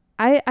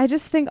I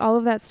just think all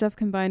of that stuff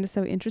combined is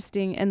so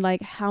interesting, and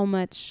like how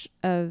much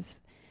of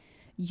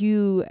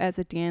you as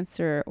a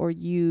dancer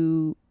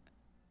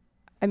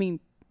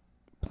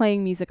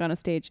playing music on a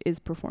stage is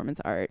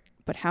performance art,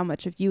 but how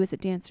much of you as a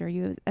dancer,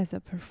 you as a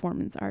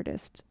performance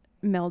artist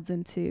melds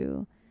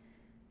into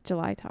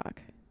July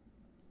Talk?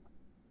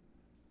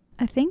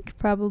 I think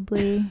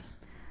probably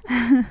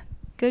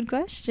good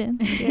question.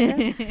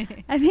 Yeah.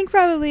 I think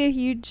probably a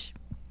huge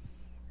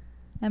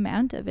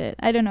amount of it.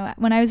 I don't know.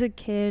 When I was a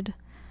kid,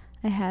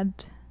 I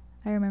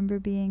remember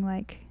being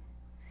like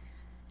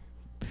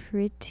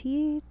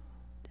pretty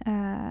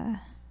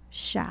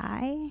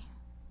shy,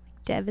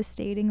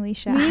 devastatingly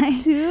shy.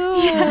 Me too.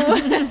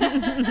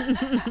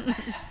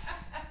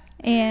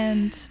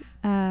 And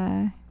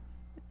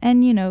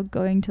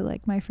going to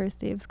like my first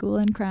day of school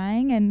and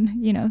crying,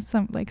 and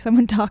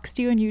someone talks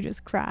to you and you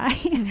just cry.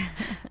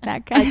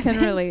 That kind I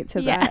can relate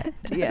to that.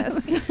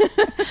 Yes.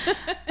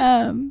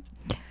 And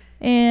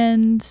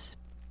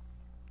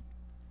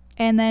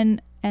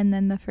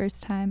then the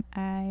first time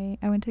I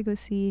went to go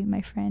see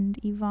my friend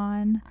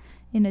Yvonne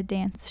in a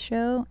dance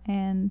show,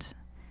 and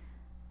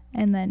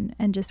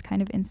just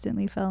kind of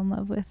instantly fell in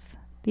love with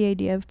the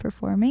idea of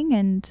performing,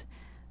 and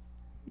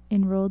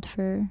enrolled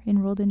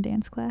in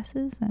dance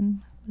classes, and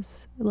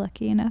was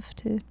lucky enough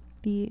to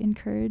be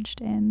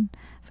encouraged and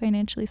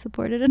financially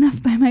supported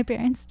enough by my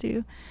parents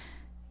to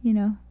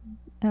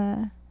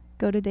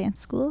go to dance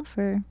school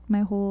for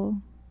my whole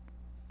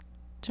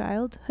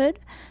childhood.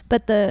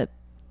 But the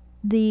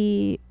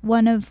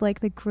one of like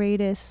the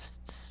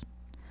greatest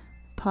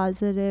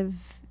positive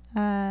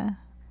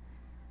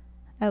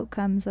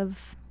outcomes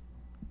of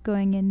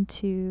going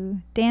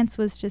into dance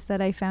was just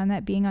that I found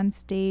that being on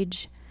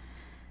stage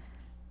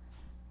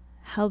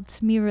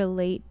helped me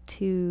relate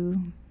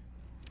to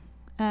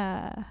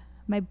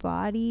my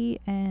body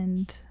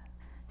and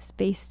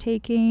space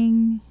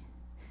taking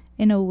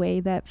in a way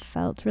that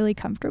felt really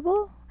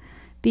comfortable.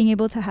 Being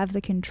able to have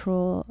the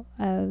control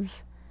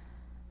of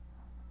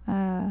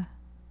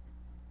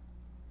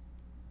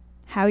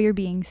how you're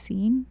being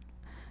seen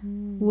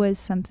was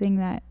something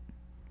that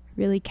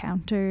really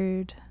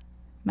countered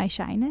my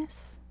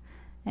shyness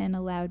and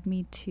allowed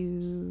me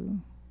to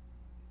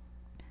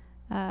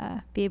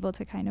be able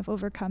to kind of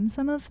overcome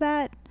some of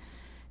that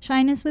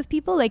shyness with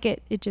people. Like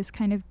it just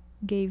kind of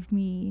gave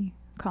me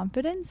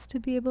confidence to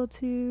be able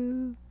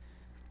to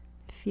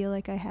feel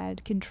like I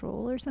had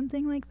control or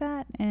something like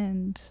that.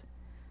 And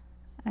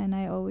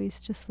I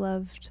always just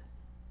loved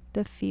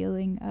the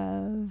feeling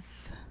of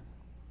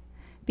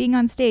being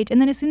on stage.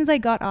 And then as soon as I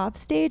got off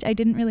stage, I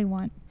didn't really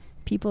want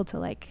people to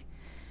like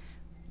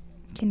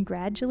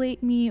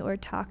congratulate me or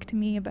talk to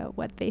me about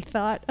what they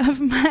thought of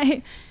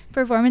my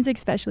performance,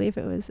 especially if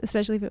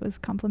it was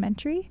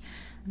complimentary,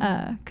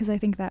 because I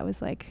think that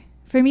was like,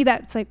 for me,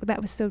 that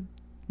was so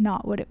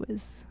not what it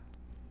was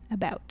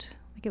about.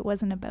 Like it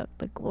wasn't about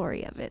the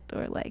glory of it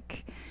or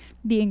like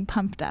being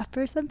pumped up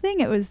or something.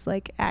 It was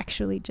like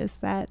actually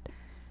just that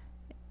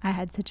I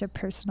had such a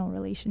personal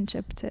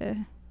relationship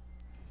to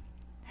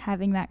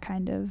having that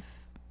kind of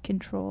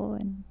control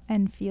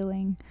and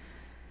feeling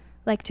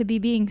like to be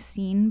being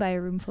seen by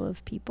a room full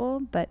of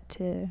people, but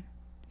to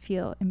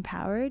feel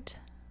empowered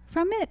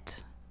from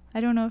it. I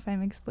don't know if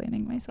I'm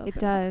explaining myself. It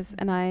does.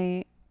 And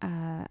I,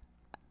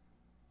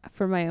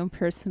 for my own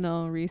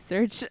personal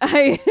research,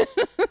 I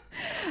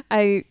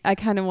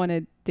kind of want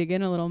to dig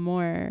in a little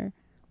more,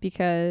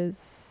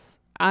 because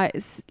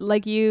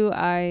like you,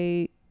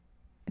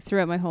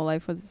 throughout my whole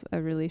life was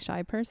a really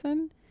shy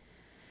person.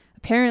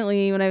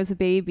 Apparently, when I was a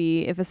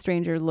baby, if a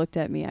stranger looked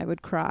at me, I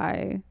would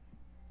cry.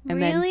 And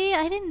really?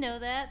 I didn't know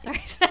that.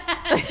 Sorry.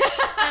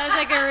 That was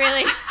like a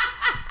really...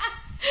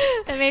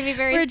 That made me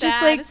very sad.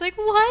 Just like, it's like,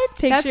 what?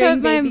 That's what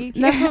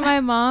my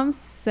mom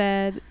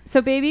said.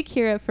 So baby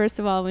Kira, first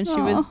of all, when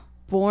she was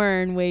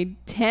born weighed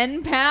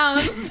 10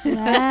 pounds.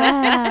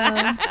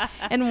 Wow.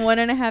 And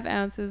 1.5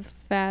 ounces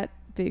fat,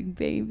 big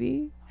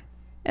baby.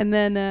 And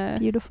then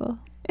Beautiful.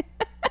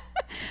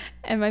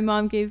 and my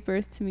mom gave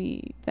birth to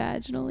me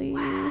vaginally.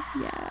 Wow.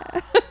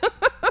 Yeah.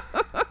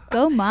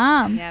 Go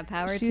mom. Yeah,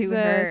 power She's to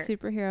a her.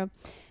 superhero.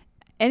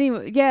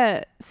 Anyway,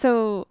 yeah.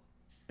 So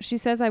she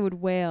says I would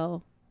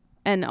wail,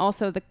 and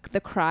also the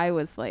cry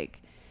was like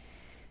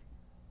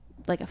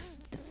the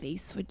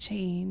face would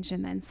change,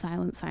 and then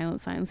silence,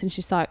 and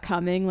she saw it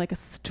coming like a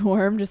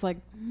storm, just like,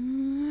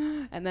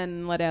 and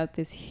then let out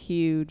this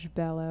huge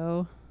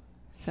bellow.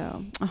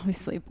 So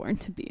obviously born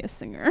to be a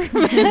singer.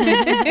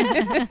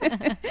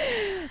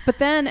 But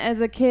then as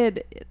a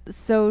kid,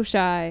 so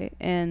shy,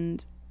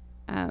 and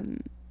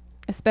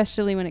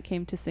especially when it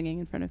came to singing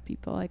in front of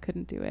people, I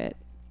couldn't do it.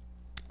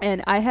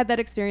 And I had that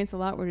experience a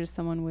lot where just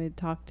someone would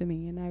talk to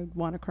me and I would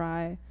want to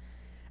cry.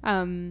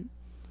 And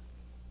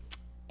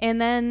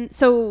then,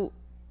 so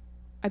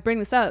I bring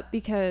this up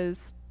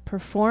because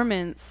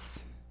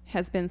performance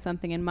has been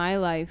something in my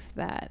life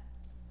that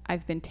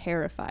I've been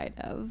terrified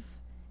of,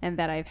 and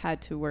that I've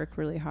had to work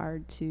really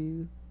hard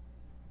to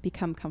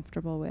become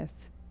comfortable with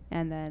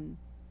and then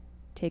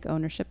take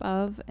ownership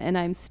of. And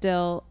I'm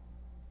still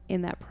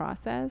in that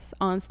process,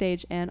 on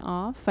stage and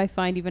off. I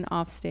find even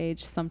off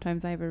stage,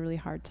 sometimes I have a really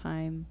hard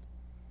time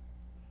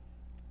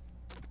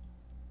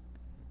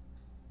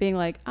being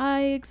like,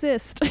 I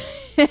exist.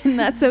 And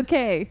that's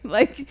okay.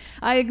 Like,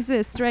 I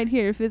exist right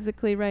here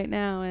physically right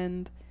now,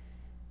 and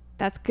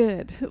that's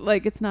good.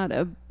 Like, it's not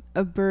a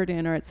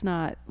burden, or it's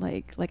not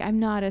like I'm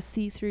not a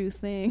see-through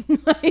thing.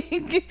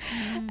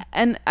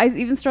 And I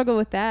even struggle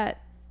with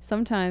that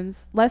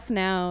sometimes, less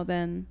now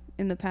than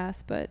in the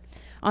past, but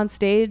on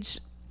stage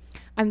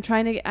I'm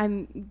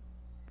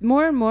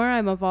more and more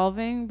I'm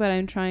evolving, but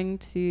I'm trying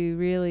to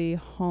really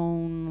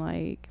hone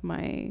like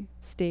my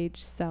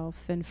stage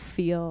self and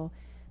feel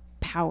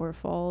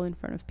powerful in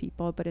front of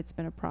people, but it's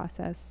been a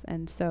process.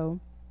 And so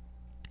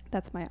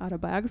that's my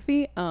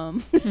autobiography.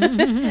 But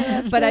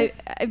I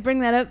bring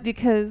that up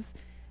because,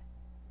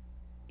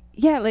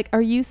 yeah, like,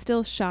 are you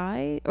still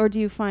shy, or do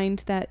you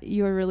find that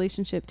your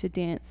relationship to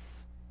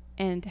dance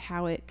and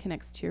how it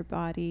connects to your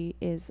body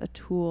is a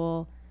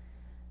tool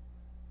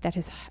that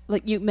has,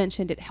 like you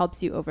mentioned, it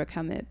helps you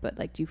overcome it, but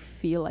like, do you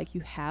feel like you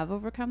have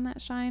overcome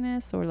that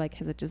shyness, or like,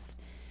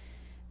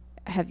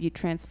 have you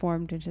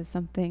transformed into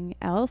something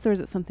else, or is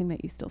it something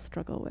that you still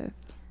struggle with?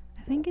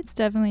 I think it's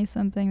definitely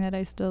something that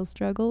I still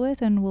struggle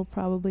with and will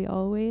probably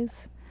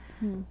always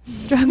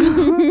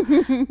struggle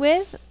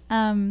with.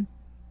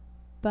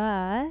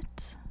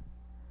 But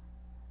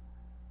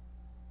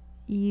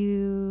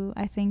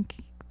I think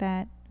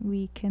that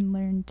we can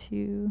learn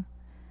to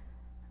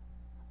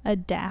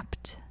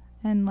adapt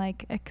and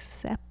like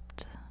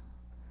accept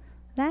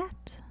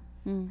that.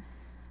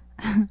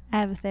 I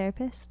have a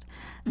therapist.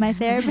 My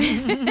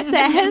therapist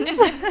says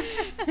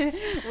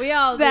we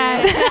all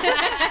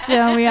that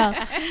don't we all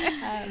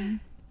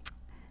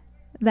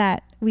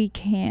that we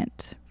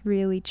can't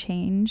really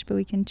change, but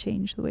we can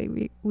change the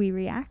way we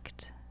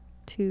react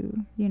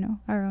to,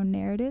 our own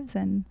narratives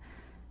and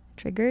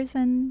triggers.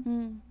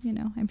 And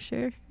I'm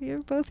sure your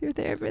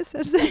therapists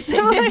have said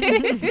similar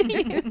things to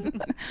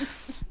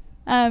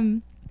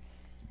you.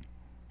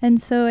 And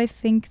so I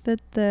think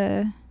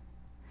that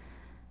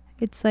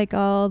it's like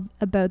all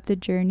about the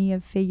journey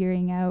of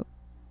figuring out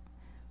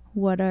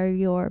what are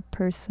your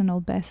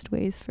personal best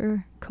ways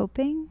for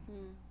coping.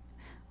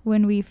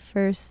 When we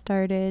first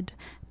started,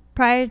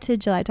 prior to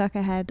July Talk,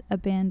 I had a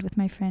band with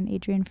my friend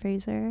Adrian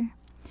Fraser,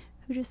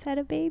 who just had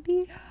a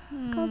baby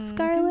called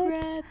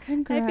Scarlett.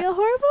 Congrats. I feel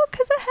horrible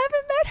because I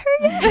haven't met her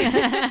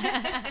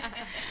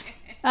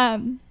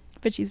yet.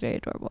 But she's very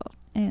adorable,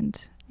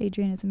 and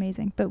Adrian is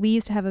amazing. But we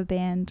used to have a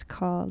band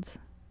called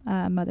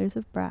Mothers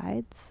of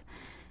Brides,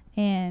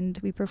 and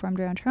we performed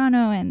around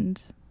Toronto,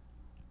 and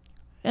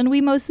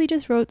we mostly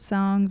just wrote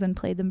songs and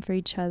played them for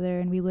each other,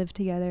 and we lived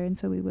together, and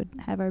so we would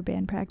have our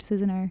band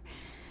practices in our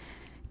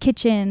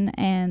kitchen,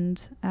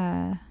 and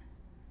the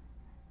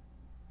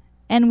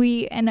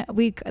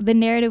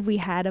narrative we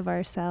had of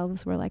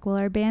ourselves were like, well,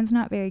 our band's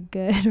not very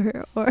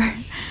good, or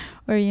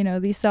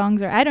these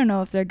songs I don't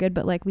know if they're good,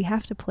 but like we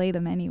have to play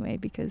them anyway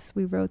because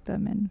we wrote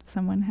them and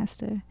someone has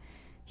to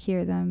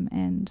hear them,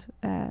 and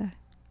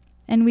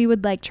we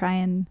would like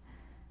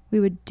we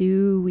would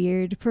do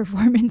weird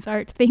performance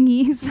art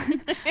thingies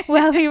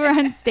while we were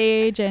on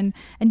stage and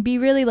be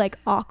really like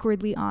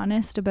awkwardly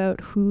honest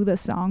about who the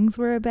songs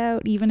were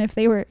about, even if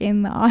they were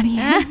in the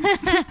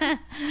audience.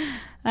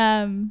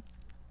 And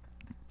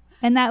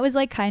that was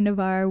like kind of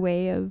our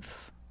way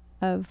of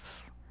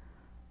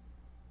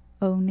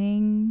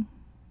owning,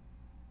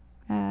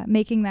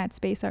 making that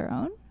space our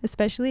own,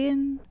 especially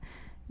in,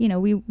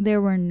 there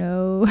were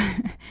no,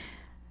 I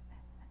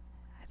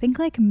think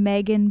like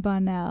Megan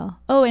Bonnell.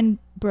 Oh, and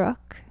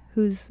Brooke,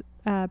 who's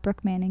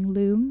Brooke Manning,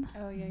 Loom.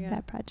 Oh, yeah.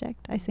 That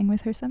project. I sing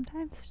with her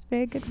sometimes. She's a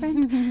very good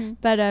friend.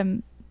 But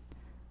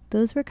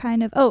those were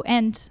kind of,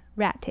 and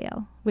Rat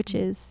Tail, which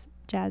is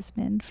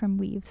Jasmine from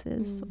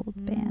Weaves'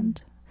 old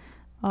band.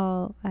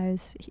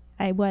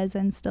 I was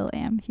and still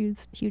am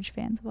huge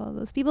fans of all of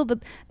those people. But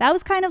that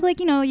was kind of like,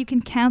 you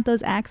can count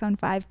those acts on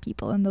 5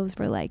 people, and those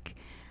were like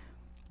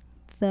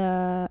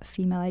the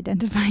female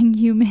identifying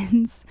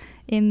humans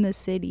in the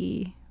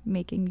city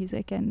making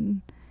music,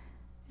 and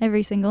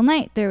every single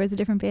night there was a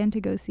different band to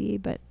go see,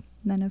 but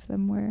none of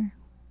them were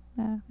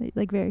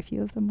like very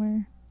few of them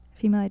were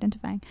female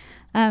identifying.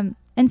 And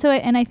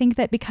I think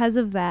that because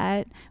of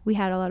that, we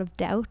had a lot of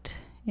doubt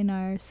in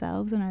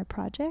ourselves and our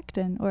project,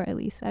 or at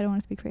least, I don't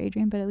want to speak for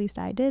Adrian, but at least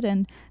I did,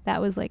 and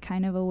that was like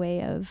kind of a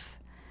way of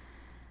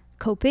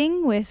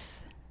coping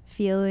with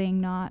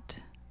feeling not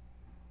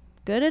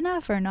good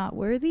enough or not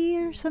worthy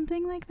or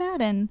something like that.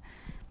 And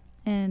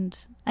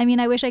I mean,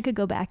 I wish I could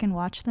go back and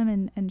watch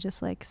them and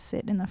just like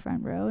sit in the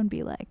front row and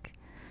be like,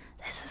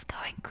 this is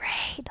going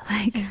great,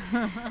 like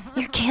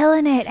you're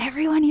killing it,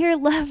 everyone here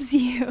loves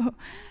you,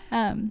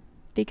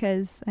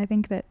 because I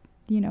think that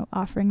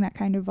offering that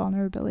kind of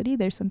vulnerability,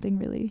 there's something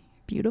really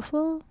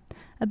beautiful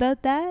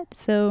about that.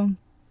 So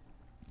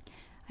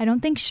I don't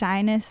think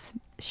shyness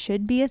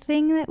should be a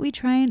thing that we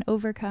try and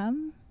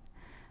overcome.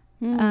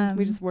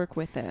 We just work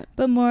with it.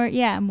 But more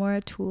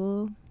a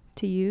tool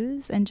to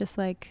use. And just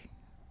like,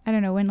 I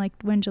don't know,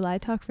 when July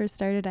Talk first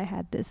started, I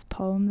had this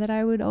poem that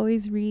I would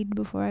always read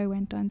before I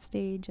went on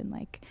stage, and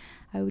like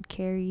I would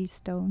carry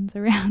stones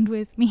around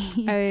with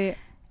me. I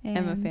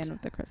am a fan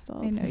of the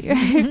Crystals. I know you're.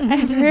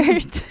 I've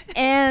heard.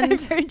 And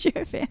I've heard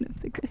you're a fan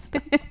of the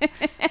Crystals.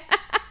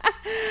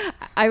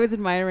 I was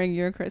admiring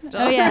your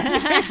crystal. Oh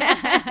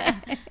yeah.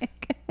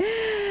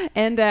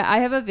 And I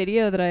have a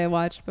video that I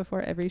watched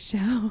before every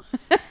show.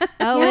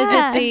 Oh, is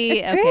it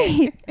the... Okay,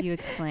 great. you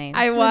explain.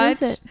 I What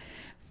is watched it?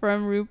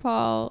 from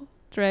RuPaul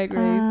Drag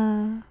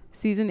Race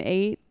season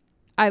 8.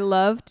 I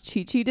loved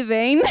Chi Chi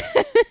DeVayne.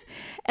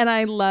 And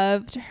I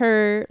loved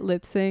her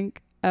lip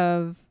sync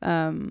of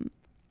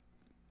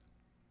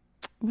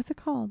what's it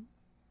called?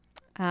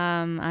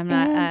 I'm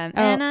not...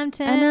 and I'm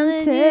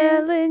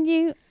telling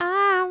you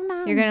I'm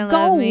not You're gonna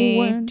love me.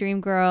 going.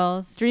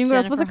 Dreamgirls.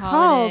 Dreamgirls. What's it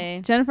called?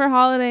 Jennifer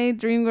Holiday.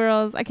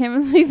 Dreamgirls. I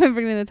can't believe I'm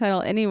forgetting the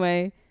title.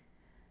 Anyway,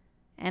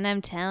 And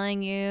I'm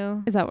telling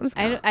you. is that what it's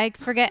called? I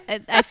forget.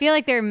 I feel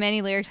like there are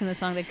many lyrics in the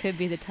song that could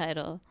be the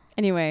title.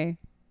 Anyway,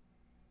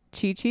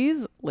 Chi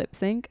Chi's lip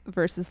sync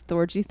versus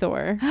Thorgy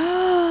Thor.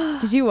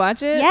 Did you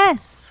watch it?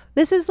 Yes.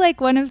 This is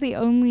like one of the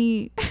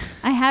only...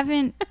 I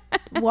haven't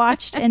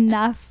watched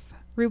enough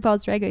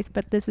RuPaul's Drag Race,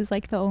 but this is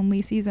like the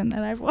only season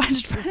that I've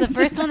watched. It's the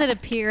first one that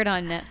appeared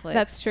on Netflix.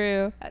 That's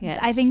true. Yes.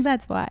 I think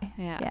that's why.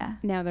 Yeah. Yeah.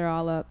 Now they're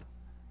all up.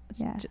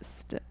 Yeah.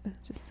 Just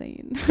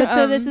saying. But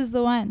so this is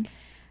the one.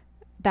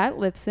 That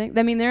lip sync.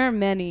 I mean, there are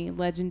many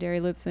legendary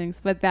lip syncs,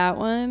 but that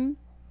one,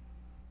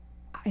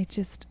 I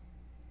just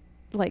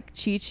like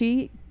Chi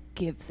Chi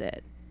gives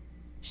it.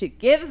 She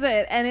gives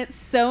it, and it's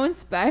so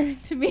inspiring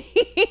to me.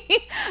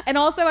 And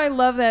also, I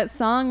love that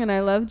song, and I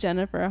love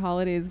Jennifer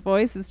Holiday's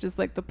voice. It's just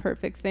like the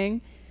perfect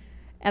thing.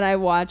 And I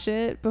watch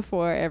it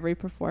before every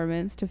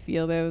performance to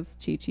feel those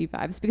Chi Chi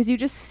vibes, because you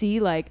just see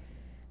like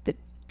the,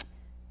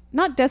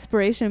 not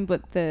desperation,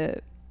 but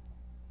the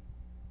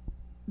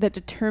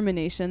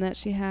determination that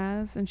she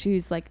has, and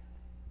she's like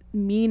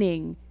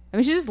meaning. I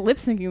mean, she's just lip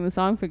syncing the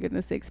song, for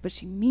goodness sakes, but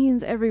she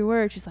means every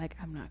word. She's like,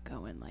 I'm not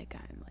going like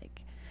I'm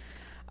like.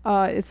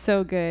 Oh, it's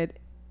so good.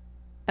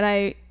 And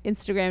I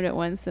Instagrammed it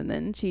once, and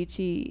then Chi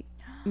Chi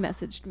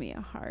messaged me a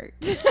heart.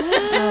 Oh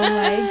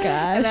my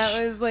gosh. And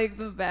that was like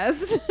the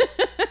best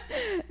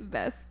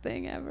best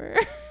thing ever.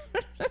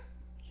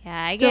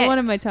 Yeah, I Still get one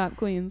of my top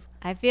queens.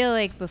 I feel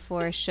like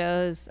before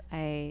shows,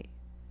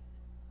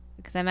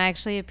 because I'm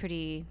actually a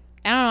pretty,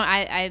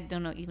 I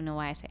don't know even know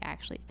why I say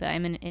actually, but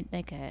I'm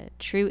like a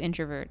true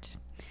introvert,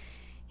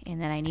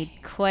 and that I need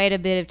quite a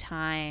bit of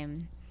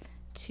time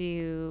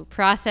to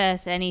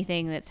process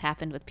anything that's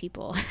happened with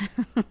people.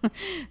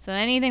 So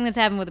anything that's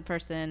happened with a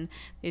person,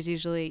 there's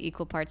usually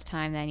equal parts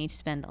time that I need to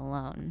spend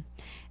alone.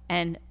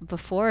 And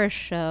before a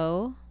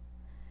show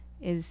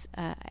is,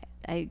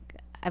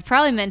 I've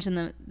probably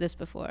mentioned this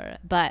before,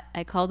 but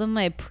I call them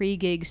my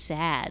pre-gig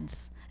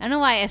sads. I don't know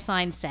why I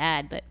assigned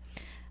sad, but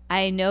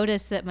I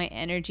noticed that my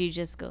energy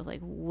just goes like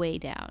way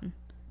down.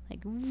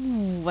 Like,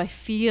 ooh, I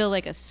feel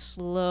like a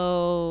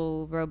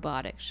slow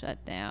robotic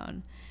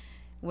shutdown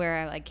where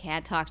I like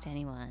can't talk to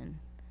anyone.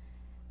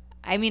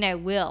 I mean, I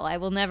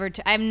will never,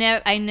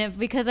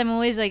 because I'm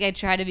always like, I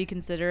try to be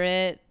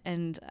considerate,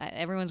 and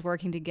everyone's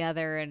working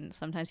together, and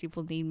sometimes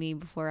people need me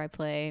before I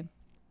play,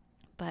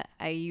 but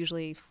I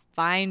usually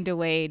find a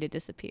way to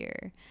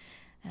disappear.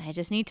 And I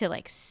just need to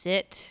like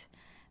sit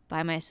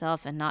by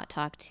myself and not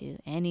talk to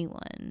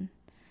anyone,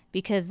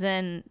 because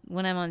then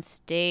when I'm on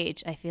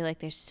stage, I feel like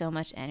there's so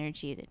much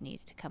energy that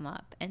needs to come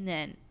up. And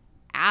then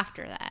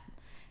after that,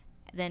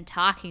 then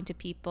talking to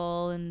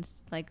people and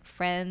like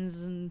friends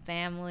and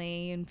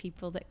family and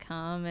people that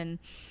come, and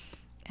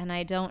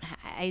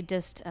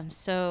I'm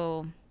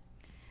so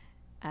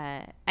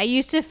I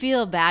used to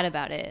feel bad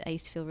about it. I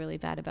used to feel really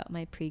bad about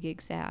my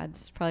pre-gig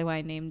sads. Probably why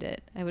I named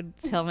it. I would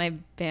tell my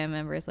band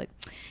members like,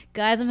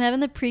 guys, I'm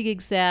having the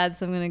pre-gig sads,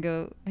 so I'm gonna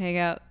go hang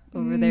out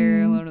over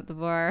there alone at the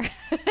bar.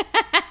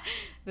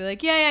 Be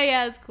like,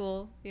 yeah, it's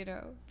cool, you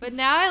know. But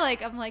now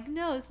I'm like,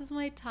 no, this is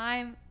my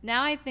time.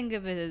 Now I think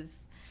of it as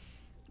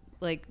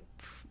like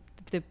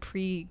the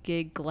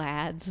pre-gig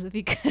glads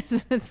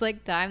because it's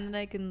like time that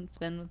I can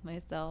spend with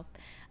myself.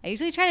 I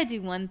usually try to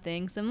do one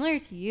thing similar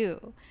to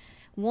you.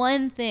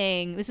 One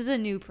thing, this is a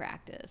new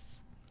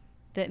practice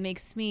that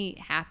makes me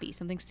happy,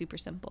 something super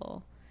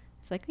simple.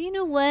 It's like, you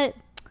know what?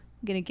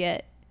 I'm going to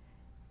get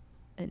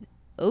an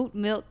oat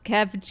milk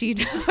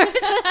cappuccino or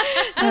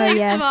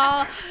something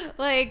small,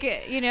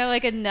 like, you know,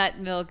 like a nut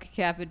milk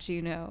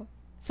cappuccino.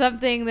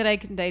 Something that I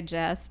can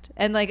digest,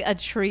 and like a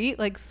treat,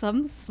 like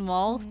some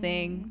small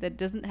thing that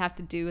doesn't have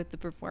to do with the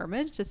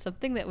performance, just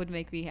something that would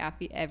make me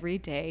happy every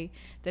day,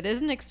 that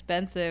isn't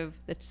expensive,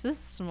 that's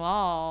just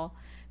small,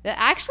 that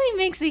actually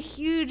makes a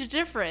huge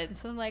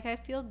difference. I'm like, I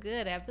feel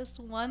good. I have this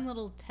one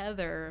little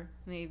tether,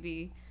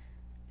 maybe.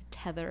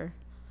 Tether.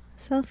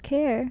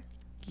 Self-care.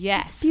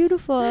 Yes. It's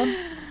beautiful.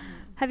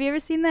 Have you ever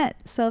seen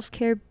that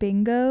self-care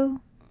bingo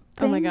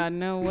thing? Oh my God,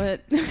 no,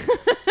 what?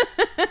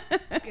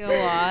 Go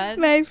on.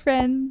 My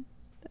friend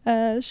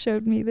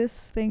showed me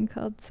this thing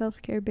called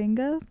self-care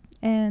bingo,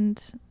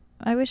 and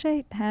I wish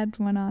I had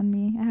one on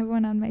me. I have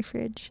one on my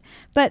fridge,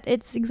 but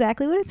it's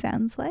exactly what it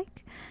sounds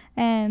like,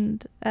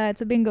 and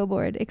it's a bingo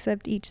board,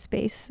 except each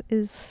space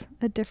is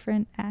a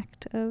different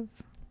act of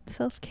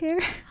self-care.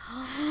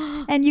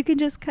 And you can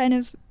just kind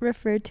of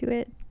refer to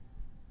it.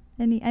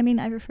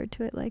 I refer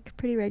to it like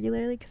pretty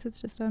regularly because it's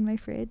just on my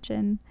fridge,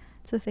 and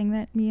it's a thing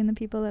that me and the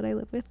people that I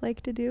live with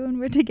like to do when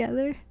we're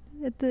together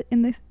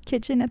in the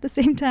kitchen at the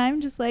same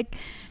time. Just like,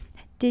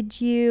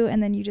 did you?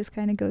 And then you just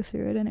kind of go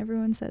through it, and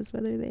everyone says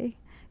whether they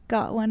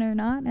got one or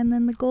not, and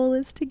then the goal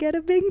is to get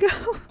a bingo.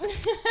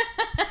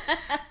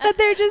 But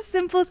they're just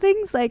simple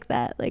things like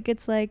that. Like,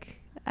 it's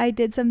like, I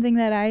did something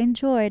that I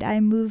enjoyed. I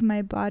moved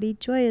my body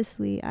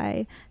joyously.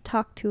 I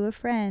talked to a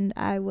friend.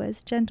 I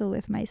was gentle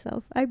with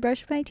myself. I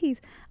brushed my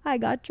teeth. I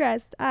got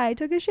dressed. I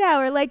took a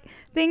shower. Like,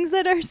 things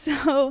that are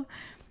so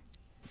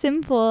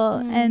simple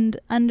and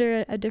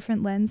under a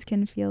different lens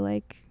can feel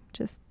like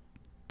just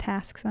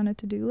tasks on a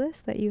to-do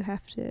list that you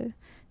have to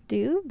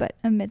do. But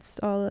amidst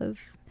all of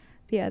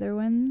the other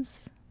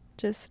ones,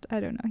 just, I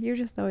don't know, you're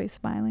just always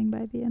smiling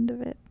by the end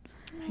of it.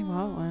 I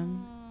want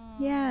one.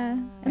 Yeah.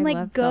 And I like,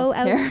 love go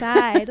self-care.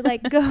 outside.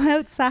 Like, go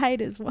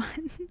outside is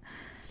one.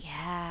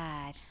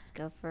 Yeah, just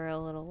go for a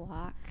little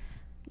walk.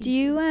 Do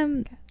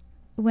you,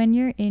 when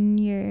you're in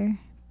your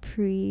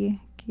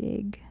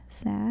pre-gig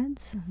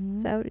sads,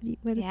 is that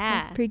what it's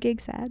called?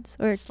 Pre-gig sads?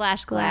 Or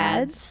slash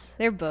glads.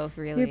 They're both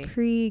really. Your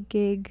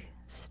pre-gig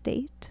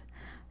state.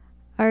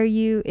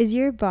 Is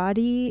your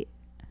body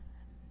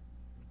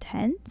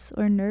tense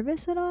or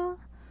nervous at all?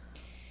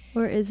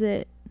 Or is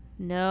it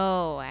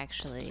No,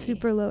 actually.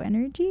 super low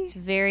energy? It's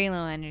very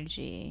low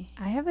energy.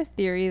 I have a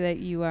theory that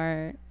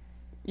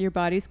your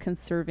body's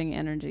conserving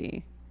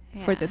energy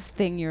for this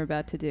thing you're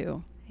about to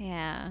do.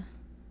 Yeah.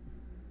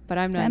 But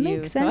I'm not That you,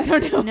 makes so I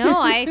sense. don't know.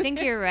 No, I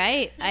think you're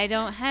right. I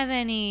don't have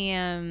any,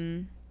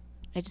 I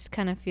just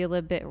kind of feel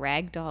a bit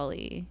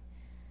ragdoll-y.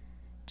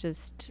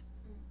 Just,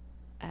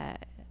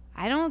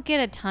 I don't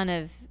get a ton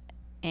of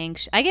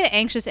I get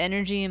anxious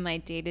energy in my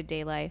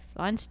day-to-day life.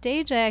 On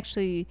stage, I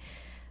actually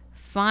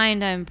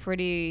find I'm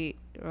pretty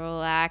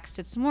relaxed.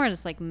 It's more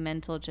just like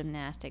mental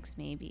gymnastics,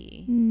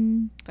 maybe.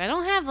 But I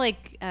don't have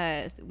like,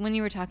 when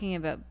you were talking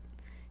about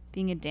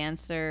being a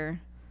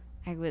dancer,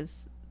 I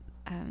was,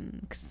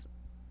 'cause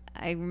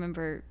I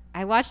remember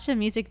I watched a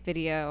music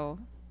video,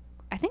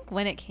 I think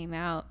when it came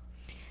out,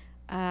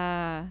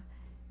 and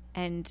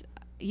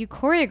you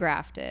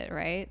choreographed it,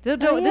 right?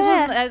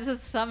 This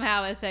is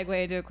somehow a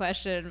segue into a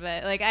question,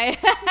 but like I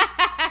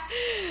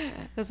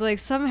was like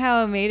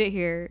somehow made it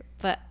here.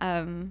 But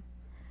I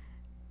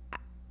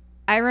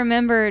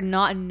remember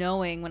not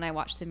knowing when I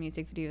watched the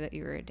music video that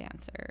you were a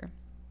dancer,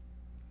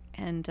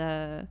 and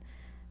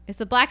it's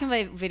a black and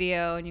white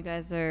video, and you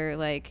guys are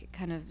like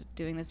kind of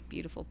doing this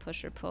beautiful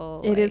push or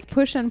pull. It is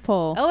push and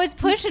pull. Oh, it's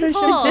push and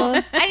pull.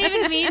 I didn't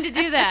even mean to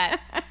do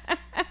that.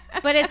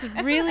 But it's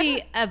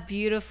really a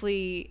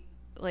beautifully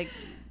like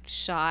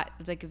shot,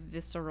 like a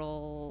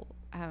visceral.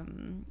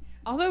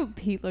 Also,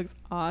 Pete looks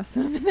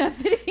awesome in that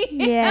video.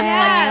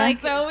 Yeah.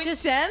 like so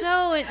just intense.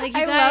 so like you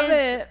I guys love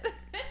it.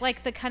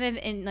 like the kind of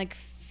in like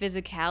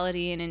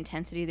physicality and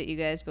intensity that you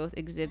guys both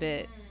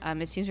exhibit.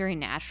 It seems very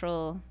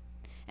natural,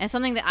 and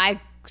something that I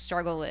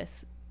struggle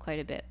with quite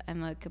a bit.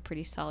 I'm like a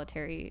pretty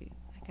solitary.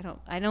 Like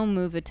I don't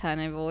move a ton.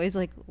 I've always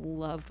like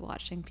loved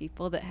watching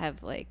people that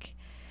have like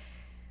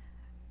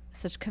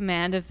such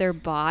command of their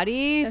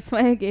body. That's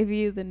why I gave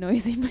you the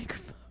noisy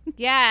microphone.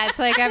 Yeah, it's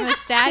like I'm a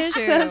statue.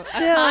 so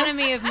still.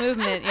 Economy of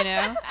movement, you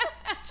know?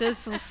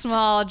 Just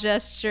small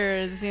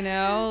gestures, you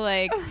know?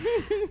 Like,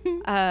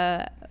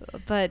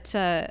 but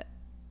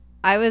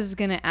I was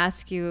going to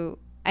ask you,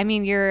 I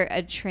mean, you're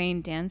a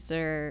trained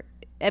dancer,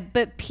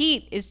 but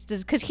Pete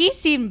because he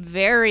seemed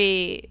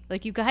very,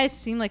 like, you guys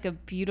seem like a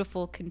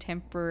beautiful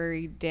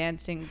contemporary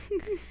dancing,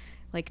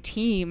 like,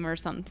 team or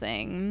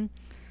something.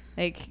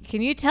 Like,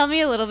 can you tell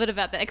me a little bit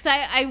about that? Because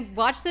I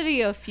watched the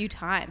video a few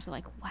times. I'm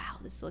like, wow,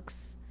 this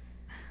looks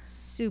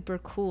super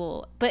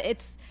cool. But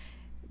it's,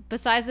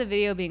 besides the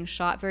video being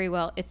shot very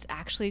well, it's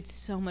actually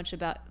so much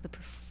about the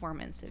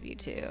performance of you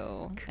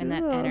two and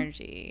that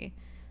energy.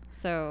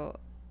 So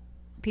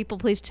people,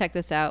 please check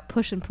this out.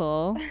 Push and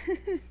Pull.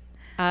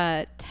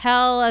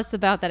 Tell us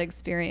about that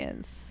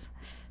experience.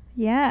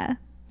 Yeah.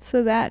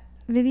 So that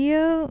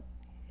video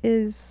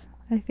is,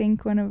 I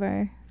think, one of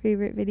our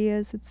favorite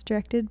videos. It's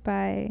directed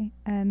by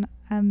an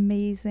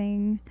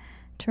amazing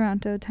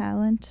Toronto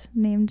talent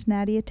named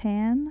Nadia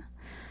Tan,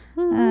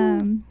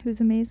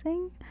 who's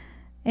amazing.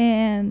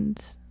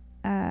 And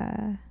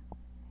I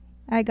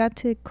got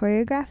to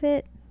choreograph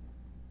it,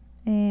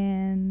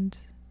 and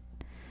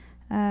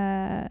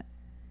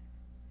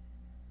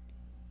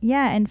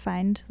and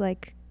find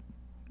like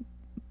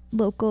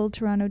local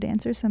Toronto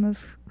dancers, some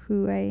of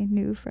who I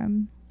knew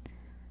from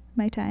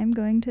my time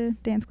going to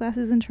dance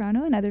classes in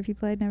Toronto, and other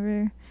people I'd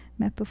never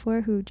met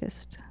before who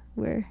just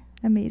were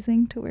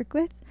amazing to work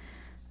with.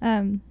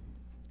 And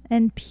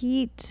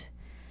Pete,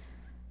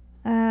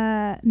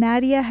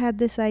 Nadia had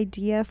this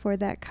idea for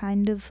that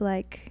kind of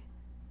like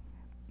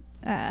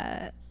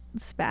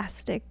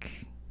spastic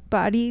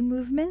body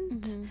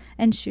movement,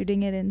 and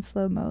shooting it in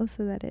slow-mo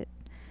so that it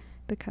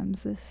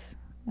becomes this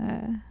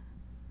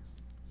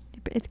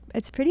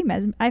it's pretty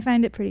I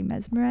find it pretty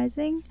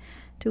mesmerizing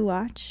to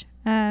watch.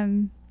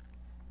 I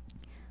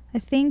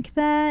think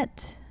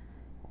that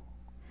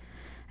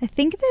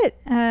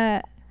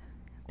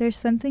there's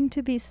something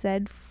to be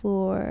said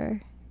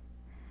for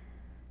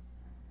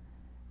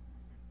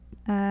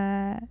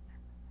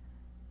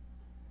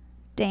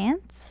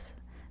dance,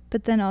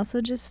 but then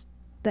also just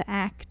the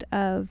act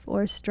of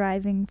or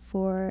striving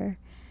for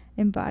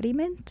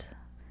embodiment,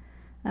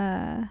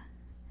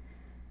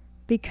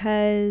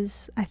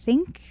 because I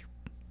think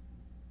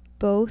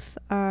both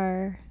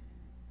are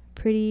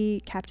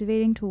pretty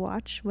captivating to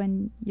watch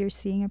when you're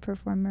seeing a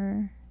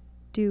performer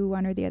do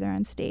one or the other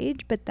on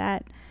stage, but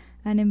that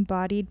an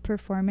embodied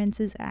performance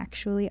is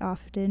actually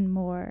often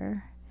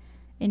more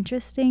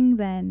interesting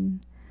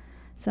than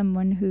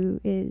someone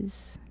who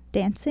is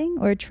dancing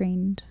or a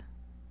trained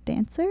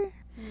dancer.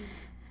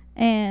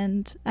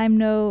 And I'm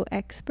no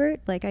expert,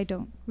 like I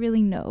don't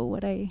really know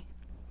what I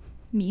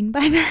mean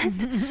by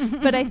that,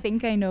 but I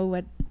think I know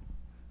what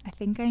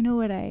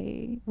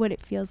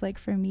it feels like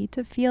for me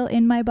to feel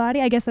in my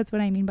body. I guess that's what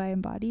I mean by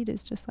embodied,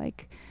 is just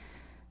like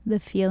the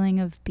feeling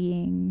of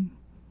being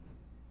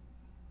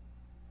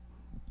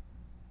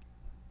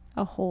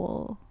a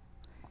whole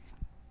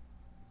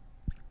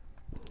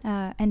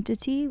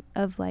entity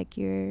of like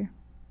your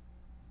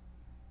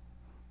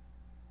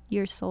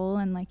soul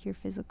and like your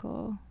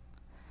physical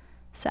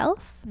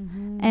self.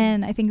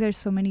 And I think there's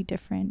so many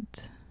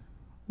different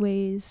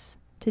ways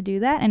to do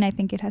that, and I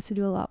think it has to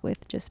do a lot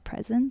with just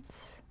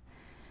presence.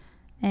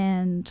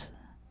 And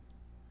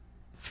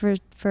for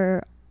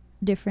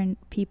different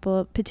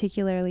people,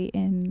 particularly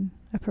in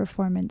a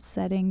performance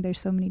setting, there's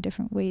so many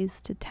different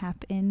ways to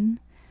tap in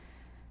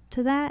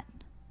to that.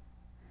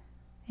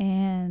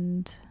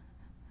 And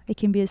it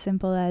can be as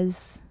simple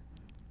as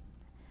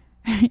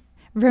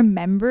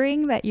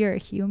remembering that you're a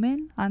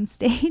human on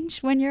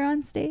stage when you're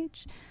on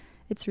stage.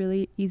 It's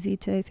really easy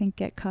to, I think,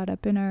 get caught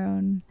up in our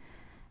own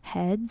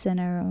heads and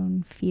our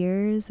own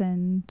fears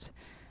and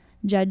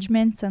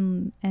judgments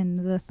and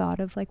the thought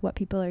of like what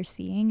people are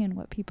seeing and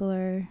what people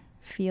are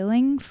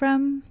feeling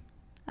from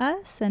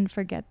us, and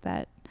forget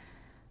that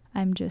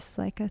I'm just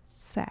like a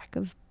sack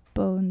of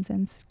bones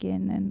and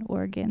skin and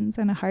organs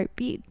and a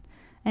heartbeat.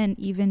 And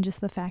even just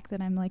the fact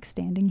that I'm like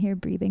standing here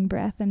breathing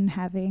breath and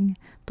having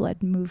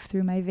blood move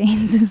through my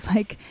veins is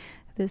like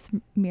this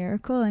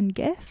miracle and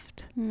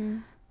gift.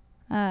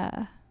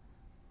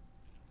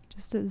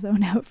 Just to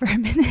zone out for a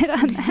minute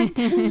on that.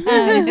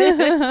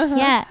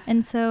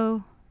 And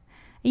so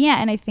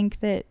and I think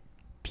that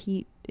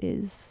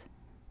Pete's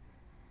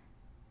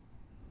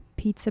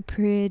a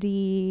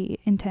pretty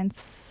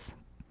intense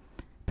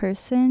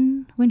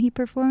person when he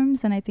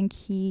performs, and I think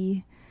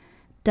he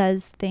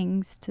does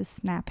things to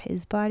snap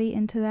his body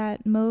into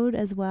that mode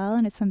as well,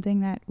 and it's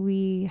something that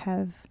we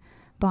have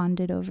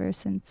bonded over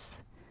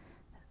since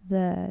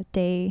the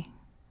day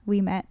we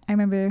met. I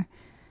remember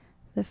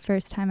the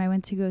first time I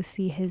went to go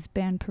see his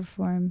band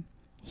perform,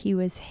 he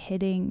was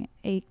hitting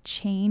a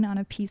chain on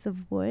a piece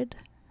of wood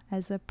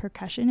as a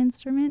percussion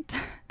instrument.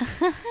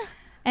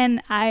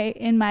 And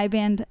in my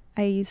band,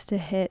 I used to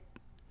hit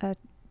a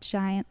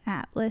giant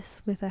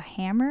atlas with a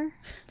hammer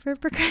for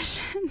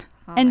percussion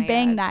and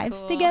bang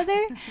knives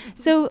together.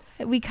 So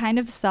we kind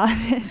of saw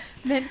this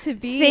meant to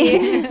be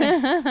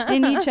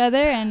in each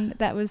other, and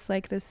that was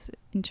like this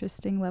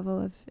interesting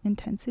level of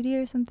intensity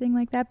or something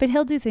like that. But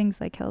he'll do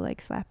things like he'll like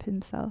slap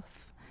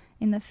himself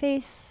in the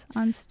face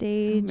on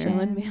stage. So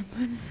Marilyn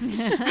Manson.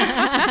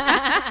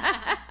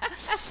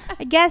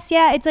 I guess,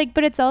 yeah, it's like,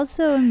 but it's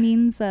also a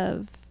means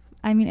of,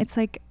 I mean, it's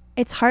like,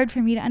 it's hard for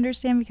me to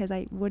understand because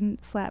I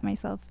wouldn't slap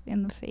myself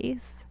in the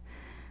face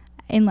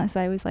unless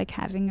I was like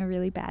having a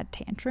really bad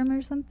tantrum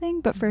or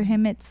something. But for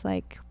him, it's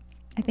like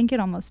I think it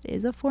almost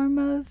is a form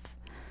of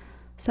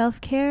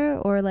self-care,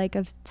 or like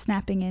of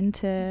snapping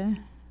into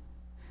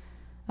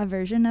a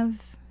version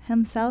of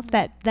himself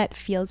that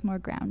feels more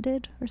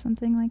grounded or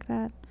something like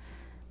that.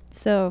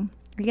 So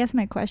I guess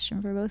my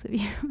question for both of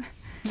you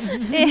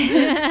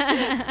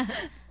is,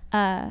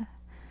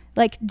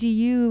 like, do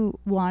you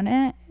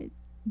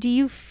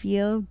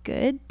feel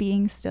good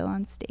being still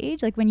on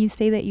stage? Like, when you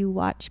say that you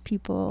watch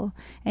people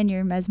and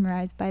you're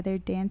mesmerized by their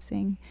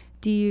dancing,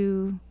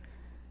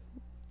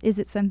 is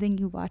it something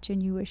you watch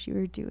and you wish you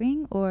were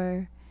doing?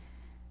 Or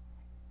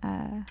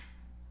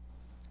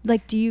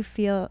like, do you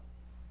feel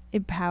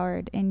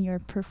empowered in your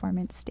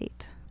performance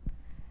state?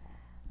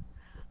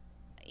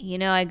 You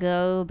know, I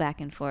go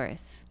back and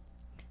forth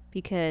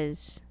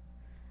because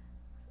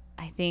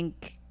I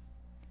think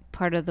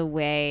part of the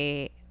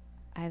way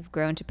I've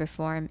grown to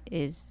perform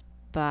is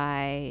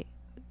by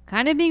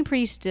kind of being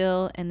pretty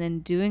still and then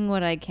doing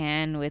what I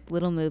can with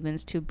little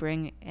movements to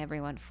bring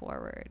everyone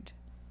forward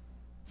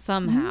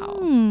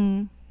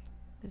somehow.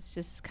 It's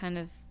just kind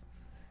of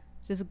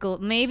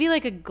maybe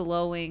like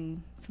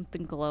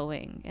something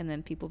glowing, and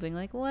then people being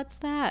like, what's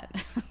that?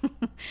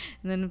 And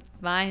then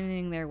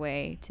finding their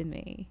way to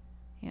me,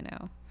 you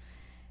know.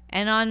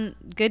 And on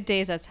good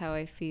days, that's how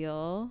I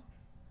feel.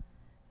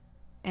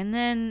 And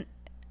then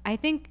I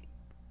think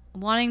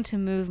wanting to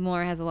move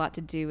more has a lot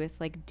to do with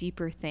like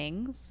deeper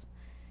things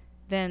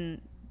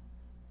than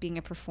being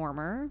a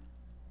performer.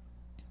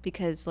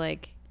 Because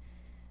like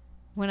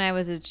when I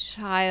was a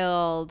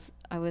child,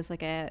 I was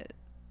like a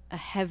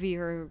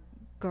heavier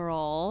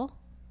girl.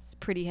 It's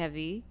pretty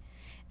heavy.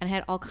 And I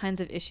had all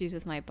kinds of issues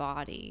with my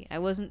body. I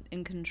wasn't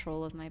in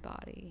control of my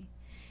body.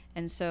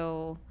 And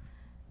so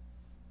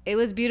it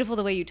was beautiful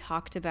the way you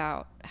talked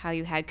about how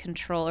you had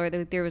control, or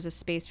there was a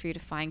space for you to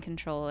find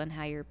control and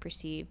how you're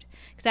perceived.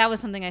 Because that was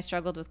something I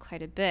struggled with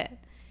quite a bit.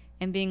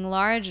 And being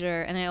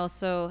larger, and I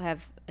also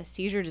have a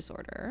seizure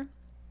disorder,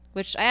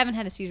 which I haven't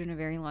had a seizure in a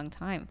very long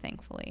time,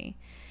 thankfully.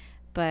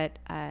 But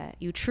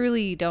you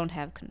truly don't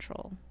have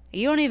control.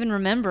 You don't even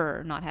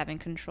remember not having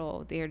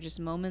control. They are just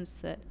moments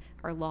that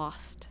are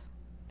lost.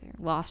 They're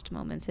lost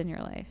moments in your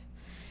life.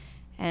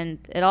 And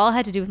it all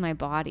had to do with my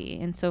body.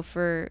 And so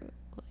for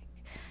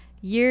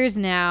years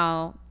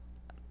now,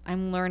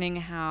 I'm learning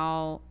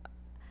how,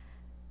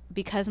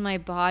 because my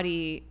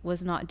body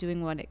was not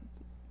doing what it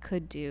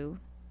could do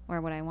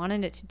or what I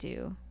wanted it to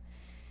do,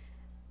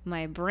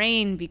 my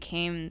brain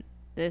became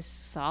this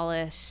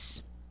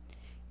solace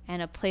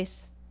and a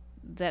place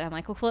that I'm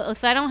like, well,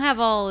 if I don't have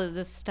all of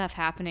this stuff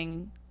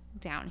happening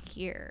down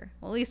here,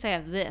 well, at least I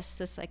have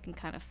this I can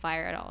kind of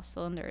fire at all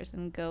cylinders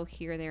and go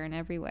here, there, and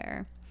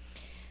everywhere.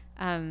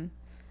 But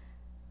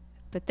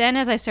then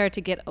as I started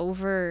to get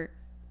over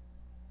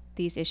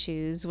these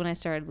issues, when I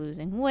started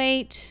losing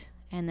weight,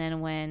 and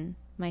then when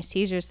my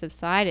seizures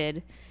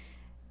subsided,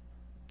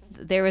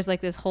 there was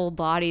like this whole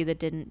body that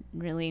didn't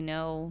really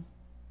know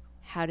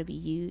how to be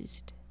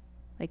used.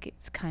 Like,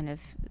 it's kind of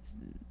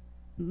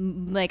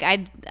like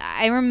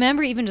I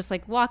remember even just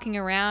like walking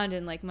around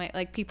and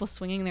like people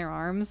swinging their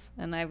arms,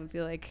 and I would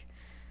be like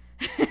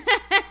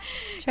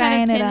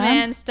kind of Tin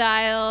Man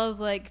styles,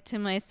 like to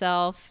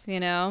myself, you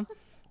know,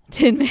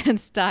 Tin Man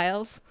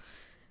styles.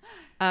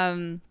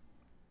 And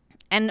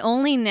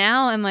only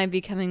now am I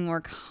becoming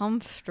more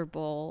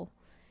comfortable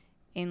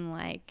in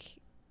like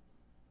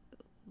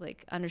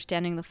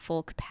understanding the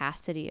full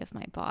capacity of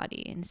my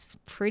body, and it's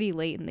pretty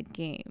late in the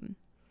game.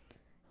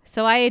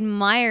 So I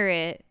admire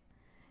it.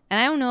 And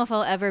I don't know if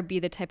I'll ever be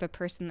the type of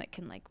person that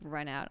can like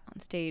run out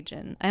on stage,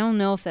 and I don't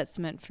know if that's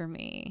meant for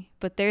me,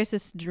 but there's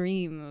this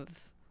dream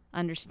of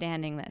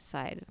understanding that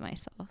side of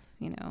myself,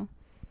 you know?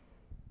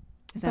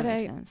 Does that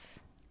make sense?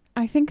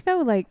 I think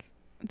though, like,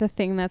 the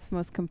thing that's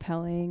most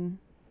compelling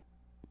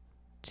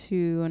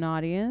to an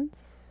audience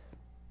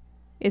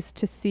is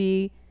to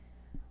see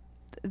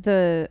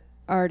the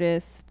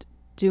artist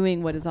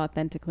doing what is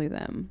authentically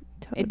them.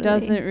 Totally. It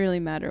doesn't really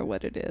matter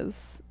what it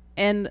is.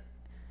 And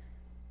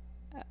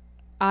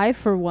I,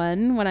 for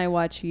one, when I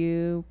watch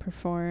you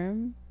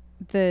perform,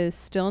 the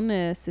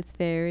stillness, it's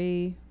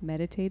very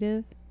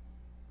meditative.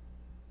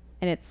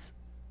 And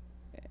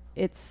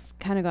it's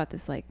kind of got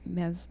this like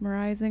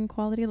mesmerizing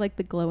quality, like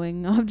the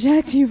glowing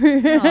object you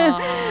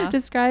were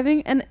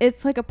describing. And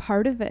it's like a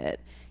part of it.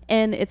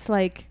 And it's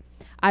like,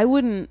 I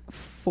wouldn't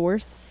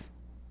force,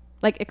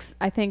 like,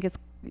 I think it's,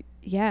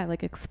 yeah,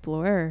 like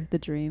explore the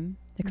dream.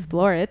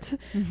 Explore it.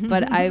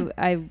 But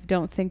I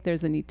don't think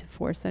there's a need to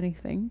force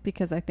anything,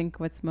 because I think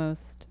it's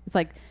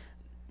like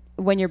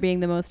when you're being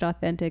the most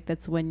authentic,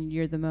 that's when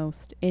you're the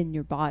most in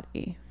your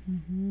body.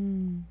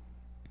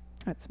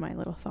 That's my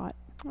little thought.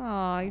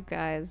 Oh, you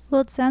guys.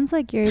 Well, it sounds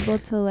like you're able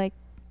to like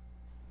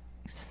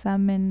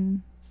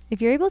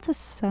if you're able to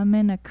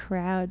summon a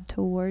crowd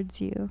towards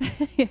you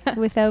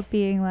without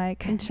being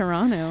like, in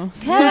Toronto,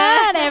 come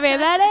on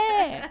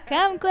everybody,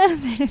 come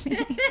closer to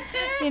me.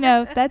 You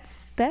know, that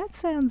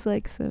sounds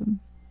like some,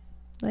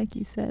 like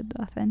you said,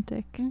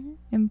 authentic,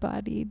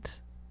 embodied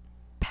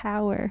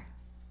power.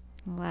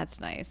 Well, that's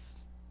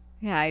nice.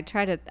 Yeah, I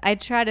try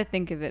to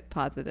think of it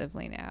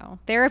positively now.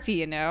 Therapy,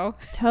 you know.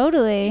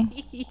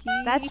 Totally.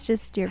 That's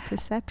just your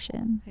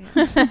perception.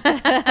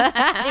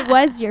 It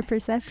was your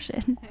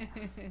perception.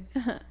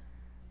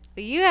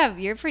 But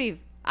you're pretty,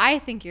 I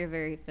think you're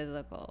very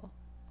physical.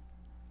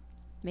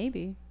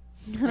 Maybe.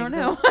 I Like don't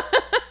know.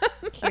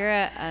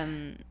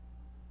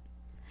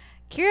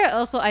 Kira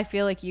also, I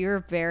feel like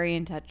you're very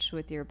in touch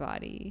with your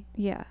body.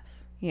 Yes.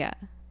 Yeah.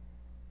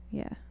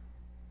 Yeah.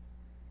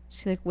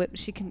 She like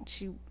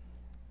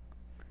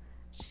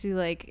she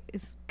like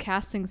is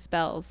casting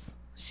spells.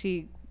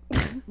 She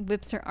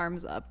whips her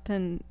arms up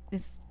and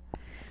is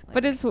like,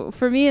 But it's,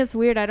 for me, it's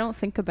weird. I don't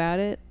think about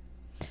it.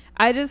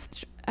 I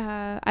just,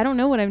 I don't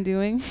know what I'm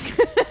doing.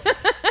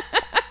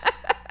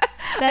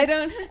 I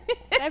don't.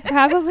 That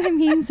probably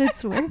means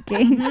it's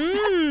working.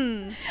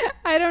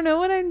 I don't know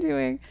what I'm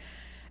doing.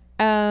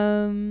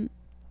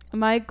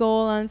 My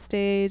goal on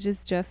stage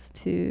is just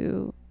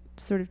to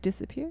sort of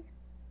disappear,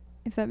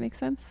 if that makes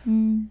sense.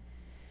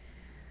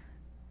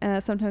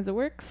 Sometimes it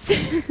works.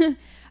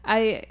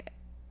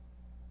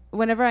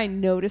 Whenever I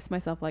notice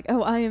myself like,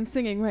 oh, I am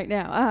singing right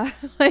now,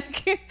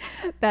 like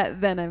that,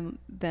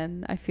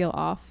 then I feel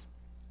off.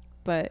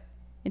 But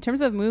in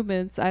terms of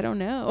movements, I don't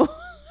know.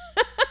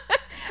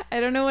 I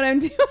don't know what I'm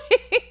doing.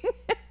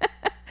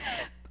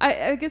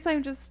 I guess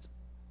I'm just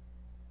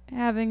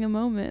having a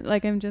moment.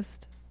 Like I'm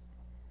just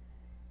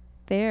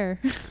there.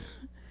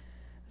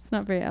 It's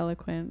not very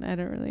eloquent. I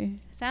don't really.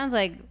 sounds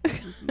like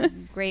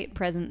great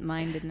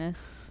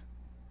present-mindedness.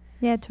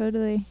 Yeah,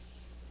 totally.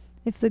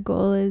 If the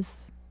goal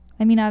is,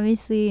 I mean,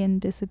 obviously in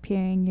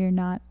disappearing, you're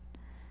not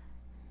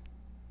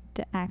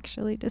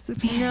actually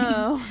disappearing.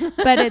 No.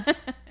 but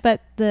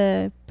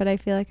I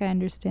feel like I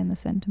understand the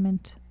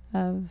sentiment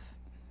of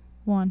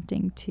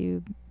wanting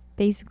to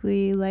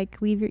basically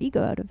like leave your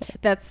ego out of it.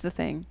 That's the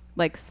thing.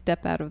 Like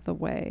step out of the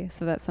way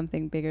so that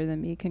something bigger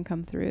than me can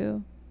come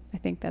through. I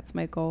think that's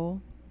my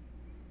goal.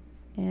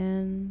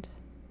 And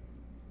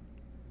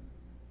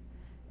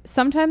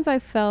sometimes I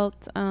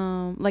felt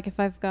like if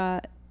I've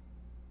got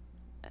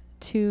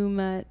too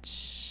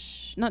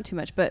much, not too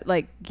much, but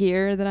like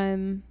gear that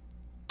I'm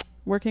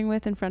working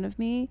with in front of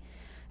me,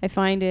 I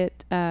find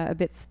it a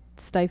bit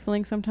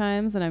stifling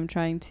sometimes, and I'm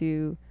trying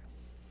to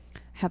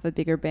have a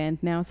bigger band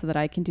now so that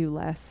I can do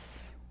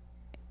less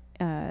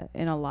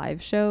in a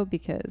live show,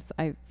 because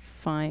I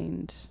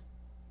find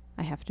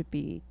I have to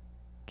be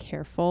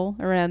careful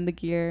around the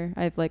gear.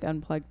 I've like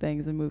unplugged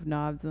things and moved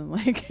knobs and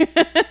like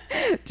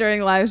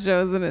during live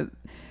shows, and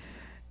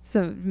it's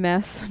a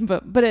mess,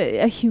 but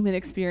a human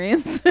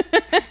experience.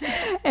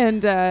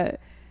 And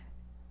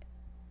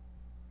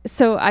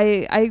so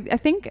I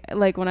think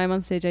like when I'm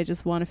on stage, I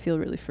just want to feel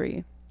really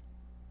free.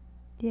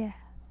 Yeah.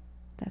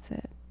 That's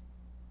it.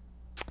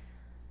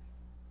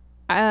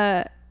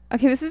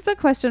 Okay, this is the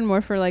question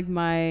more for like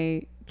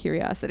my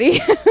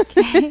curiosity.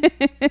 Okay.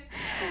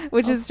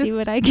 Which I'll is see just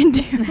what I can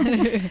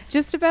do.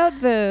 just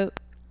about the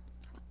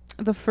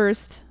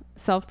first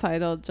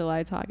self-titled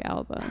July Talk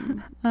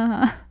album.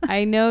 Uh-huh.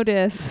 I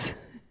noticed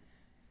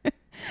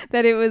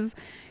that it was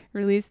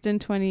released in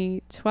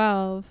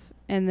 2012,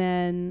 and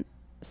then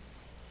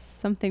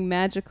something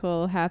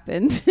magical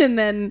happened, and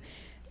then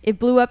it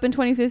blew up in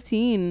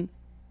 2015.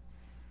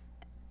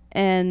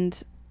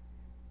 And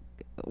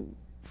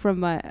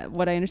from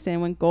what I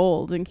understand, went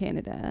gold in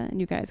Canada,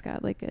 and you guys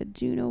got like a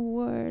Juno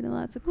Award and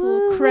lots of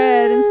cool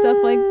cred and stuff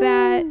like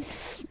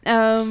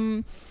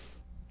that.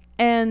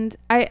 And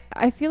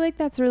I feel like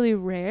that's really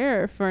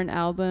rare for an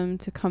album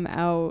to come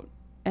out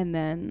and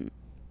then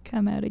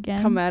Come out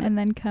again. Come out- and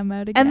then come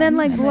out again. and then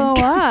like blow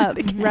come out up,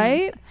 again.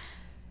 right?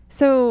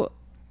 So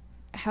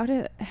how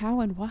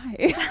and why?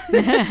 I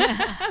mean,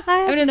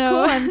 have it's no,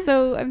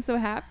 cool. I'm so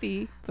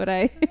happy, but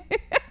I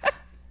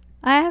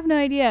have no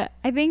idea.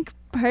 I think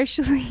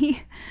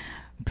partially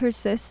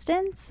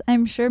persistence.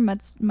 I'm sure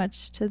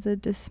much to the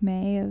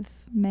dismay of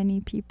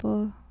many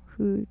people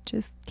who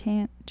just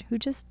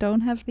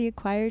don't have the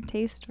acquired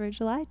taste for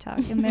July Talk,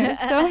 and there are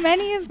so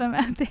many of them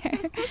out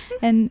there.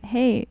 And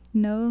hey,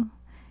 no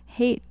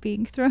hate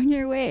being thrown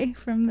your way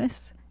from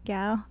this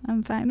gal.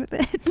 I'm fine with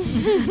it.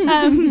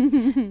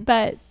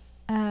 But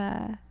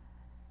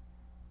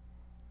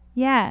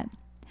yeah,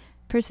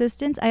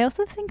 persistence. I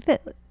also think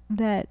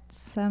that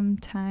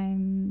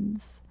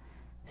sometimes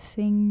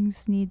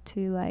things need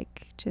to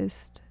like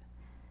just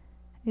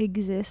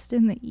exist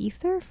in the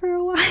ether for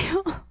a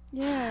while.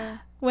 yeah.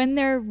 When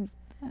they're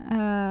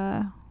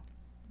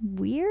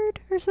weird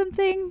or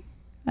something.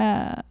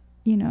 Not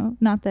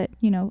that,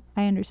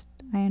 I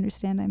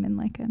understand I'm in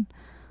like a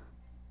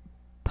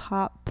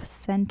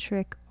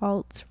pop-centric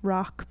alt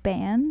rock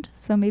band,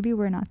 so maybe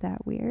we're not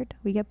that weird.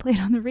 We get played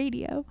on the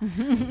radio.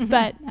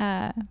 But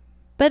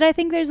I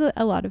think there's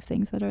a lot of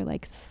things that are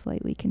like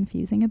slightly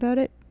confusing about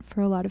it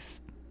for a lot of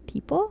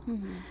people.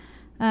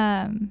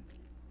 Mm-hmm.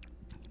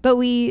 But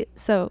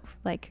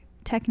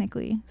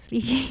technically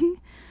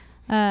speaking,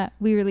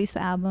 we released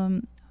the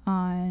album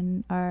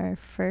on our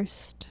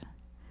first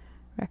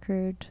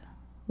record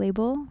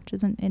label, which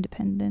is an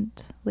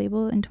independent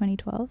label, in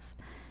 2012.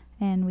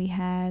 and we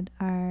had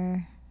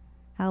our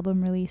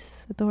album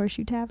release at the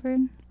Horseshoe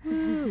Tavern.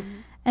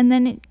 And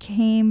then it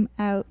came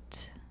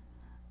out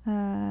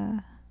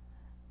a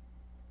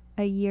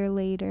year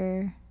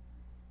later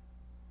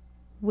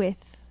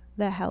with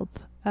the help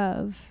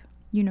of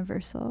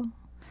Universal.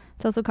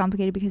 It's also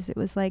complicated because it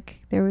was like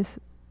there was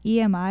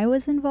EMI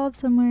was involved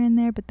somewhere in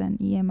there, but then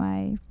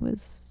EMI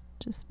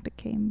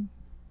became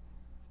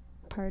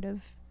part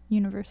of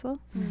Universal.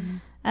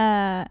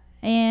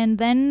 And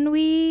then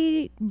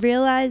we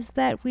realized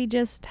that we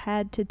just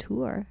had to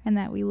tour and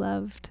that we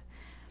loved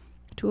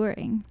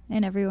touring,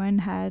 and everyone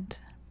had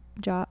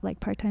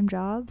part-time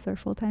jobs or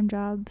full-time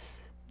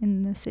jobs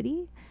in the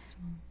city.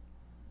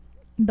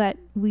 But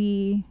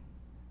we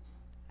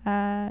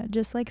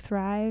just like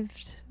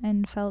thrived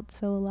and felt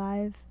so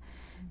alive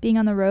being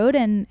on the road,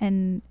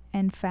 and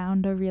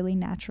found a really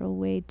natural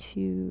way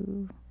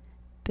to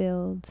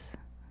build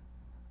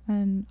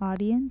an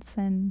audience,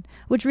 and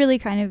which really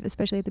kind of,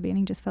 especially at the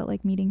beginning, just felt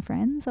like meeting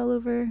friends all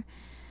over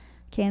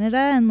Canada.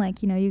 And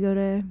like, you know, you go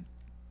to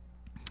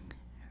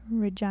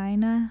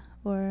Regina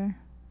or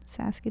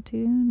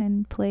Saskatoon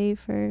and play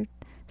for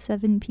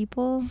 7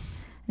 people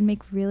and make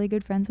really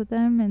good friends with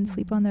them and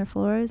sleep on their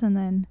floors, and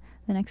then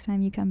the next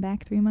time you come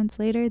back 3 months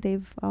later,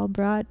 they've all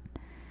brought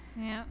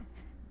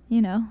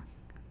you know,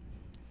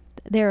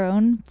 their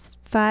own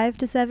 5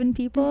 to 7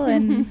 people,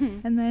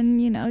 and and then,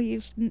 you know,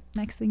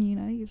 next thing you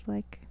know, you've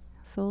like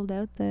sold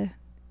out the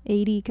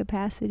 80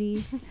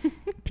 capacity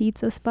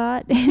pizza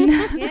spot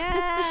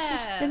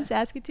in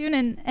Saskatoon,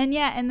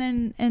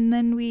 and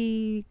then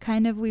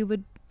we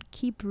would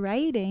keep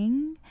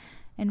writing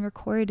and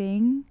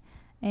recording,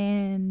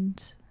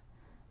 and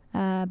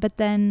but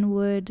then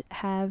would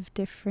have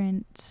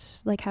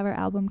have our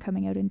album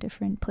coming out in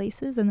different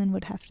places, and then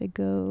would have to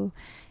go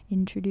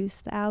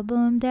introduce the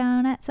album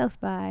down at South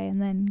by,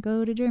 and then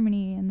go to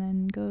Germany, and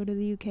then go to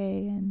the UK,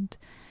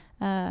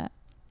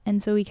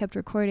 and so we kept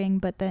recording,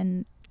 but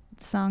then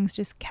songs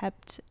just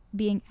kept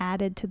being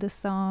added to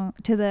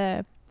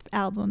the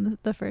album,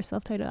 the first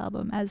self-titled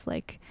album, as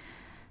like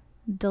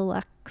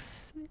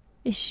deluxe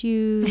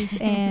issues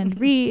and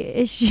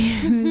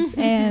reissues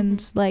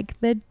and like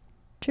the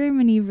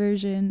Germany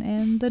version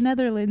and the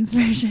Netherlands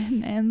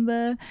version and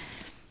the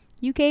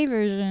UK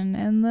version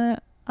and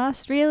the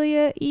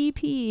Australia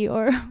EP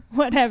or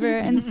whatever.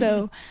 And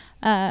so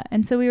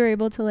we were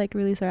able to like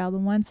release our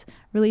album once,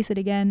 release it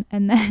again,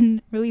 and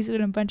then release it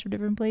in a bunch of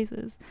different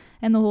places.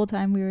 And the whole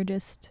time we were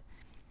just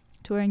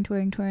touring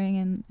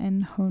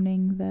and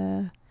honing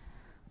the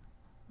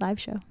live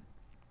show.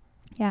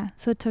 Yeah,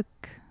 so it took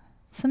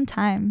some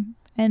time,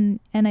 and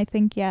I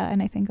think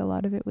a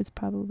lot of it was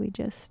probably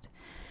just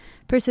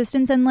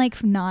persistence and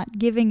like not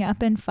giving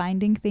up and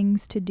finding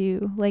things to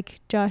do. Like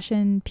Josh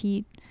and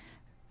Pete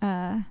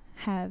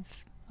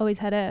have always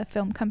had a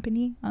film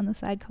company on the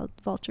side called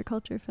Vulture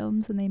Culture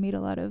Films, and they made a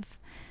lot of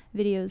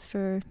videos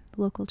for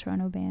local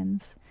Toronto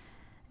bands.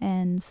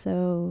 And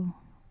so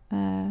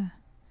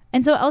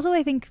also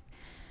I think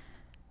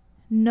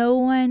no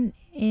one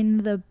in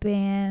the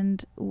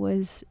band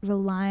was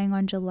relying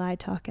on July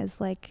Talk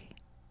as like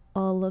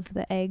all of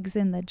the eggs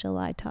in the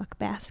July Talk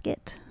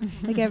basket.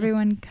 Like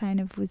everyone kind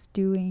of was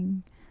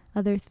doing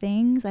other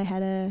things. I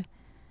had a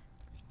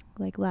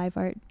like live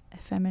art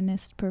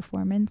feminist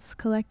performance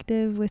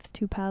collective with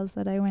 2 pals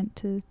that I went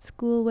to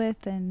school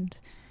with, and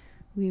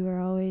we were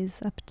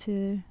always up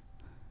to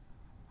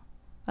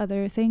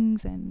other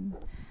things and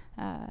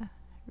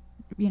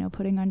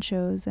putting on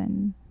shows,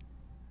 and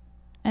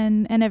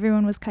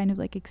everyone was kind of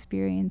like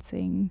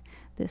experiencing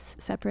this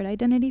separate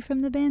identity from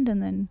the band,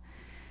 and then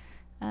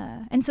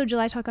and so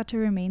July Talk got to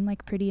remain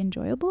like pretty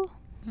enjoyable.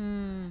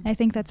 I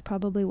think that's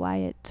probably why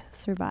it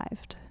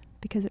survived,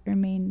 because it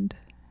remained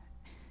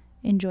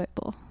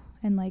enjoyable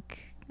and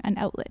like an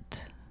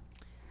outlet,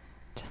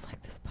 just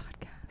like this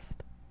podcast.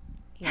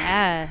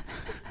 Yeah.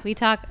 We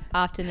talk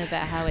often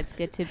about how it's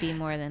good to be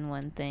more than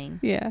one thing.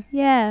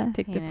 Yeah.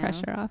 Take the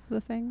pressure off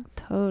the things.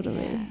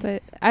 Totally. Yeah.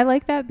 But I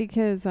like that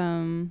because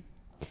there's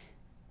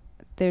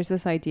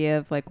this idea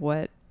of like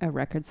what a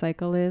record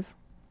cycle is,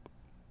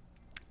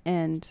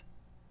 and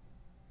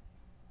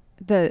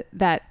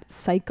that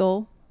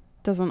cycle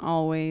doesn't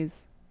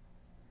always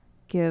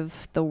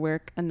give the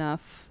work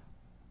enough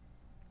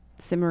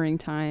simmering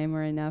time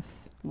or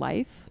enough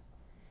life.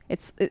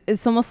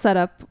 It's almost set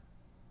up,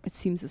 it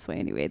seems this way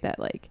anyway, that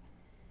like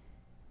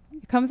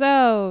it comes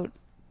out,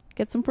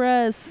 get some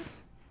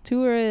press,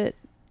 tour it,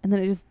 and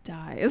then it just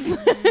dies.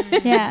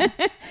 Yeah.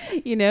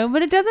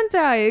 But it doesn't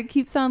die. It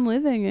keeps on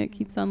living. It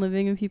keeps on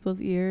living in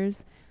people's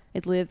ears.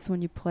 It lives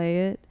when you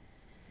play it,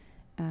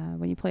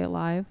 when you play it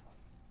live.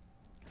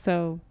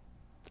 So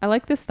I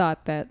like this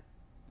thought that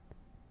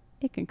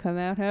it can come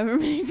out however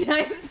many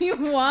times you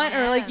want,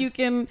 or like you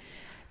can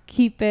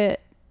keep it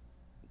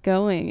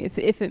going if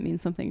it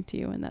means something to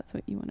you and that's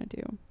what you want to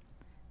do.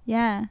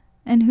 Yeah.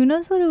 And who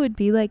knows what it would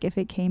be like if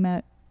it came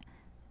out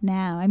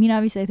now. I mean,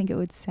 obviously I think it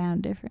would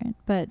sound different,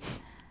 but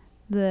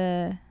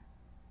the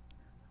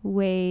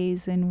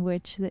ways in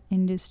which the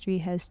industry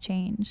has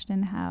changed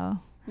and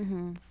how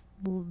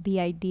the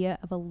idea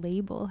of a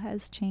label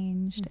has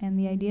changed, and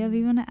the idea of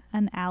even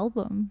an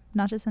album,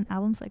 not just an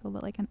album cycle,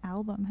 but like an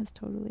album, has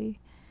totally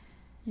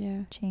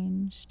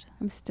changed.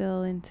 I'm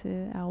still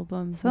into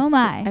albums. So am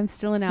I. I'm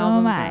still an So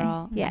album am I.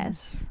 girl.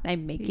 Yes.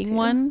 I'm Me making too.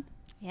 one.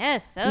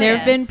 Yes. There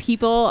have been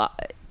people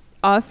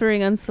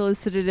offering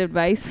unsolicited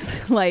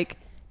advice, like,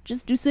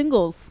 just do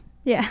singles.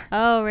 Yeah.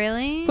 Oh,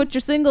 really? Put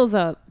your singles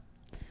up.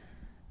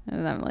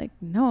 And I'm like,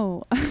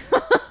 no.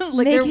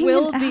 Like,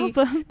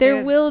 Making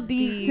there will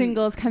be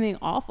singles coming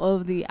off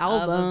of the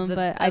album,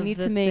 but I need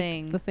to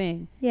make the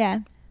thing. Yeah.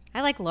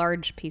 I like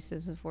large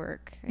pieces of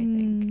work, I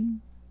think.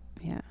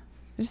 Yeah.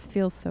 It just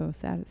feels so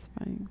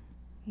satisfying.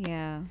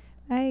 Yeah.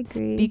 I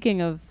agree.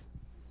 Speaking of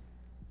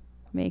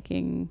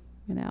making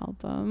an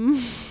album,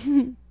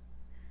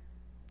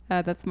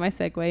 that's my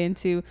segue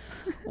into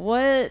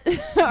what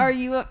are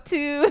you up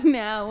to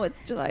now? What's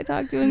July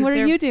Talk doing? What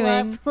are you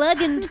doing?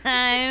 Plug-in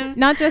time.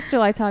 Not just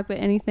July Talk, but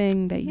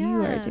anything that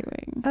you are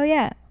doing. Oh,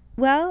 yeah.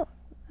 Well,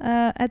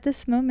 at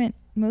this moment,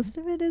 most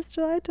of it is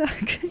July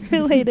Talk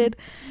related.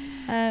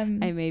 I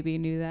maybe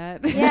knew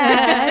that.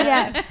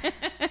 Yeah.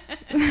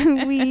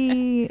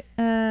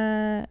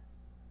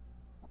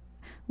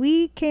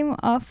 We came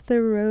off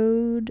the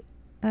road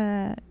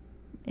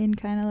in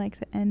kind of like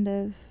the end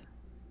of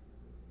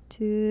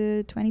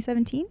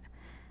 2017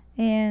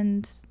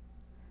 and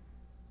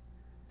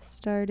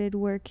started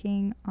like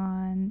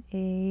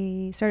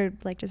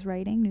just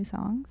writing new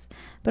songs,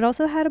 but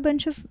also had a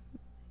bunch of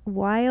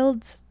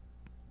wild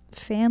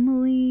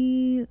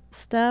family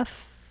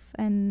stuff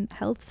and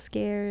health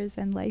scares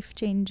and life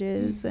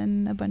changes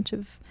and a bunch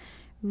of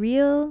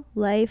real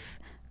life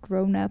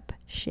grown-up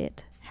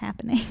shit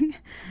happening.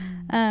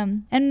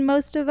 And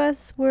most of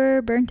us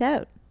were burnt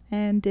out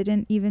and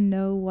didn't even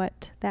know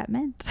what that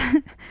meant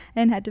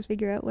and had to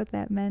figure out what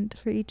that meant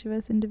for each of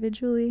us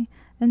individually.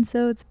 And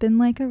so it's been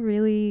like a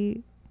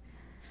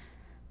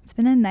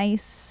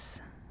nice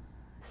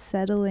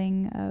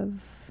settling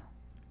of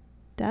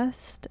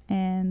dust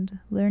and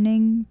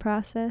learning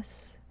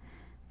process.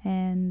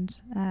 And,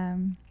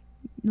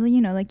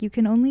 like you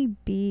can only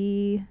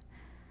be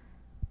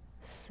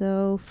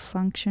so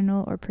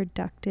functional or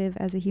productive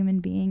as a human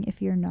being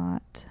if you're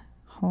not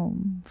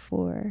home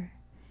for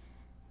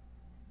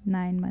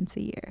 9 months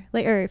a year,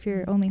 like, or if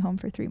you're only home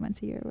for 3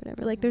 months a year or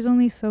whatever. Like, there's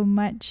only so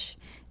much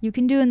you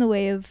can do in the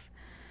way of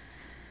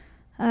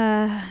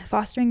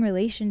fostering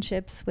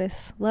relationships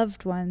with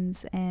loved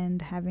ones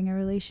and having a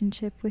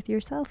relationship with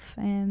yourself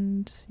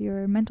and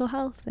your mental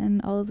health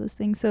and all of those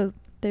things. So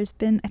I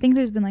think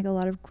there's been like a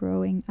lot of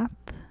growing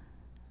up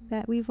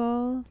that we've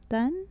all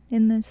done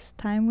in this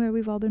time where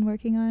we've all been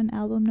working on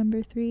album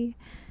number 3.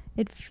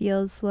 It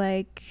feels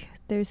like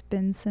there's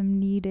been some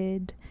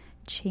needed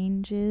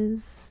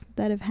changes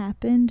that have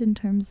happened in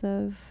terms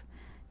of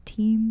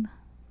team.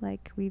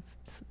 Like, we've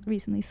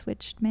recently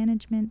switched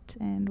management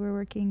and we're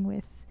working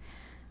with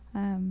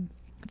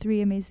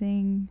 3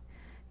 amazing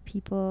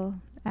people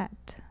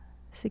at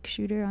Six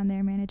Shooter on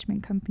their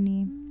management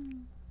company.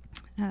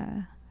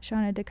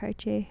 Shauna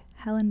DeCartier,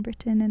 Helen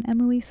Britton, and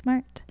Emily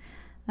Smart.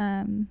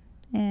 And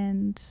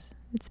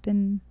it's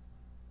been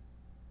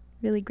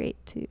really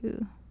great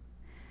to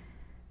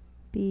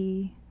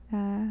be,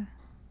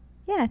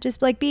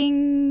 just like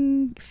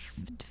feeling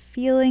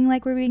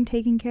like we're being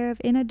taken care of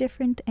in a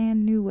different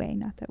and new way.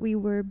 Not that we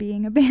were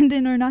being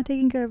abandoned or not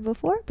taken care of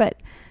before,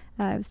 but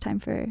it was time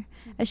for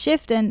a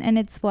shift. And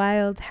it's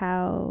wild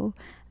how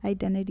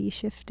identity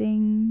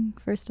shifting,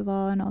 first of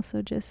all, and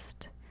also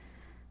just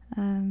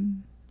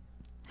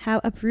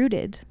how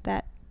uprooted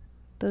that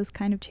those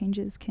kind of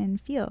changes can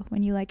feel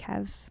when you like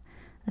have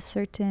a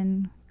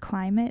certain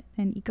climate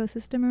and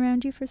ecosystem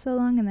around you for so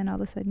long, and then all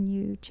of a sudden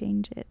you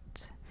change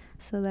it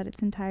so that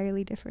it's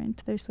entirely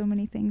different. There's so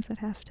many things that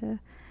have to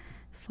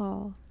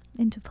fall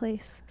into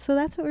place. So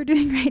that's what we're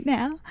doing right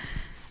now.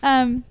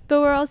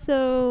 But we're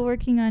also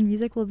working on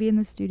music. We'll be in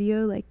the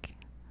studio like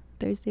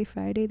Thursday,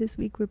 Friday this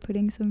week. We're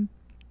putting some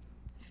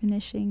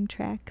finishing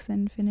tracks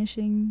and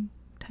finishing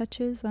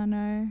touches on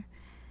our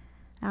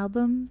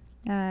album.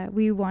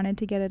 We wanted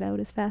to get it out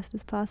as fast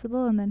as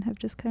possible and then have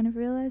just kind of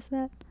realized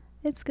that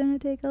it's going to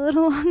take a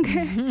little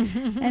longer.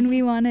 And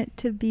we want it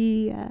to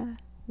be,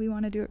 we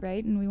want to do it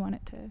right, and we want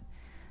it to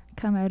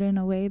come out in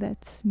a way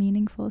that's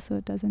meaningful so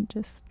it doesn't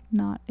just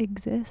not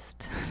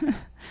exist.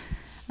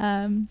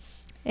 And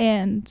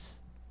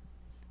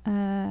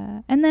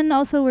then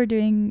also we're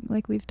doing,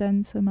 like, we've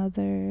done some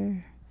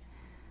other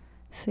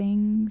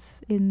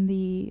things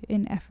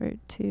in effort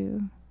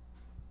to,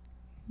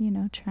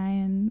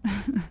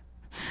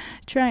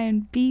 try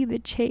and be the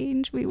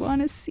change we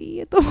want to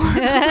see at the world.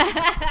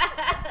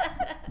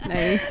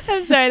 Nice.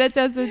 I'm sorry, that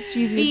sounds so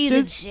cheesy. Be It's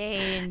the just,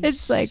 change.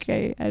 it's like,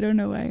 I don't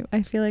know why.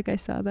 I feel like I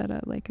saw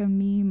that like a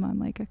meme on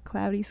like a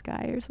cloudy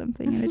sky or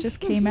something, and it just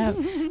came out.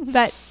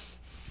 But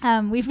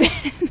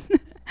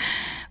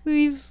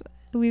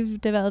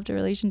we've developed a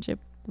relationship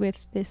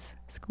with this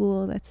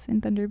school that's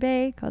in Thunder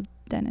Bay called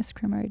Dennis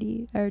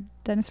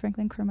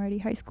Franklin Cromartie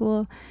High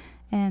School,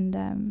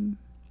 and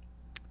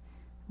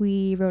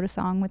we wrote a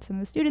song with some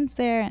of the students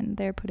there, and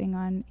they're putting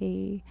on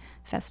a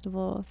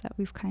festival that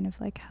we've kind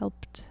of like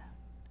helped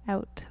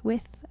out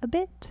with a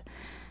bit.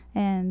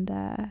 And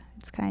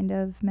it's kind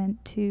of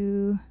meant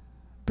to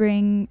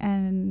bring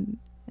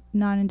a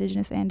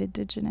non-Indigenous and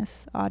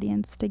Indigenous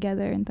audience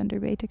together in Thunder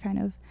Bay to kind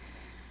of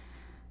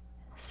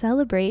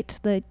celebrate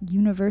the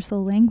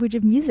universal language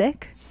of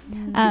music,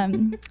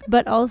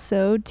 but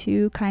also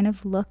to kind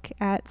of look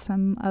at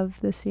some of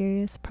the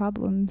serious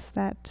problems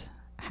that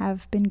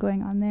have been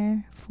going on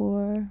there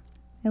for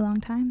a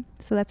long time.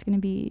 So that's going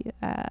to be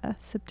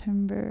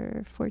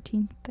September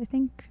 14th, I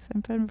think.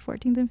 September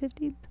 14th and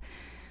 15th.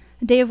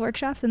 A day of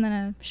workshops and then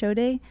a show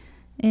day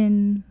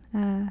in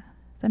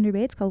Thunder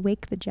Bay. It's called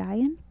Wake the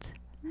Giant.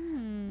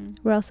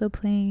 We're also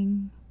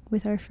playing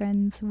with our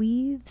friends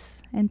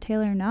Weaves and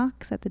Taylor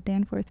Knox at the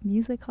Danforth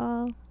Music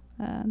Hall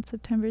on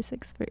September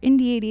 6th for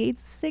Indie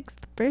 88's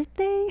 6th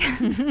birthday.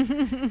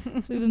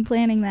 So we've been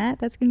planning that.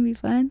 That's going to be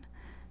fun.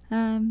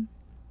 And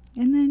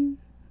then,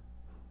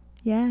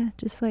 yeah,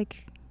 just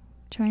like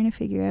trying to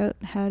figure out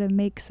how to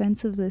make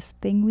sense of this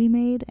thing we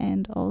made,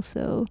 and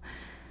also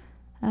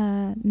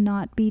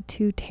not be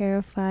too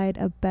terrified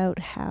about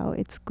how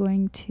it's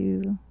going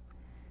to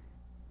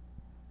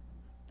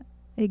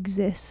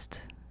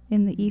exist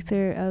in the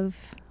ether of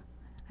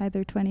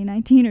either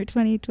 2019 or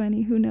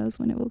 2020. Who knows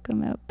when it will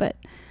come out? But,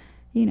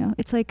 you know,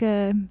 it's like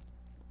when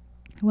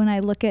I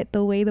look at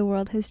the way the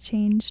world has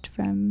changed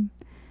from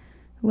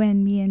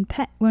when me and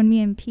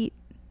Pete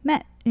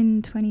met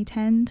in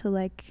 2010 to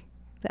like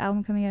the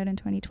album coming out in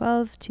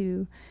 2012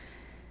 to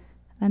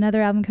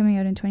another album coming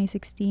out in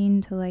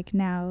 2016 to like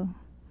now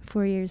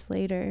 4 years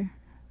later,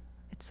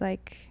 it's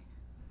like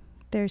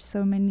there's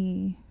so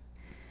many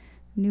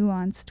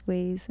nuanced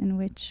ways in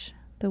which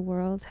the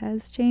world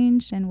has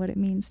changed, and what it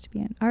means to be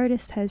an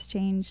artist has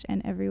changed,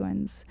 and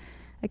everyone's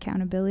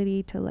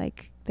accountability to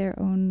like their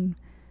own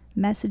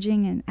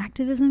messaging and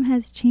activism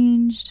has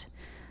changed.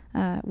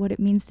 What it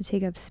means to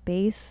take up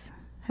space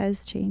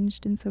has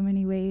changed in so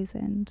many ways,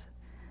 and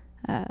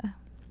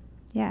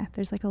yeah,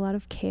 there's like a lot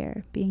of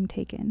care being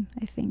taken,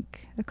 I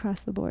think,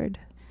 across the board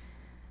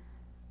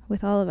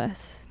with all of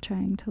us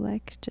trying to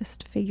like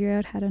just figure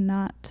out how to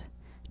not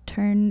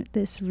turn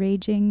this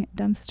raging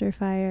dumpster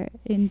fire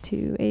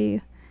into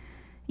a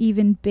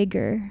even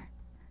bigger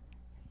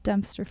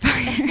dumpster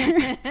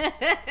fire.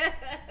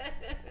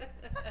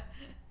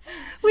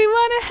 We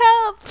want to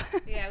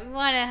help. Yeah, we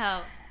want to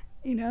help.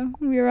 You know,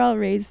 we were all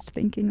raised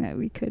thinking that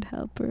we could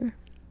help, or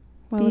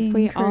Well, being if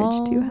we encouraged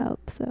all to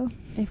help. So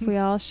if we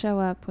all show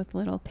up with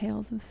little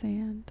pails of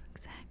sand,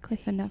 exactly,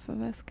 if enough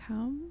of us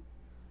come,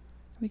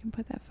 we can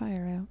put that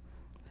fire out.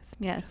 that's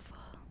Yes. beautiful.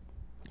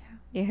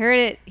 You heard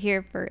it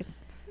here first.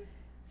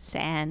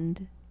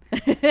 Sand.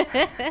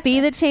 Be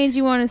the change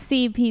you want to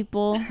see,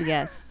 people.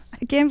 Yes,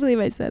 I can't believe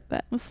I said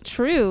that. It's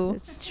true.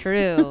 it's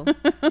true.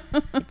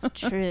 It's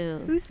true.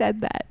 Who said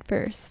that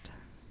first?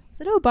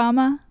 Is it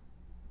Obama?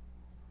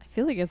 I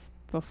feel like it's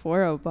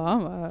before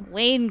Obama.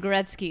 Wayne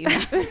Gretzky.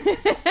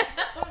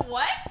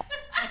 What?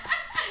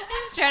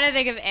 I was trying to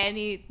think of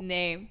any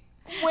name.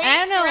 I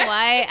don't know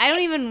why. I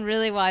don't even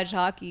really watch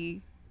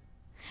hockey.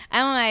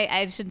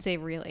 I shouldn't say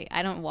really.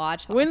 I don't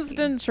watch hockey.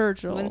 Winston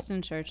Churchill.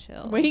 Winston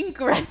Churchill. Wayne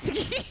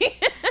Gretzky.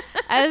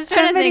 I was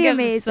trying Somebody to think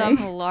amazing. of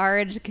some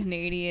large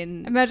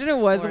Canadian. Imagine it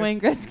was Force. Wayne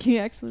Gretzky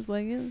actually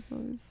playing it. It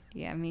was-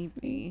 Yeah,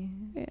 maybe.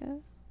 Yeah.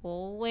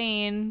 Well,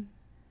 Wayne.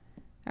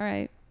 All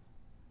right.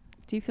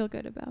 Do you feel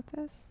good about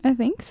this? I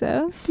think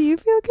so. Do you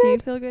feel Do you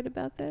good? feel good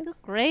about this?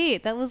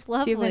 Great. That was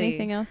lovely. Do you have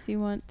anything else you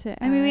want to add?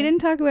 I mean, we didn't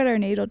talk about our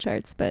natal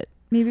charts, but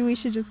maybe we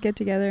should just get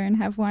together and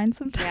have wine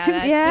sometime. Yeah,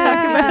 that's Yeah.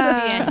 talk about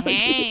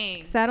astrology.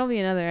 hang. That'll be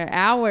another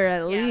hour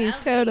at Yeah,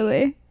 least. that'll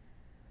Totally.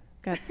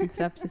 Got some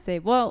stuff to say.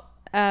 Well,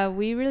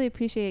 we really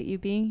appreciate you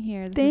being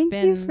here. This Thank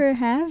has you been for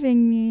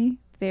having me.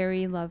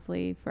 very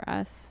lovely for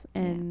us,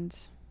 and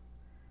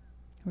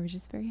we're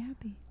just very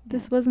happy.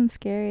 This wasn't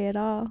scary at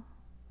all.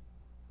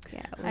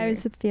 Yeah, I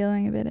was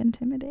feeling a bit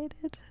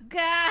intimidated.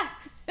 Gah!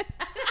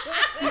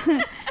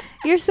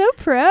 You're so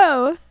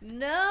pro.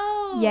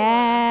 No.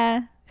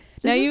 Yeah.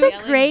 Now This you- is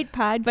a great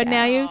podcast. But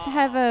now you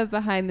have a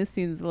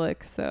behind-the-scenes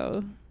look,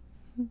 so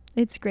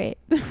It's great.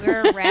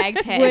 We're a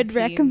ragtag Would team.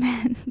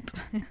 recommend.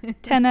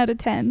 10 out of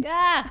 10.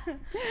 Yeah.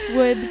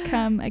 Would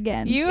come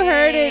again. you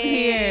heard it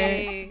here.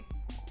 Yay.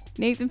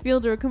 Nathan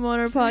Fielder, come on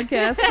our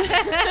podcast.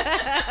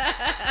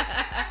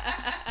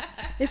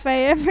 If I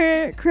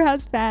ever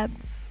cross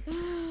paths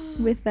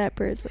with that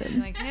person.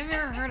 Like, have you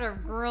ever heard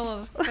of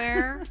Girl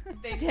Affair?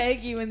 They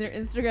tag you in their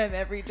Instagram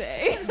every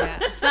day. Yeah.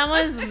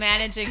 Someone's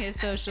managing his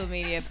social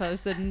media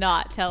posts and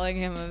not telling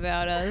him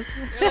about us.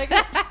 You're like,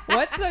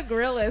 what's a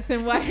grillith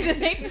and why do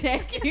they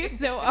tag you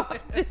so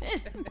often?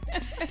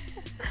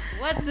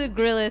 What's a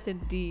grillith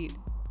indeed?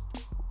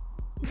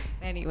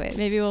 Anyway.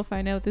 Maybe we'll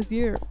find out this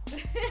year.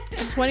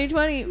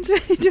 2020.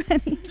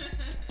 2020. All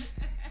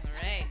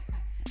right.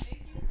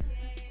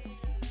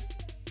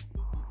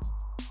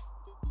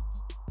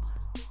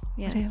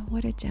 Yes.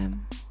 What a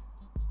gem.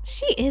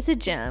 She is a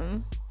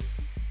gem.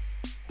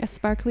 A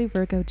sparkly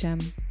Virgo gem.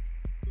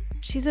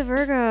 She's a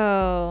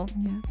Virgo.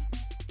 Yes.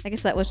 I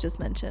guess that was just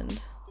mentioned.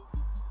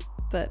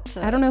 But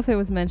I don't know if it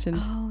was mentioned,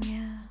 Oh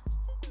yeah.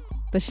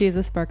 but she is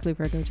a sparkly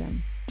Virgo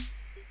gem.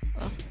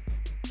 Oh.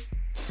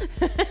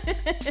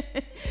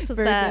 So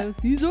Virgo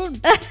season.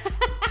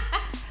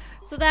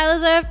 So that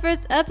was our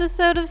first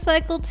episode of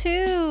Cycle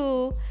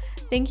 2.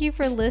 Thank you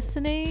for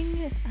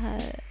listening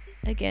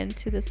again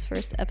to this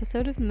first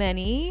episode of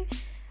many.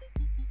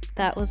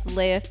 That was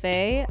Leia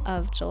Faye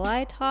of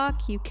July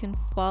Talk. You can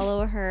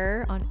follow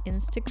her on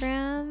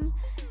Instagram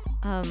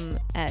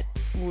at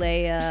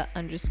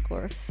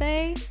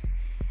Leia_Faye.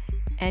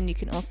 And you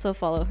can also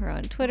follow her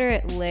on Twitter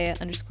at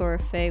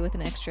Leia_Faye with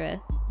an extra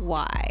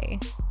Y.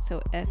 So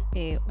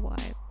Fayy.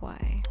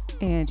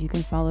 And you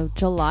can follow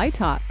July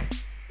Talk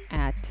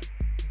at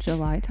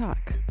July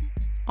Talk.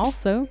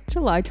 Also,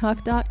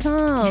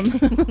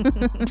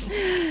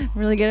 julytalk.com.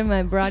 Really getting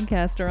my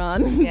broadcaster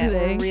on Yeah,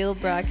 today. we're real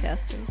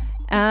broadcasters.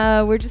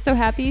 We're just so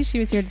happy she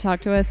was here to talk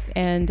to us,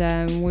 and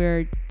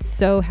we're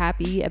so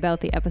happy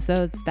about the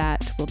episodes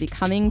that will be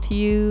coming to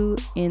you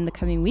in the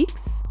coming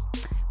weeks.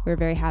 We're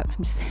very happy.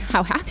 I'm just saying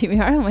how happy we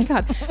are. Oh my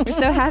God. We're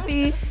so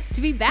happy to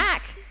be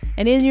back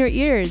and in your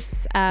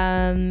ears.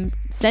 Send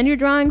your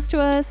drawings to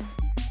us.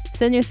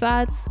 Send your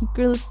thoughts.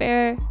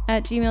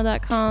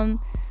 gorillasfair@gmail.com.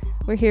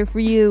 We're here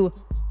for you.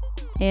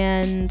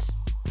 And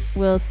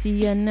we'll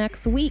see you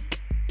next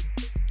week.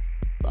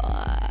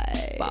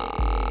 Bye.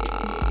 Bye.